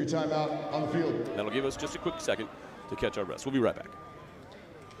 Injury timeout on the field. That'll give us just a quick second to catch our breaths. We'll be right back.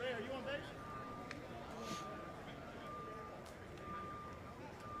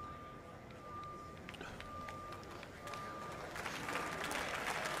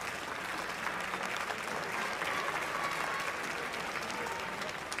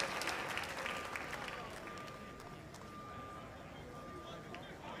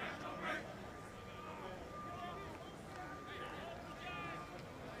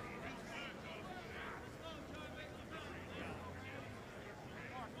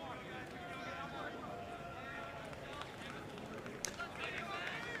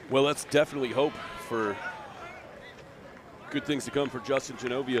 Well, let's definitely hope for good things to come for Justin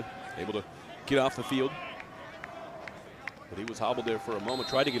Genovia, able to get off the field. But he was hobbled there for a moment,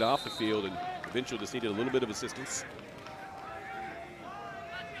 tried to get off the field, and eventually just needed a little bit of assistance.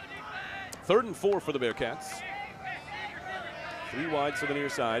 3rd and 4 for the Bearcats. 3 wide to the near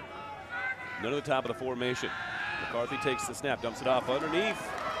side. None at the top of the formation. McCarthy takes the snap, dumps it off underneath.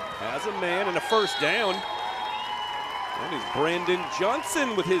 Has a man and a first down. That is Brandon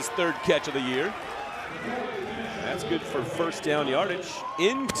Johnson with his 3rd catch of the year. That's good for first down yardage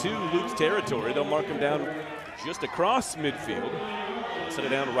into Lutes territory. They'll mark him down just across midfield. Set it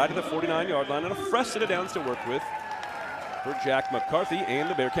down right at the 49-yard line, and a fresh set of downs to work with for Jack McCarthy and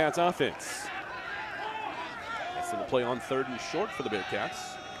the Bearcats offense. That's the play on 3rd and short for the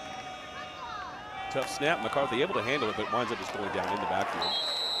Bearcats. Tough snap. McCarthy able to handle it, but winds up just going down in the backfield.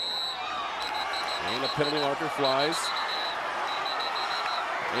 And a penalty marker flies.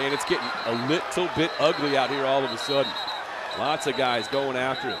 And it's getting a little bit ugly out here all of a sudden. Lots of guys going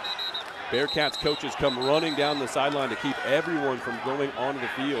after it. Bearcats coaches come running down the sideline to keep everyone from going onto the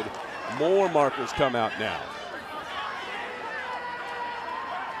field. More markers come out now.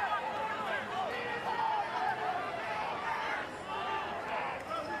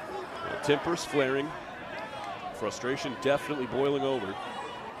 Well, tempers flaring. Frustration definitely boiling over.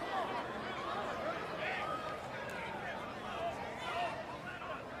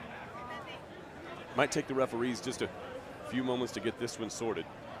 Might take the referees just a few moments to get this one sorted.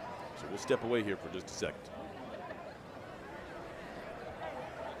 So we'll step away here for just a second.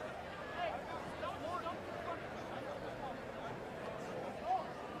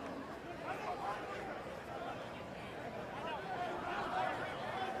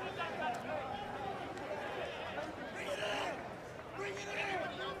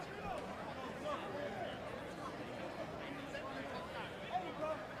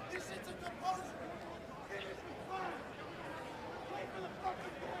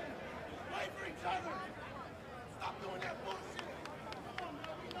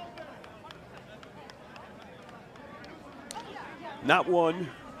 Not 1,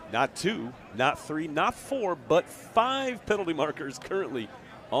 not 2, not 3, not 4, but 5 penalty markers currently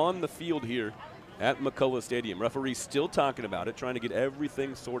on the field here at McCulloch Stadium. Referees still talking about it, trying to get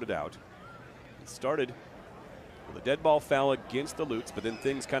everything sorted out. It started with a dead ball foul against the Lutes, but then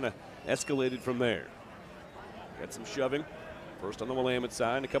things kind of escalated from there. Got some shoving, first on the Willamette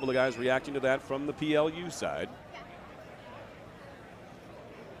side, and a couple of guys reacting to that from the PLU side.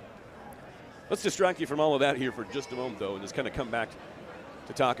 Let's distract you from all of that here for just a moment, though, and just kind of come back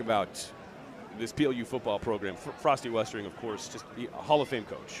to talk about this PLU football program. Frosty Westering, of course, just a Hall of Fame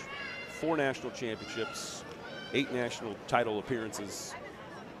coach. 4 national championships, 8 national title appearances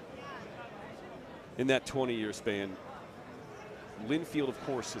in that 20-year span. Linfield, of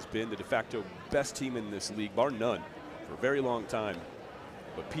course, has been the de facto best team in this league, bar none, for a very long time.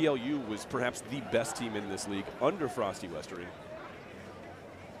 But PLU was perhaps the best team in this league under Frosty Westering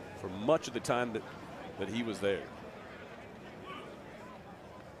for much of the time that he was there.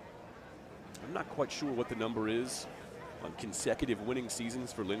 I'm not quite sure what the number is on consecutive winning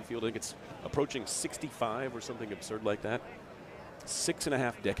seasons for Linfield. I think it's approaching 65 or something absurd like that.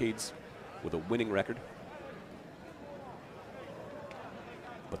 6.5 decades with a winning record.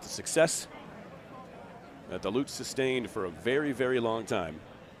 But the success that the Lutes sustained for a very, very long time.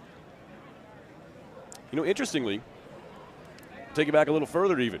 You know, interestingly, take it back a little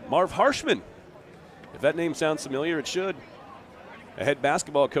further even. Marv Harshman. If that name sounds familiar, it should. A head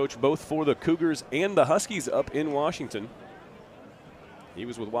basketball coach both for the Cougars and the Huskies up in Washington. He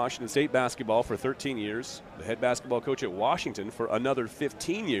was with Washington State basketball for 13 years, the head basketball coach at Washington for another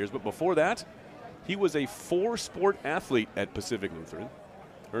 15 years. But before that, he was a 4-sport athlete at Pacific Lutheran,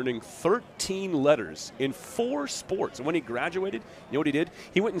 earning 13 letters in 4 sports. And when he graduated, you know what he did?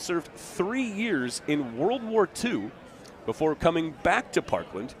 He went and served 3 years in World War II before coming back to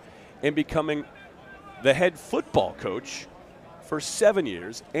Parkland and becoming the head football coach for 7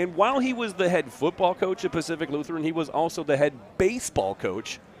 years. And while he was the head football coach at Pacific Lutheran, he was also the head baseball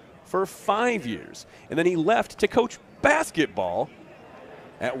coach for 5 years. And then he left to coach basketball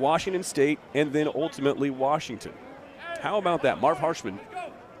at Washington State and then ultimately Washington. How about that? Marv Harshman,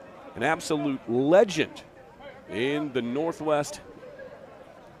 an absolute legend in the Northwest,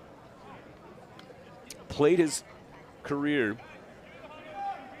 played his career,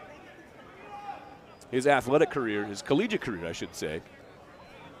 his athletic career, his collegiate career, I should say,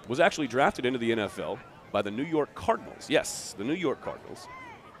 was actually drafted into the NFL by the New York Cardinals. Yes, the New York Cardinals.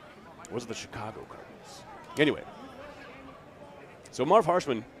 Or was it the Chicago Cardinals? Anyway, so Marv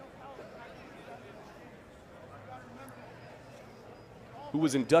Harshman, who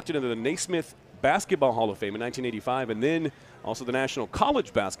was inducted into the Naismith Basketball Hall of Fame in 1985 and then also the National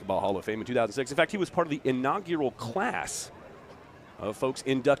College Basketball Hall of Fame in 2006. In fact, he was part of the inaugural class of folks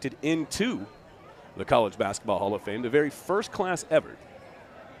inducted into the College Basketball Hall of Fame, the very first class ever.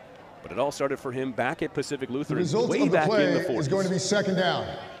 But it all started for him back at Pacific Lutheran way back in the 40s. Is going to be second down.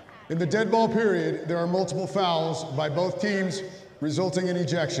 In the dead ball period, there are multiple fouls by both teams, resulting in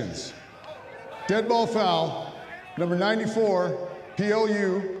ejections. Dead ball foul, number 94,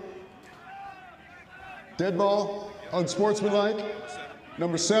 PLU. Dead ball, unsportsmanlike.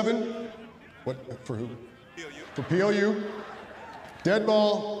 Number 7, what, for who? For PLU. Dead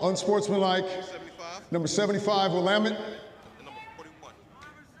ball, unsportsmanlike. Number 75, Willamette.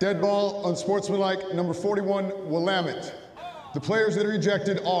 Dead ball, unsportsmanlike. Number 41, Willamette. The players that are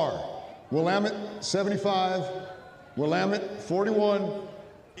ejected are Willamette, 75, Willamette, 41,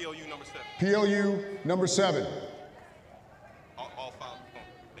 PLU, number 7.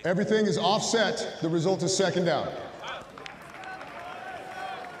 Everything is offset. The result is second down.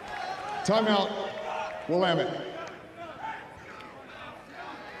 Timeout, Willamette.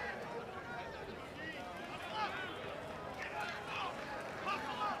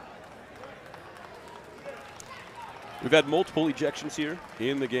 We've had multiple ejections here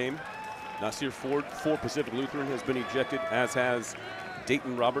in the game. Nasir Ford for Pacific Lutheran has been ejected, as has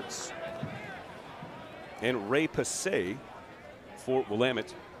Dayton Roberts and Ray Passay for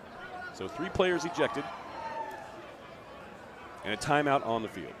Willamette. So 3 players ejected and a timeout on the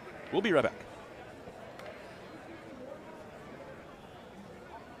field. We'll be right back.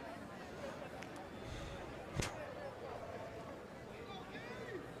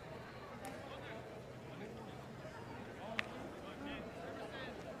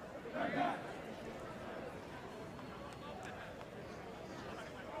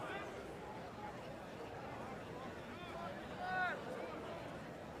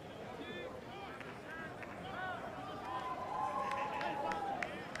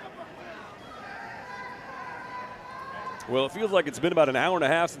 Well, it feels like it's been about an hour and a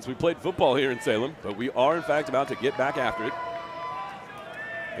half since we played football here in Salem, but we are, in fact, about to get back after it.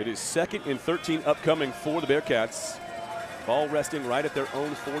 It is 2nd and 13 upcoming for the Bearcats. Ball resting right at their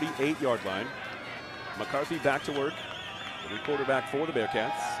own 48-yard line. McCarthy back to work, the new quarterback for the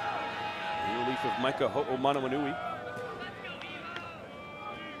Bearcats. In relief of Micah Ho'omanawanui.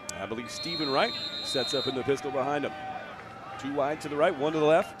 I believe Stephen Wright sets up in the pistol behind him. 2 wide to the right, 1 to the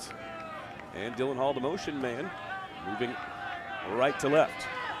left. And Dylan Hall, the motion man, moving right to left.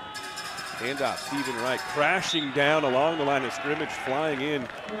 Handoff, Stephen Wright crashing down along the line of scrimmage, flying in. I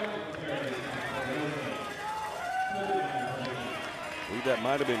believe that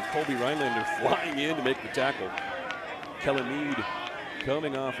might have been Colby Rhinelander flying in to make the tackle. Kellen Mead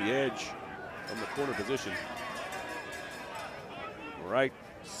coming off the edge from the corner position. Wright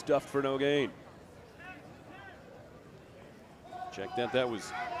stuffed for no gain. Check that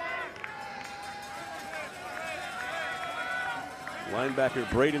was linebacker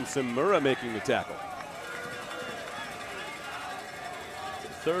Braden Samura making the tackle.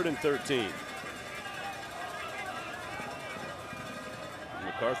 3rd and 13.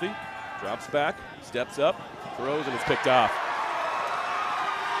 McCarthy drops back, steps up, throws, and it's picked off.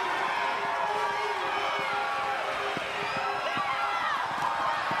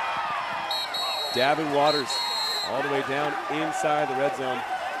 Davin Waters all the way down inside the red zone.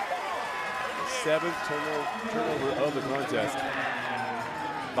 The 7th turnover of the contest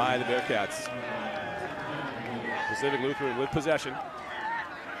by the Bearcats. Pacific Lutheran with possession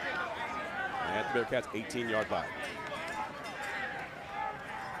at the Bearcats' 18-yard line.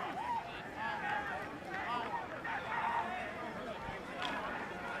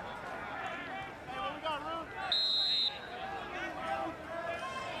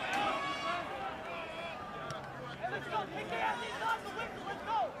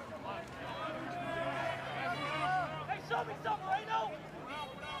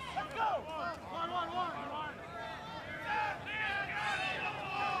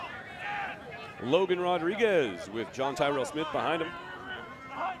 Logan Rodriguez with John Tyrell Smith behind him.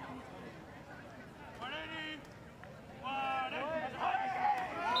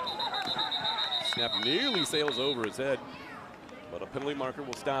 Snap nearly sails over his head, but a penalty marker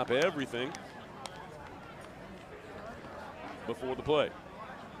will stop everything before the play.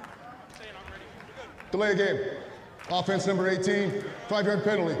 Delay of game. Offense number 18, 5-yard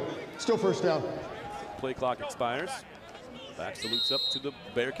penalty. Still first down. Play clock expires. Back salutes up to the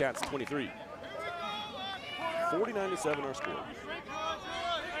Bearcats 23. 49-7 our score.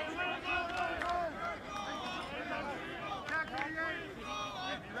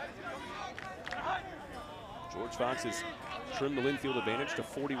 George Fox has trimmed the Linfield advantage to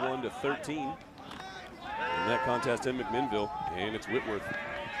 41-13 in that contest in McMinnville, and it's Whitworth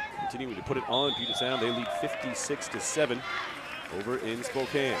continuing to put it on Puget Sound. They lead 56-7 over in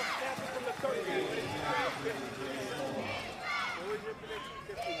Spokane.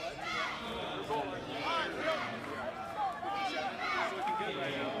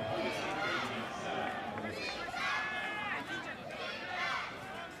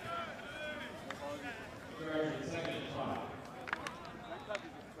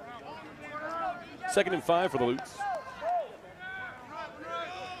 Second and 5 for the Lutes.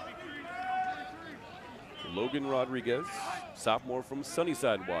 Logan Rodriguez, sophomore from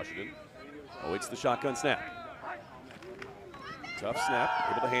Sunnyside, Washington, awaits the shotgun snap. Tough snap,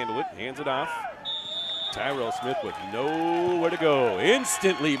 able to handle it, hands it off. Tyrell Smith with nowhere to go.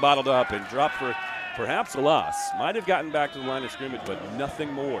 Instantly bottled up and dropped for perhaps a loss. Might have gotten back to the line of scrimmage, but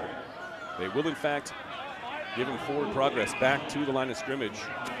nothing more. They will, in fact, give him forward progress back to the line of scrimmage.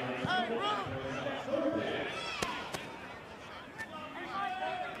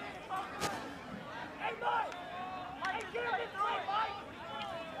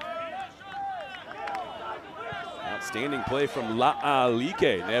 Outstanding play from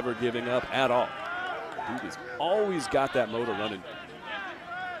La'alike, never giving up at all. Dude has always got that motor running.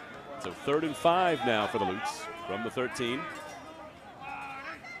 So 3rd and 5 now for the Lutes from the 13.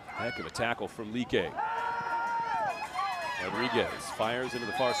 Heck of a tackle from Like. Rodriguez fires into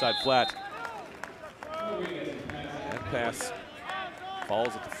the far side flat. That pass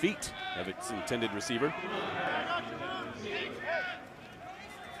falls at the feet of its intended receiver.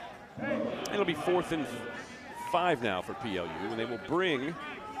 It'll be 4th and 5 now for PLU, and they will bring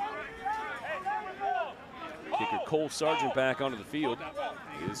kicker Cole Sargent back onto the field.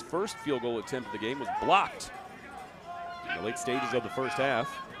 His first field goal attempt of the game was blocked in the late stages of the first half.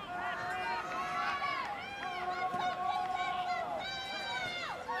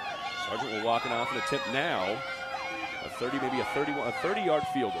 Sargent will walk it off and attempt now a 30, maybe a 30-yard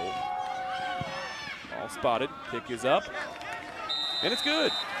field goal. Ball spotted, kick is up, and it's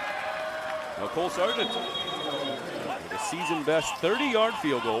good. Now Cole Sargent with a season-best 30-yard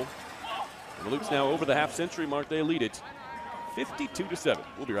field goal. And the Lutes now over the half-century mark. They lead it 52-7.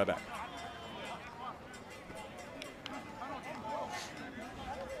 We'll be right back.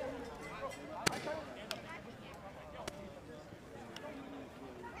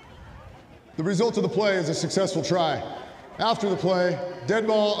 The result of the play is a successful try. After the play, dead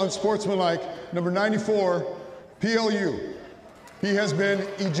ball, unsportsmanlike, number 94, PLU. He has been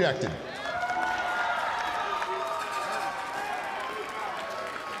ejected.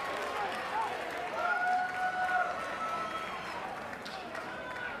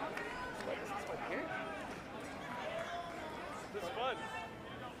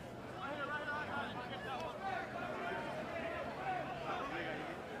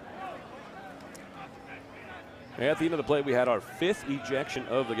 At the end of the play, we had our 5th ejection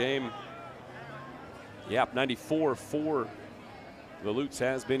of the game. Yep, 94 for the Lutes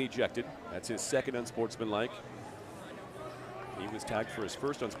has been ejected. That's his 2nd unsportsmanlike. He was tagged for his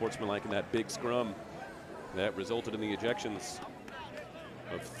 1st unsportsmanlike in that big scrum that resulted in the ejections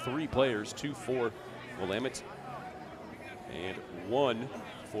of 3 players, 2 for Willamette and 1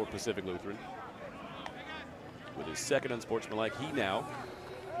 for Pacific Lutheran. With his 2nd unsportsmanlike, he now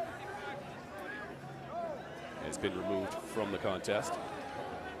has been removed from the contest.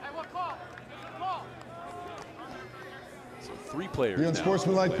 So 3 players. The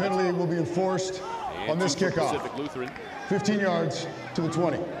unsportsmanlike penalty will be enforced on this kickoff. Pacific Lutheran. 15 yards to the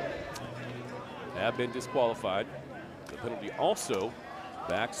 20. Have been disqualified. The penalty also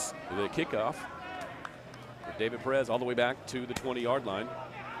backs the kickoff for David Perez all the way back to the 20-yard line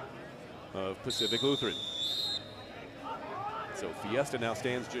of Pacific Lutheran. So Fiesta now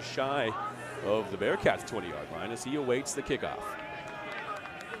stands just shy of the Bearcats' 20-yard line as he awaits the kickoff.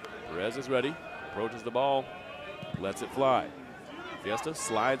 Perez is ready, approaches the ball, lets it fly. Fiesta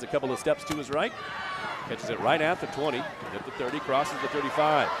slides a couple of steps to his right, catches it right at the 20, at the 30, crosses the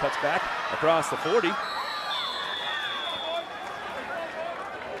 35, cuts back across the 40.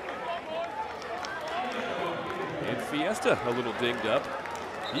 And Fiesta a little dinged up.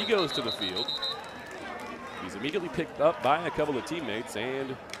 He goes to the field. He's immediately picked up by a couple of teammates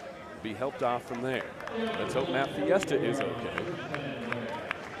and be helped off from there. Let's hope Matt Fiesta is okay.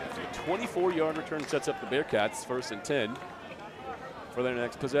 A 24-yard return sets up the Bearcats 1st and 10 for their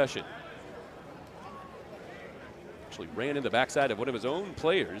next possession. Actually ran in the backside of one of his own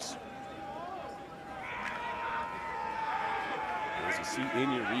players. As you see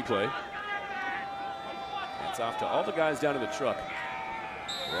in your replay. It's off to all the guys down in the truck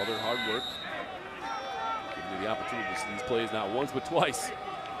for all their hard work. Giving you the opportunity to see these plays not once but twice.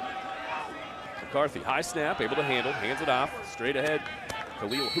 McCarthy, high snap, able to handle, hands it off, straight ahead.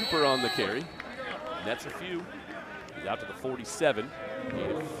 Khalil Hooper on the carry. Nets a few. He's out to the 47,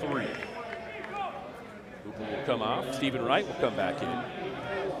 and 3. Hooper will come off. Stephen Wright will come back in.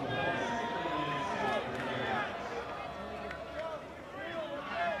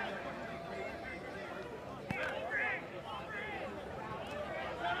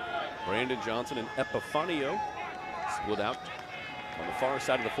 Brandon Johnson and Epifanio split out on the far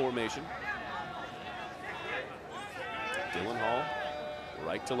side of the formation. Dylan Hall,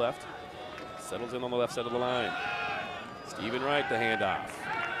 right to left, settles in on the left side of the line. Stephen Wright, the handoff.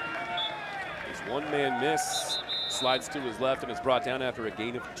 His one-man miss, slides to his left and is brought down after a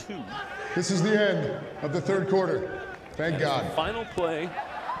gain of 2. This is the end of the 3rd quarter. Thank God. The final play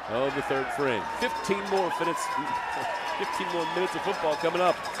of the 3rd frame. 15 more minutes of football coming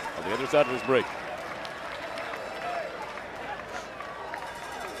up on the other side of this break.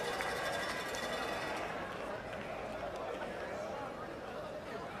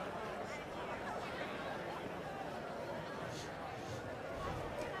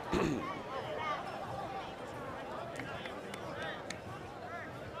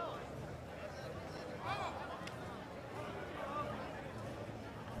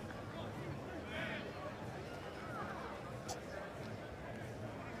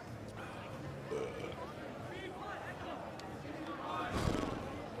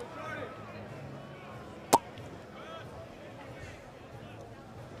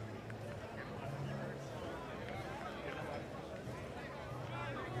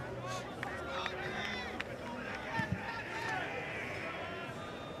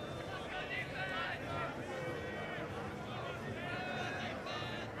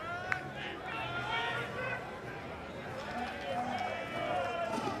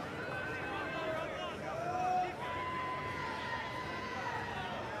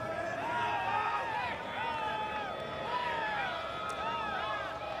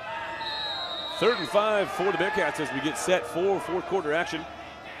 Third and 5 for the Bearcats as we get set for 4th quarter action.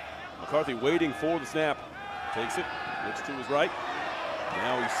 McCarthy waiting for the snap. Takes it, looks to his right.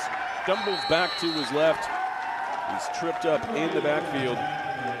 Now he stumbles back to his left. He's tripped up in the backfield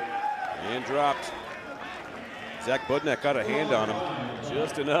and dropped. Zach Budnak got a hand on him,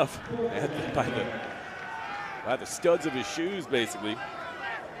 just enough by the studs of his shoes, basically.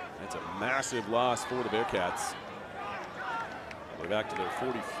 That's a massive loss for the Bearcats. We're back to their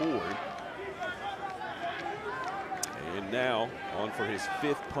 44. And now on for his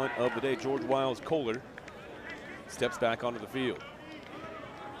 5th punt of the day. George Wiles Kohler steps back onto the field.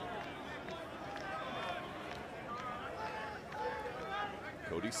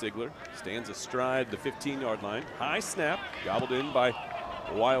 Cody Sigler stands astride the 15-yard line. High snap, gobbled in by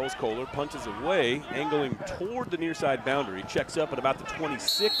Wiles Kohler. Punches away, angling toward the near side boundary. Checks up at about the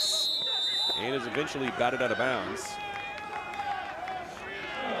 26 and is eventually batted out of bounds.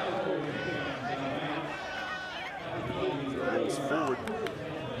 Rolls forward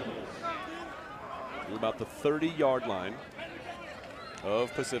to about the 30-yard line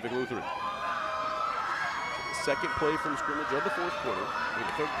of Pacific Lutheran. Second play from scrimmage of the 4th quarter, or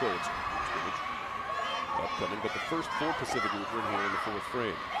the 3rd play of scrimmage upcoming, but the first for Pacific Lutheran here in the 4th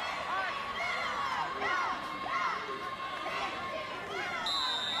frame.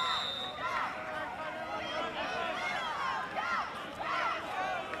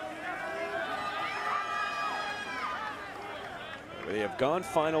 They have gone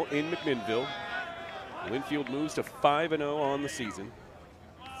final in McMinnville. Linfield moves to 5-0 on the season.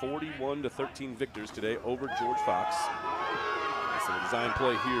 41-13 victors today over George Fox. That's a design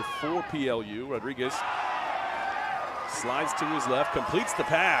play here for PLU. Rodriguez slides to his left, completes the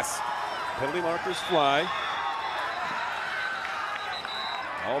pass. Penalty markers fly.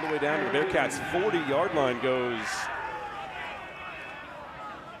 All the way down to the Bearcats' 40-yard line goes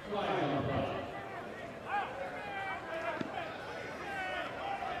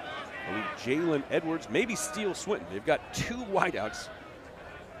Jalen Edwards, maybe Steele Swinton. They've got 2 wideouts.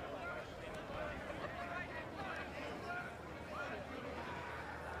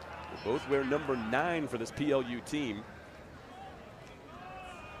 They both wear number 9 for this PLU team.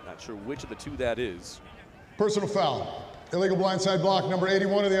 Not sure which of the 2 that is. Personal foul. Illegal blindside block, number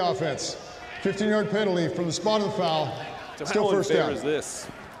 81 of the offense. 15-yard penalty from the spot of the foul. So Still how first unfair down. is this?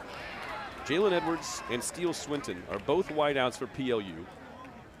 Jalen Edwards and Steele Swinton are both wideouts for PLU.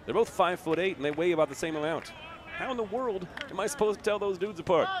 They're both 5'8" and they weigh about the same amount. How in the world am I supposed to tell those dudes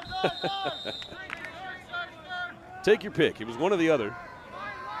apart? Take your pick. It was one or the other.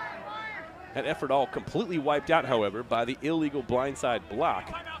 That effort all completely wiped out, however, by the illegal blindside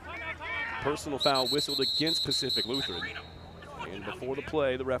block. Personal foul whistled against Pacific Lutheran. And before the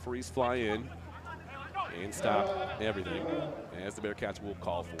play, the referees fly in and stop everything as the Bearcats will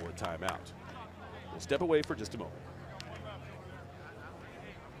call for a timeout. We'll step away for just a moment.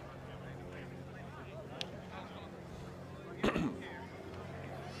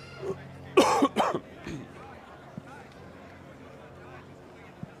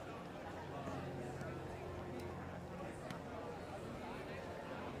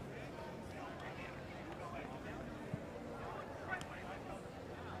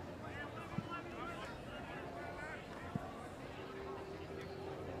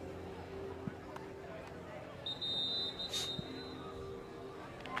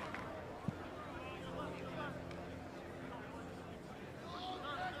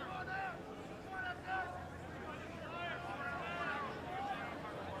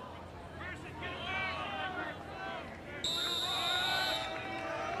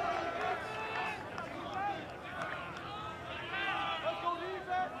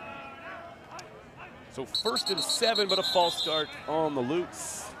 So 1st and 7, but a false start on the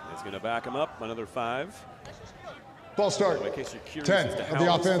Lutes. It's going to back him up another 5. False start. So in case you're curious 10 as to of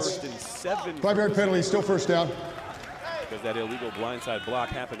how the this offense. 1st and 7 5-yard penalty, still first down. because that illegal blindside block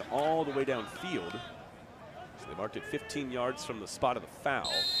happened all the way downfield. So they marked it 15 yards from the spot of the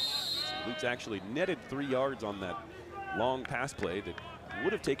foul. So the Lutes actually netted 3 yards on that long pass play that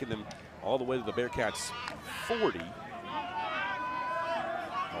would have taken them all the way to the Bearcats' 40.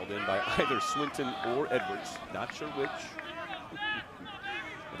 Called in by either Swinton or Edwards. Not sure which.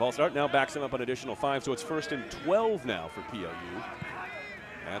 The false start now backs them up an additional 5, so it's 1st and 12 now for PLU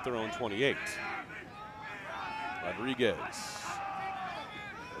at their own 28. Rodriguez.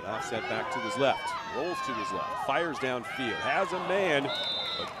 With offset back to his left. Rolls to his left. Fires downfield. Has a man,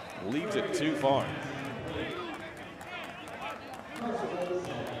 but leaves it too far.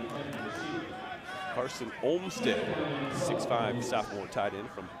 Carson Olmstead, 6'5" sophomore tight end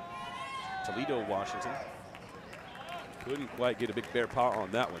from Toledo, Washington. Couldn't quite get a big bear paw on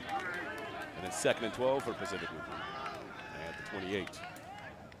that one. And it's 2nd and 12 for Pacific Lutheran at the 28.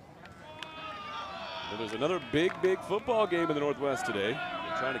 And there's another big football game in the Northwest today.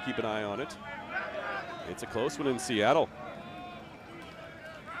 We're trying to keep an eye on it. It's a close one in Seattle.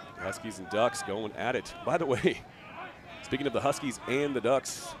 The Huskies and Ducks going at it. By the way, speaking of the Huskies and the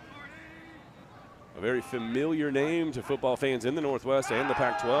Ducks, a very familiar name to football fans in the Northwest and the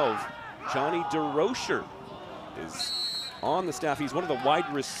Pac-12. Johnny DeRocher is on the staff. He's one of the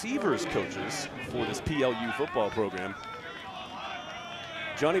wide receivers coaches for this PLU football program.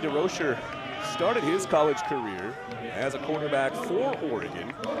 Johnny DeRocher started his college career as a quarterback for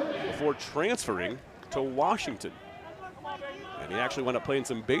Oregon before transferring to Washington. And he actually wound up playing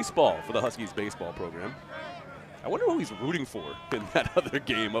some baseball for the Huskies baseball program. I wonder who he's rooting for in that other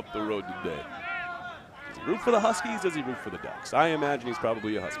game up the road today. Does he root for the Huskies? Does he root for the Ducks? I imagine he's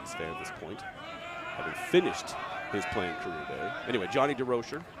probably a Huskies fan at this point, having finished his playing career there. Anyway, Johnny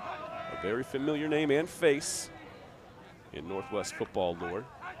DeRocher, a very familiar name and face in Northwest football lore.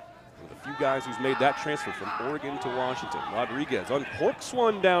 One of the few guys who's made that transfer from Oregon to Washington. Rodriguez uncorks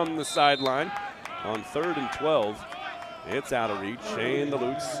one down the sideline on 3rd and 12. It's out of reach, and the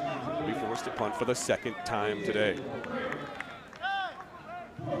Lutes will be forced to punt for the 2nd time today.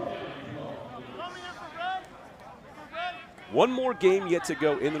 One more game yet to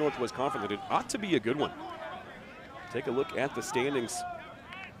go in the Northwest Conference, and it ought to be a good one. Take a look at the standings.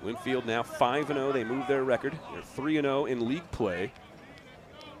 Winfield now 5-0. They move their record. They're 3-0 in league play.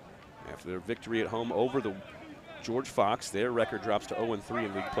 After their victory at home over the George Fox, their record drops to 0-3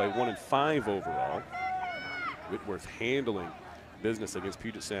 in league play, 1-5 overall. Whitworth handling business against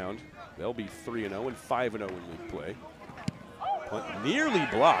Puget Sound. They'll be 3-0 and 5-0 in league play. Punt nearly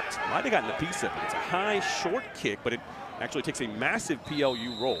blocked. Might have gotten a piece of it. It's a high, short kick, but it actually takes a massive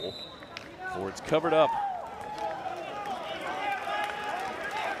PLU roll before it's covered up.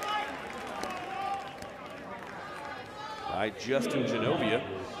 By Justin Genovia.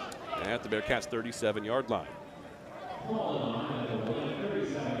 at the Bearcats' 37-yard line.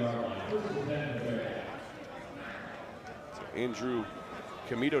 So Andrew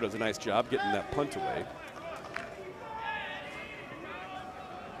Comito does a nice job getting that punt away.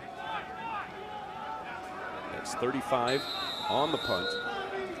 It's 35 on the punt.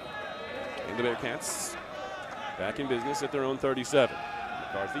 And the Bearcats back in business at their own 37.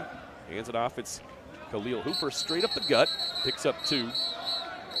 McCarthy hands it off. It's Khalil Hooper straight up the gut. Picks up 2.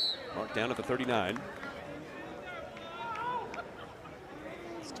 Marked down at the 39.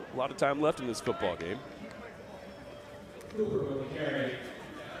 Still a lot of time left in this football game.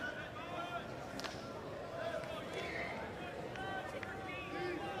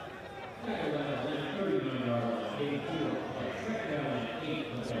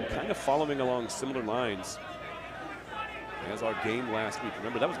 So we're kind of following along similar lines as our game last week.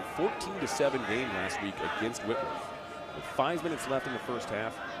 Remember, that was a 14-7 game last week against Whitworth. With 5 minutes left in the first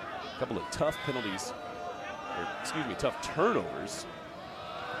half, a couple of tough penalties, or excuse me, tough turnovers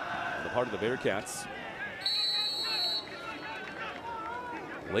on the part of the Bearcats.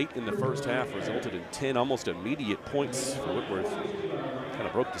 Late in the first half resulted in 10 almost immediate points for Whitworth. Kind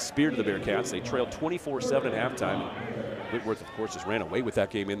of broke the spirit of the Bearcats. They trailed 24-7 at halftime. Whitworth, of course, just ran away with that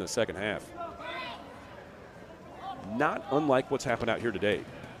game in the second half. Not unlike what's happened out here today.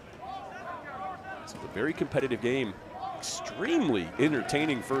 It's a very competitive game. Extremely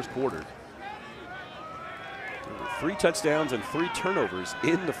entertaining first quarter. 3 touchdowns and 3 turnovers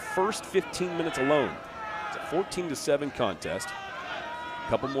in the first 15 minutes alone. It's a 14-7 contest. A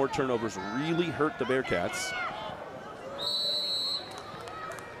couple more turnovers really hurt the Bearcats.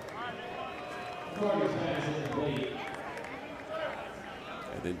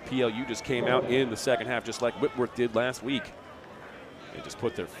 And then PLU just came out in the second half just like Whitworth did last week. They just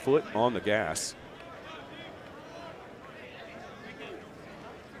put their foot on the gas.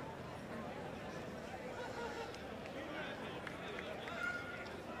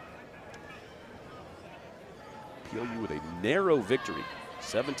 PLU with a narrow victory,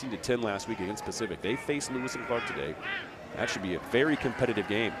 17-10 last week against Pacific. They face Lewis and Clark today. That should be a very competitive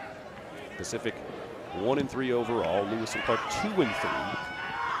game. Pacific 1-3 overall. Lewis and Clark 2-3.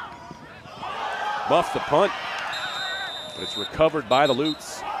 Buff the punt, but it's recovered by the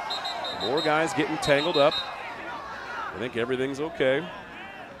Lutes. More guys getting tangled up. I think everything's okay.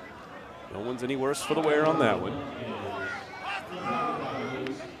 No one's any worse for the wear on that one.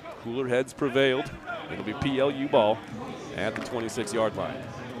 Cooler heads prevailed. It'll be PLU ball at the 26-yard line.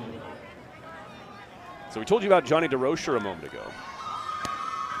 So we told you about Johnny DeRocher a moment ago.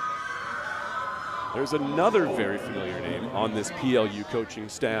 There's another very familiar name on this PLU coaching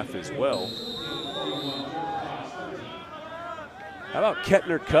staff as well. How about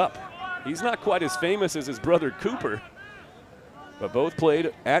Kettner Cup? He's not quite as famous as his brother Cooper, but both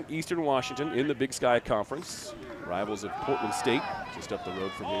played at Eastern Washington in the Big Sky Conference. Rivals of Portland State, just up the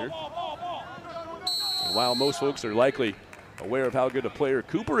road from here. And while most folks are likely aware of how good a player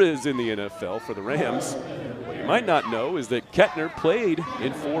Cooper is in the NFL for the Rams, what you might not know is that Kettner played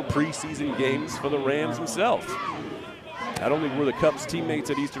in 4 preseason games for the Rams himself. Not only were the Cubs teammates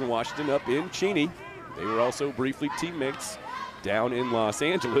at Eastern Washington up in Cheney, they were also briefly teammates down in Los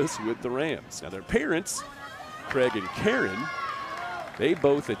Angeles with the Rams. Now their parents, Craig and Karen, they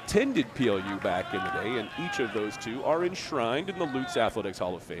both attended PLU back in the day, and each of those two are enshrined in the Lutes Athletics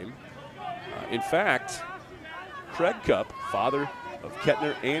Hall of Fame. In fact, Craig Cup, father of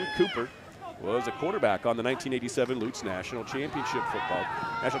Kettner and Cooper, was a quarterback on the 1987 Lutes National Championship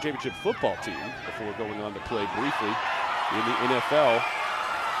football team before going on to play briefly in the NFL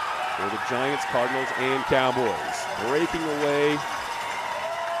for the Giants, Cardinals, and Cowboys. Breaking away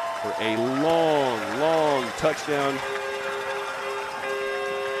for a long, long touchdown.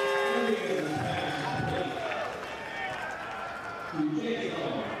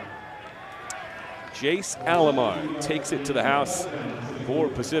 Jace Alomar takes it to the house for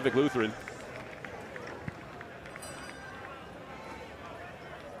Pacific Lutheran.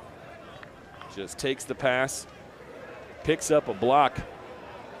 Just takes the pass, picks up a block.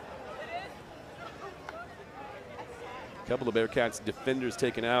 A couple of Bearcats defenders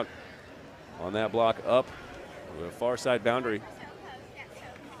taken out on that block up the far side boundary.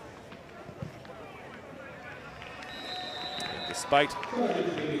 And despite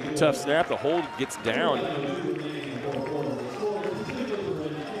the tough snap, the hold gets down.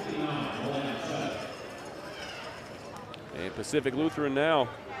 And Pacific Lutheran now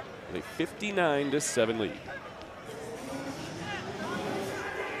with a 59-7 lead.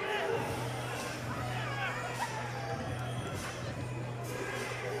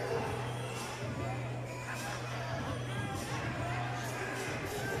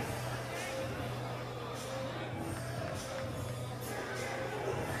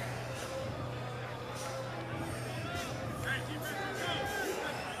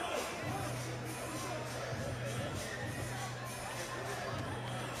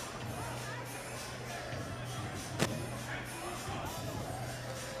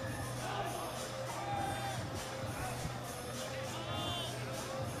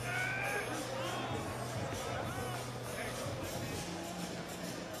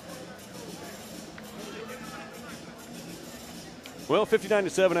 Well,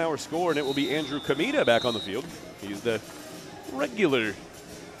 59-7 our score, and it will be Andrew Kamita back on the field. He's the regular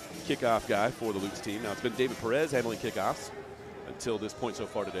kickoff guy for the Lutes team. Now, it's been David Perez handling kickoffs until this point so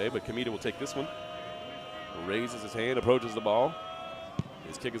far today, but Kamita will take this one. Raises his hand, approaches the ball.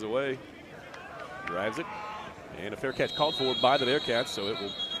 His kick is away. Drives it. And a fair catch called for by the Bearcats, so it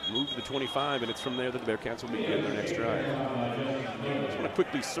will move to the 25, and it's from there that the Bearcats will begin their next drive. I just want to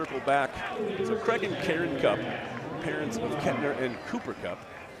quickly circle back. So Craig and Karen Cup, parents of Kettner and Cooper Cup.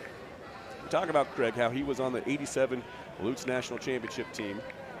 We talk about Craig, how he was on the 87 Lutes National Championship team.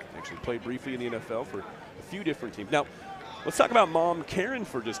 Actually played briefly in the NFL for a few different teams. Now, let's talk about mom Karen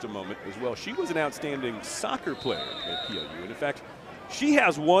for just a moment as well. She was an outstanding soccer player at PLU, and in fact, she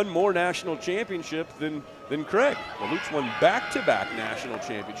has won more national championships than Craig. The Lutes won back-to-back national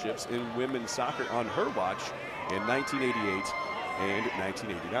championships in women's soccer on her watch in 1988 and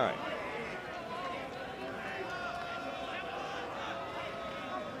 1989.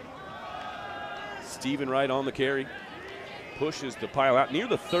 Stephen Wright on the carry. Pushes the pile out near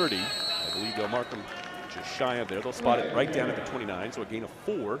the 30. I believe they'll mark him just shy of there. They'll spot it right down at the 29, so a gain of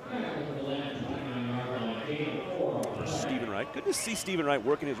 4. For Stephen Wright. Good to see Stephen Wright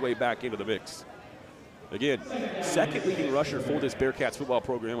working his way back into the mix. Again, second leading rusher for this Bearcats football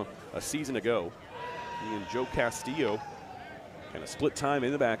program a season ago. He and Joe Castillo kind of split time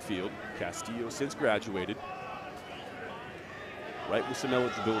in the backfield. Castillo since graduated. Wright with some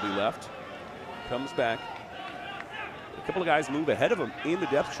eligibility left. Comes back. A couple of guys move ahead of him in the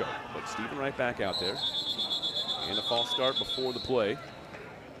depth chart, but Stephen Wright back out there. And a false start before the play. Go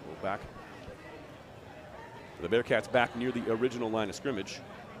back. The Bearcats back near the original line of scrimmage.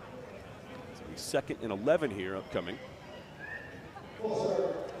 So the 2nd and 11 here upcoming.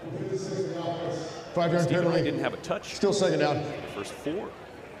 5-yard penalty. Didn't have a touch. Still second down. The first 4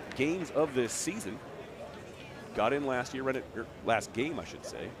 games of this season. Got in last year, last game, I should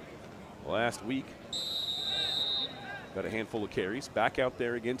say. Last week. Got a handful of carries. Back out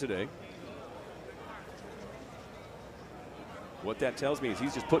there again today. What that tells me is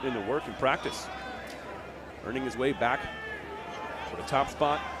he's just putting in the work in practice. Earning his way back to the top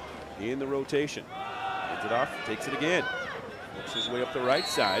spot in the rotation. Gets it off, takes it again. Works his way up the right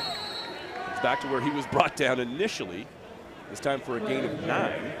side. Comes back to where he was brought down initially. This time for a gain of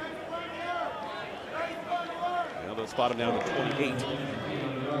 9. Now they'll spot him down to 28.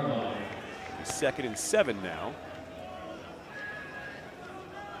 2nd and 7 now.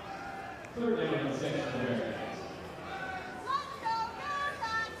 And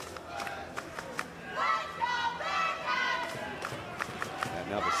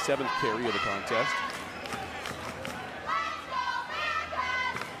now the 7th carry of the contest.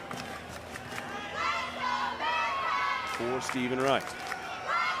 For Stephen Wright.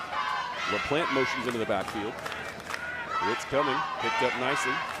 LaPlante motions into the backfield. It's coming, picked up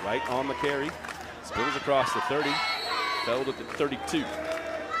nicely, right on the carry. Spins across the 30, felled at the 32.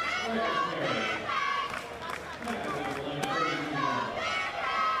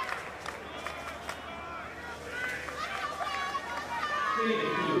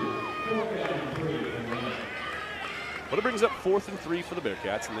 Well, it brings up 4th and 3 for the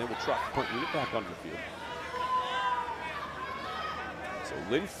Bearcats, and they will trot the punt unit back onto the field. So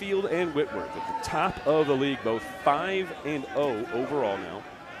Linfield and Whitworth at the top of the league, both 5-0 overall now.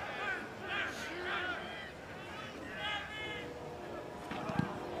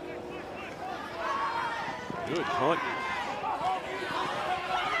 Good punt.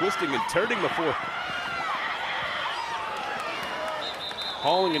 Twisting and turning before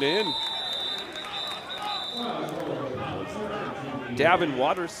hauling it in. Davin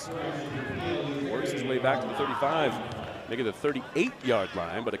Waters works his way back to the 35, making the 38-yard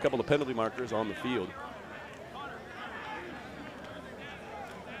line, but a couple of penalty markers on the field.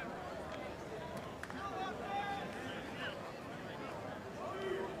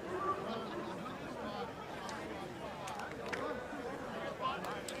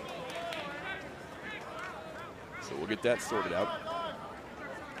 So we'll get that sorted out.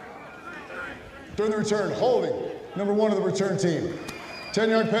 During the return, holding, number 1 of the return team.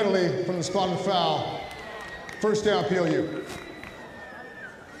 10-yard penalty from the spot and foul. First down, PLU.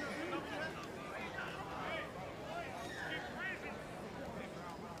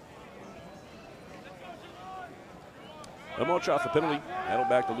 A march off the penalty. That'll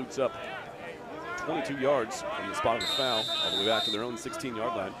back the Lutes up 22 yards from the spot of the foul, all the way back to their own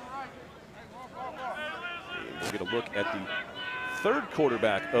 16-yard line. And we'll get a look at the 3rd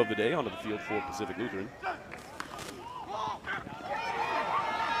quarterback of the day onto the field for Pacific Lutheran.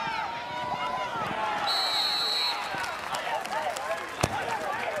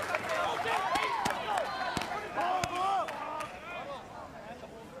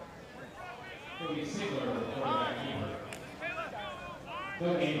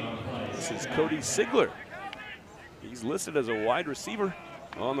 This is Cody Sigler. He's listed as a wide receiver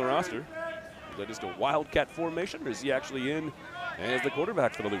on the roster. Is that just a wildcat formation, or is he actually in as the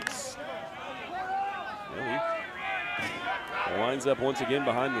quarterback for the Lutes? Well, he lines up once again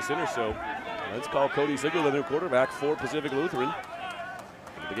behind the center, so let's call Cody Sigler the new quarterback for Pacific Lutheran.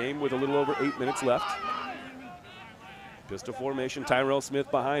 The game with a little over 8 minutes left. Pistol formation, Tyrell Smith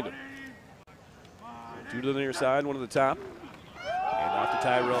behind him. 2 to the near side, 1 to the top. And off to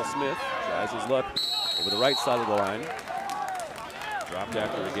Tyrell Smith. Tries his luck over the right side of the line. Dropped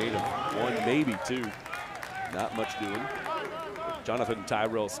after a gain of 1, maybe 2. Not much doing. Jonathan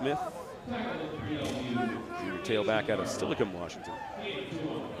Tyrell Smith. Junior tailback out of Steilacoom, Washington.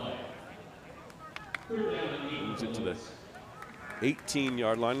 Moves it to the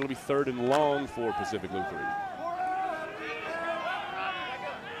 18-yard line. It'll be 3rd and long for Pacific Lutheran.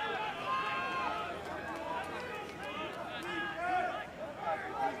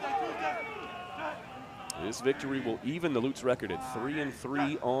 This victory will even the Lutes record at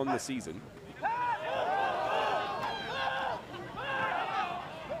 3-3 on the season. Long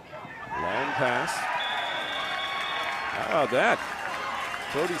pass. How about that?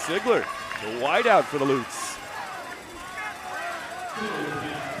 Cody Sigler, the wideout for the Lutes.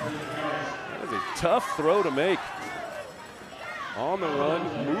 That was a tough throw to make. On the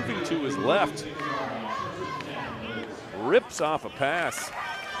run, moving to his left. Rips off a pass.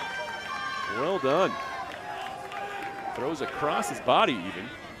 Well done. Throws across his body even.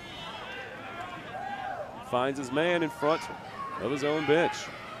 Finds his man in front of his own bench.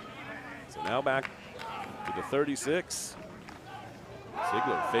 So now back to the 36.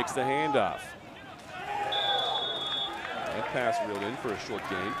 Sigler fakes the handoff. That pass reeled in for a short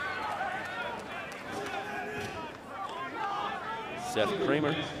gain. Seth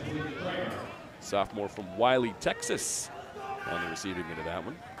Kramer, sophomore from Wiley, Texas, on the receiving end of that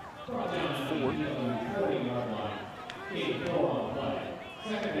one. 4.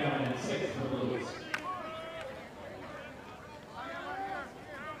 Second down and 6 for the Lutes.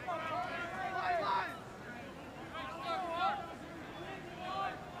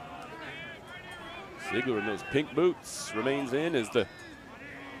 Sigler in those pink boots remains in as the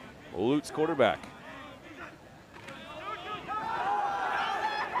Lutes quarterback.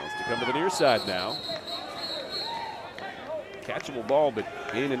 Wants to come to the near side now. Catchable ball, but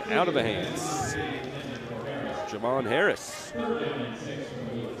in and out of the hands. Jamon Harris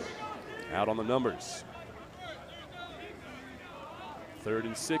out on the numbers. 3rd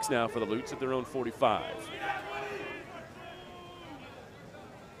and 6 now for the Lutes at their own 45.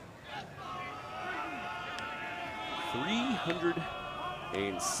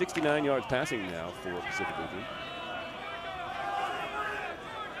 .369 yards passing now for Pacific Lutheran.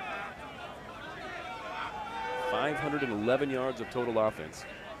 .511 yards of total offense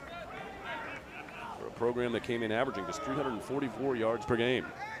for a program that came in averaging just 344 yards per game.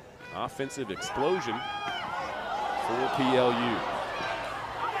 Offensive explosion for PLU.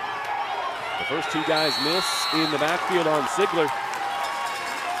 The first 2 guys miss in the backfield on Sigler.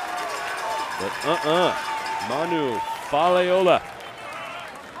 But Manu Faleola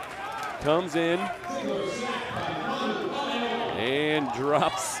comes in and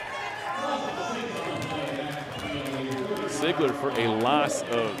drops Sigler for a loss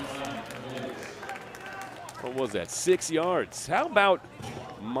of, what was that, 6 yards. How about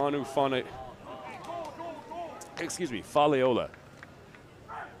Faleola?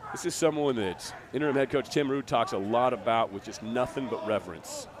 This is someone that interim head coach Tim Rude talks a lot about with just nothing but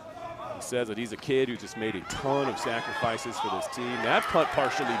reverence. He says that he's a kid who just made a ton of sacrifices for this team. That punt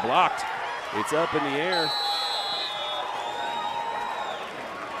partially blocked. It's up in the air.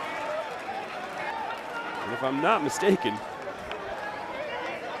 And if I'm not mistaken,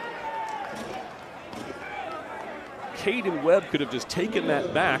 Caden Webb could have just taken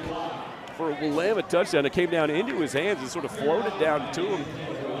that back for a Willamette touchdown. It came down into his hands and sort of floated down to him.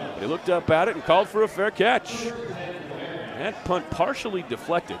 He looked up at it and called for a fair catch. That punt partially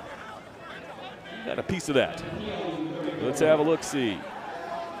deflected. Got a piece of that. Let's have a look-see.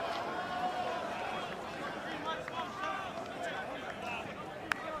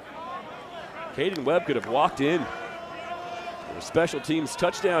 Caden Webb could have walked in for a special teams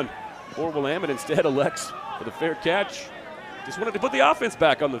touchdown for Willamette. Instead elects for the fair catch. Just wanted to put the offense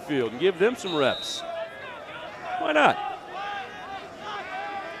back on the field and give them some reps. Why not?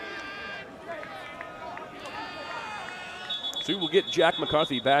 So we'll get Jack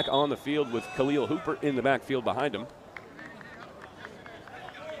McCarthy back on the field with Khalil Hooper in the backfield behind him.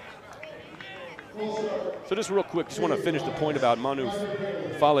 So just real quick, just want to finish the point about Manu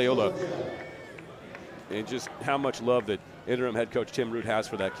Faleola. and just how much love that interim head coach Tim Root has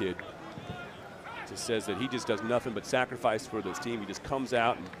for that kid. Just says that he just does nothing but sacrifice for this team. He just comes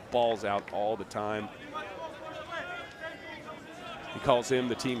out and balls out all the time. He calls him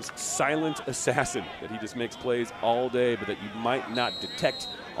the team's silent assassin, that he just makes plays all day, but that you might not detect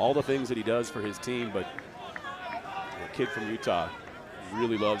all the things that he does for his team. But a kid from Utah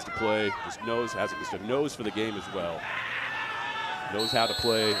really loves to play, just knows, has just a nose for the game as well. Knows how to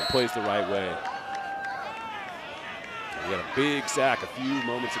play, and plays the right way. He had a big sack a few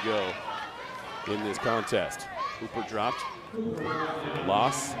moments ago in this contest. Hooper dropped.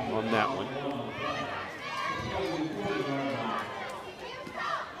 Loss on that one.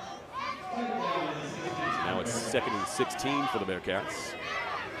 So now it's 2nd and 16 for the Bearcats.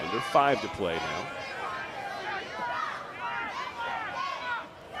 Under 5 to play now.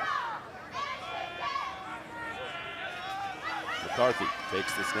 McCarthy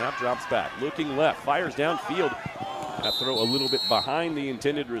takes the snap, drops back, looking left, fires downfield. That throw a little bit behind the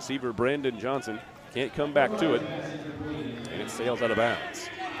intended receiver, Brandon Johnson. Can't come back to it, and it sails out of bounds.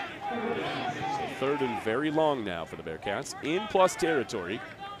 So 3rd and very long now for the Bearcats, in plus territory.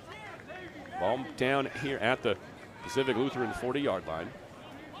 Ball down here at the Pacific Lutheran 40-yard line.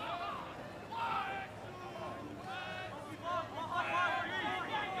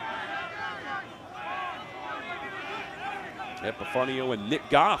 Epifanio and Nick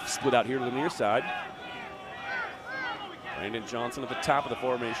Goff split out here to the near side. Brandon Johnson at the top of the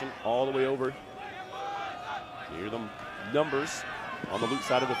formation, all the way over. Hear them numbers on the Lute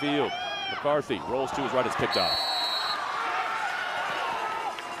side of the field. McCarthy rolls to his right, it's picked off.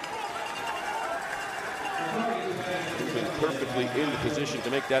 Moving perfectly into position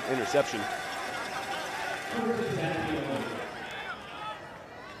to make that interception.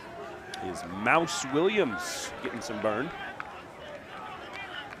 Is Mouse Williams getting some burn.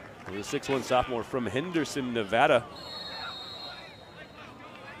 The 6'1" sophomore from Henderson, Nevada,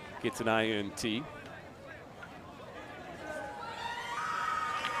 gets an INT. And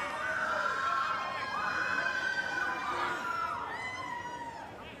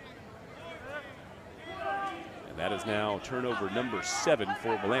that is now turnover number 7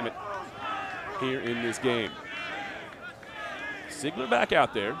 for Willamette here in this game. Sigler back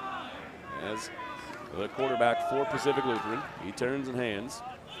out there as the quarterback for Pacific Lutheran. He turns and hands.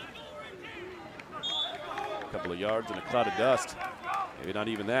 A couple of yards and a cloud of dust. Maybe not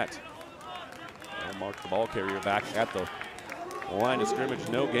even that. They'll mark the ball carrier back at the line of scrimmage.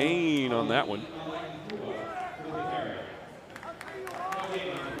 No gain on that one.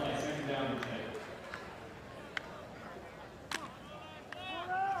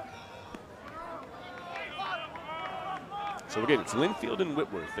 So again, it's Linfield and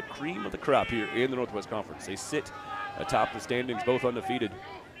Whitworth, the cream of the crop here in the Northwest Conference. They sit atop the standings, both undefeated.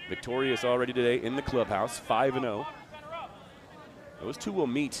 Victorious already today in the clubhouse, 5-0. Those two will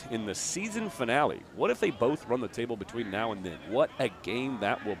meet in the season finale. What if they both run the table between now and then? What a game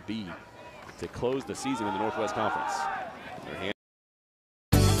that will be to close the season in the Northwest Conference. Their hand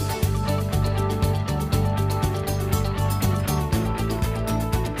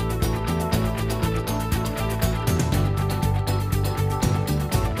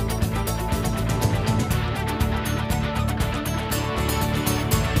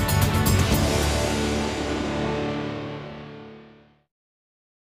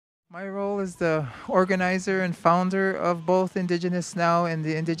My role is the organizer and founder of both Indigenous Now and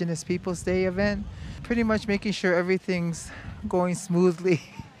the Indigenous Peoples Day event. Pretty much making sure everything's going smoothly.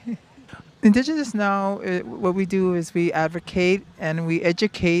 Indigenous Now, what we do is we advocate and we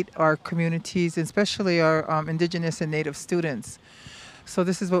educate our communities, especially our Indigenous and Native students. So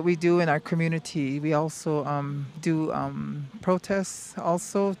this is what we do in our community. We also do protests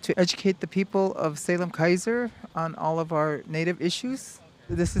also to educate the people of Salem Kaiser on all of our Native issues.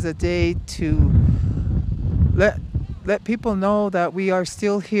 This is a day to let people know that we are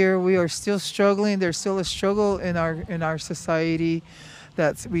still here. We are still struggling. There's still a struggle in our society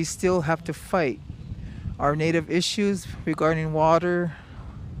that we still have to fight. Our Native issues regarding water,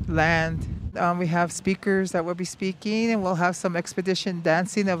 land. We have speakers that will be speaking, and we'll have some expedition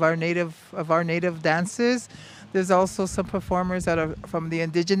dancing of our native dances. There's also some performers that are from the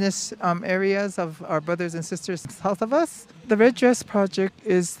indigenous areas of our brothers and sisters south of us. The Red Dress Project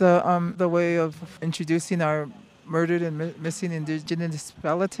is the way of introducing our murdered and missing indigenous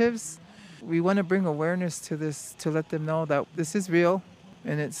relatives. We want to bring awareness to this to let them know that this is real,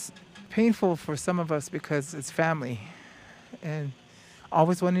 and it's painful for some of us because it's family. And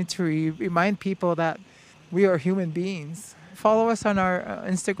always wanting to remind people that we are human beings. Follow us on our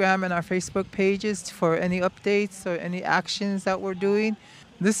Instagram and our Facebook pages for any updates or any actions that we're doing.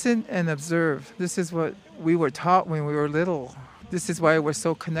 Listen and observe. This is what we were taught when we were little. This is why we're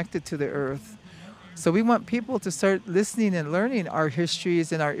so connected to the earth. So we want people to start listening and learning our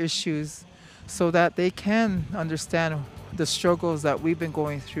histories and our issues so that they can understand the struggles that we've been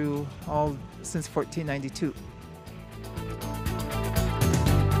going through all since 1492.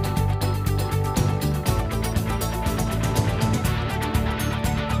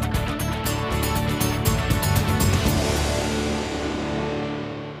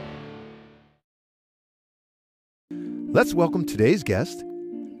 Let's welcome today's guest,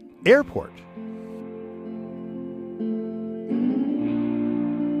 Airport.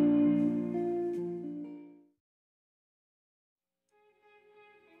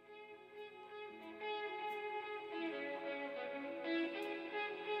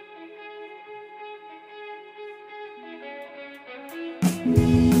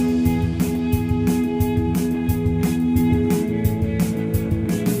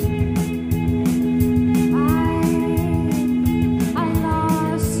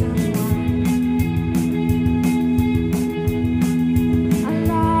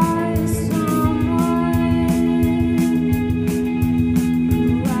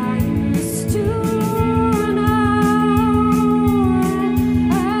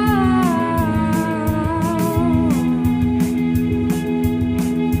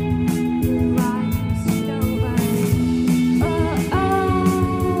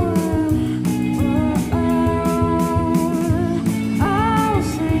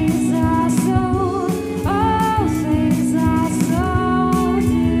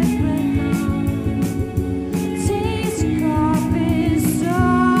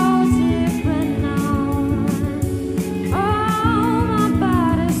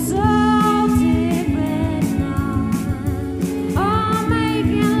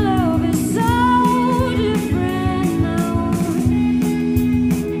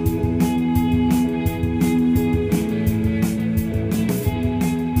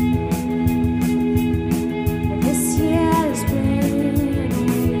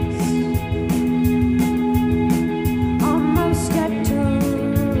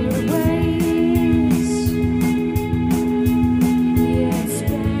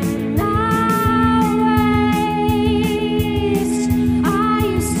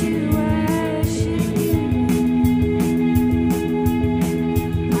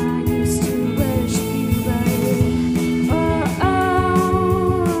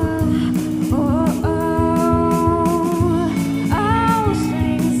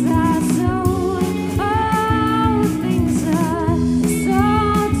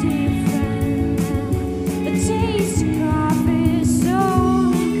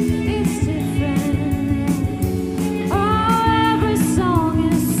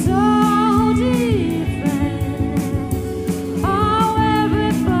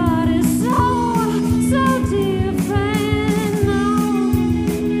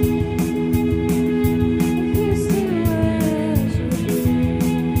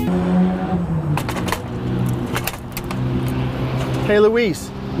 Hey Luis,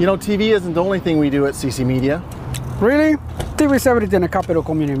 you know TV isn't the only thing we do at CC Media. Really? TV is everything in the capital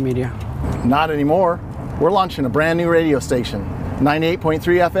community media. Not anymore. We're launching a brand new radio station,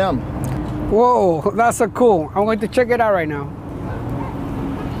 98.3 FM. Whoa, that's so cool. I'm going to check it out right now.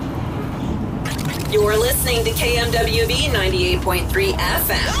 You're listening to KMWB 98.3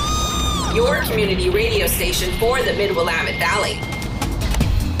 FM, your community radio station for the Mid-Willamette Valley.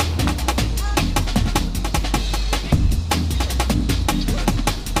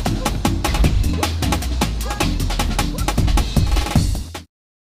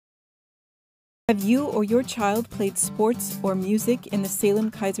 Have you or your child played sports or music in the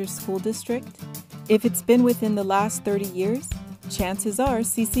Salem-Keizer School District? If it's been within the last 30 years, chances are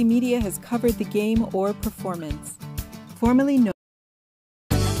CC Media has covered the game or performance. Formerly known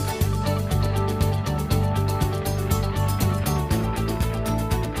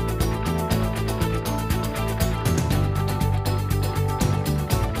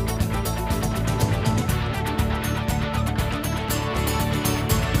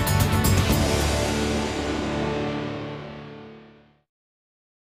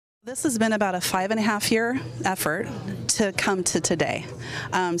This has been about a 5.5-year effort to come to today.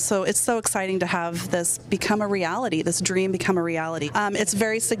 So it's so exciting to have this become a reality, this dream become a reality. It's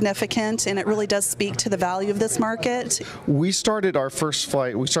very significant, and it really does speak to the value of this market. We started our first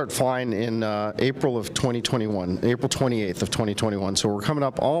flight, we started flying in April of 2021, April 28th of 2021. So we're coming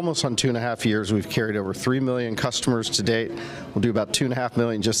up almost on 2.5 years. We've carried over 3 million customers to date. We'll do about 2.5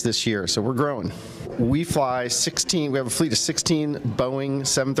 million just this year. So we're growing. We fly 16, we have a fleet of 16 Boeing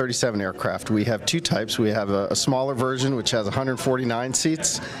 737 aircraft. We have two types. We have a smaller version which has 149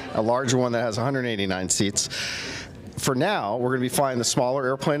 seats, a larger one that has 189 seats. For now, we're going to be flying the smaller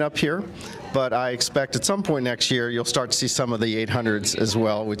airplane up here, but I expect at some point next year you'll start to see some of the 800s as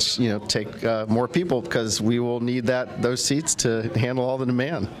well, which take more people because we will need those seats to handle all the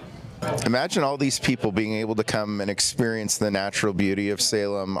demand. Imagine all these people being able to come and experience the natural beauty of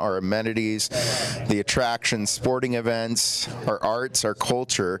Salem, our amenities, the attractions, sporting events, our arts, our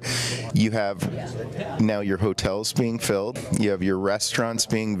culture. You have now your hotels being filled, you have your restaurants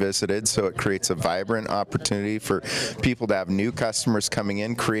being visited, so it creates a vibrant opportunity for people to have new customers coming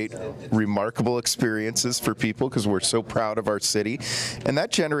in, create remarkable experiences for people because we're so proud of our city. And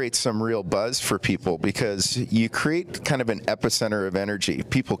that generates some real buzz for people because you create kind of an epicenter of energy.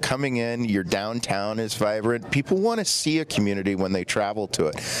 People coming in, your downtown is vibrant. People want to see a community when they travel to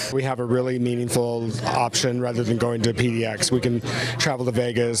it. We have a really meaningful option rather than going to PDX. We can travel to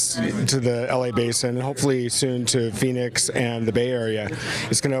Vegas, to the LA Basin, and hopefully soon to Phoenix and the Bay Area.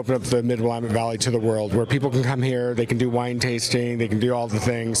 It's going to open up the Mid-Willamette Valley to the world where people can come here, they can do wine tasting, they can do all the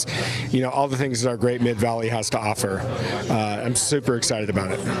things, all the things that our great Mid-Valley has to offer. I'm super excited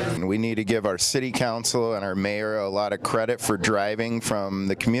about it. We need to give our city council and our mayor a lot of credit for driving from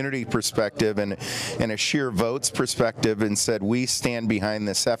the community perspective and a sheer votes perspective and said we stand behind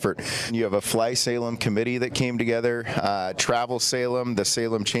this effort. You have a Fly Salem committee that came together, Travel Salem, the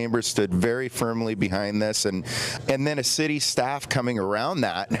Salem Chamber stood very firmly behind this, and then a city staff coming around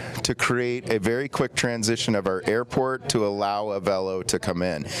that to create a very quick transition of our airport to allow a Velo to come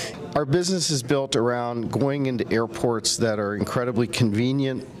in. Our business is built around going into airports that are incredibly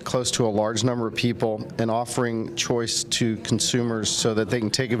convenient, close to a large number of people, and offering choice to consumers so that they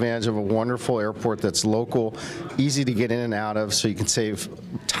can take advantage of a wonderful airport that's local, easy to get in and out of so you can save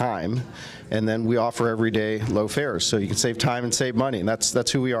time. And then we offer everyday low fares so you can save time and save money, and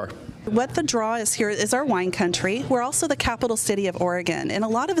that's who we are. What the draw is here is our wine country. We're also the capital city of Oregon, and a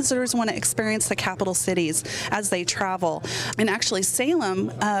lot of visitors want to experience the capital cities as they travel. And actually,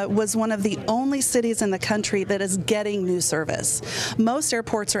 Salem was one of the only cities in the country that is getting new service. Most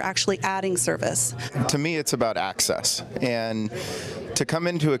airports are actually adding service. To me, it's about access. And to come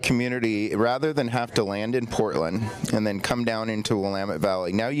into a community, rather than have to land in Portland and then come down into Willamette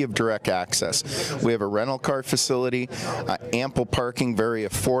Valley, now you have direct access. We have a rental car facility, ample parking, very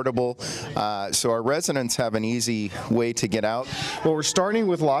affordable. So our residents have an easy way to get out. Well, we're starting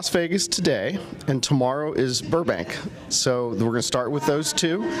with Las Vegas today, and tomorrow is Burbank. So we're going to start with those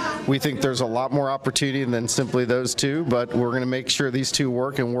two. We think there's a lot more opportunity than simply those two, but we're going to make sure these two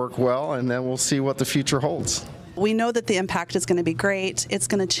work and work well, and then we'll see what the future holds. We know that the impact is going to be great. It's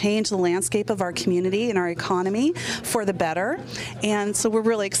going to change the landscape of our community and our economy for the better. And so we're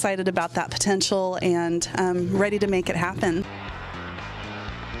really excited about that potential and ready to make it happen.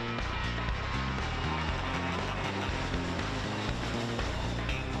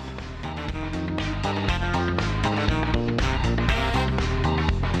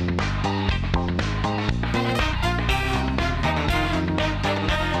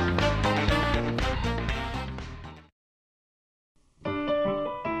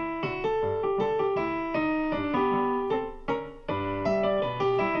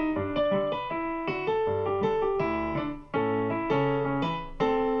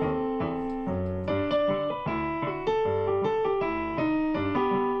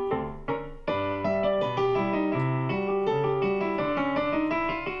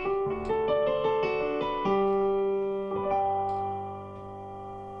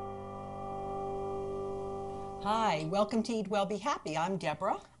 Hi, welcome to Eat Well, Be Happy. I'm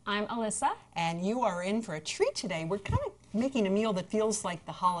Deborah. I'm Alyssa. And you are in for a treat today. We're kind of making a meal that feels like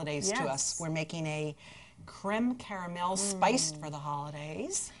the holidays to us. We're making a creme caramel spiced for the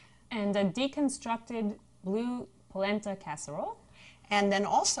holidays. And a deconstructed blue polenta casserole. And then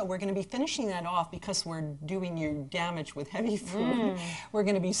also we're going to be finishing that off because we're doing you damage with heavy food. We're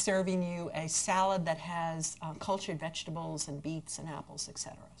going to be serving you a salad that has cultured vegetables and beets and apples,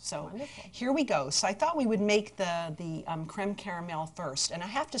 etc. So here we go. So I thought we would make the creme caramel first. And I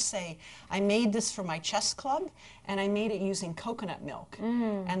have to say, I made this for my chess club, and I made it using coconut milk.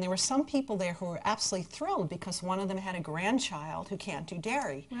 And there were some people there who were absolutely thrilled because one of them had a grandchild who can't do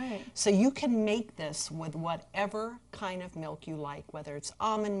dairy. So you can make this with whatever kind of milk you like, whether it's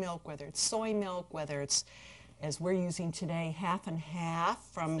almond milk, whether it's soy milk, whether it's, as we're using today, half and half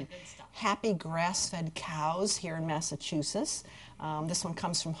from happy grass-fed cows here in Massachusetts. This one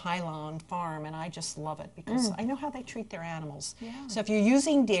comes from Highland Farm, and I just love it because I know how they treat their animals. So if you're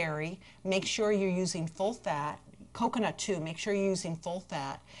using dairy, make sure you're using full fat. coconut too, make sure you're using full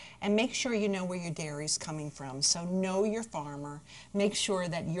fat, and make sure you know where your dairy's coming from. So know your farmer. Make sure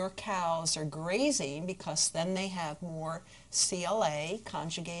that your cows are grazing, because then they have more CLA,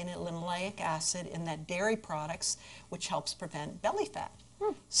 conjugated linoleic acid, in that dairy products, which helps prevent belly fat.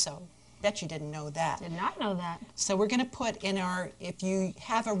 So bet you didn't know that. Did not know that. So we're going to put in our, if you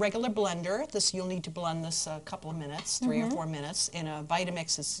have a regular blender, you'll need to blend this a couple of minutes, 3 or 4 minutes. In a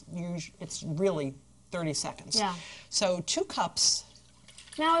Vitamix, it's really 30 seconds. Yeah. So 2 cups.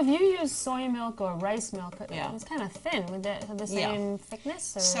 Now, if you use soy milk or rice milk, it's kind of thin. Would that have the same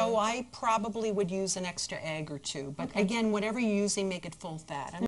thickness? Or? So I probably would use an extra egg or 2. But again, whatever you're using, make it full fat.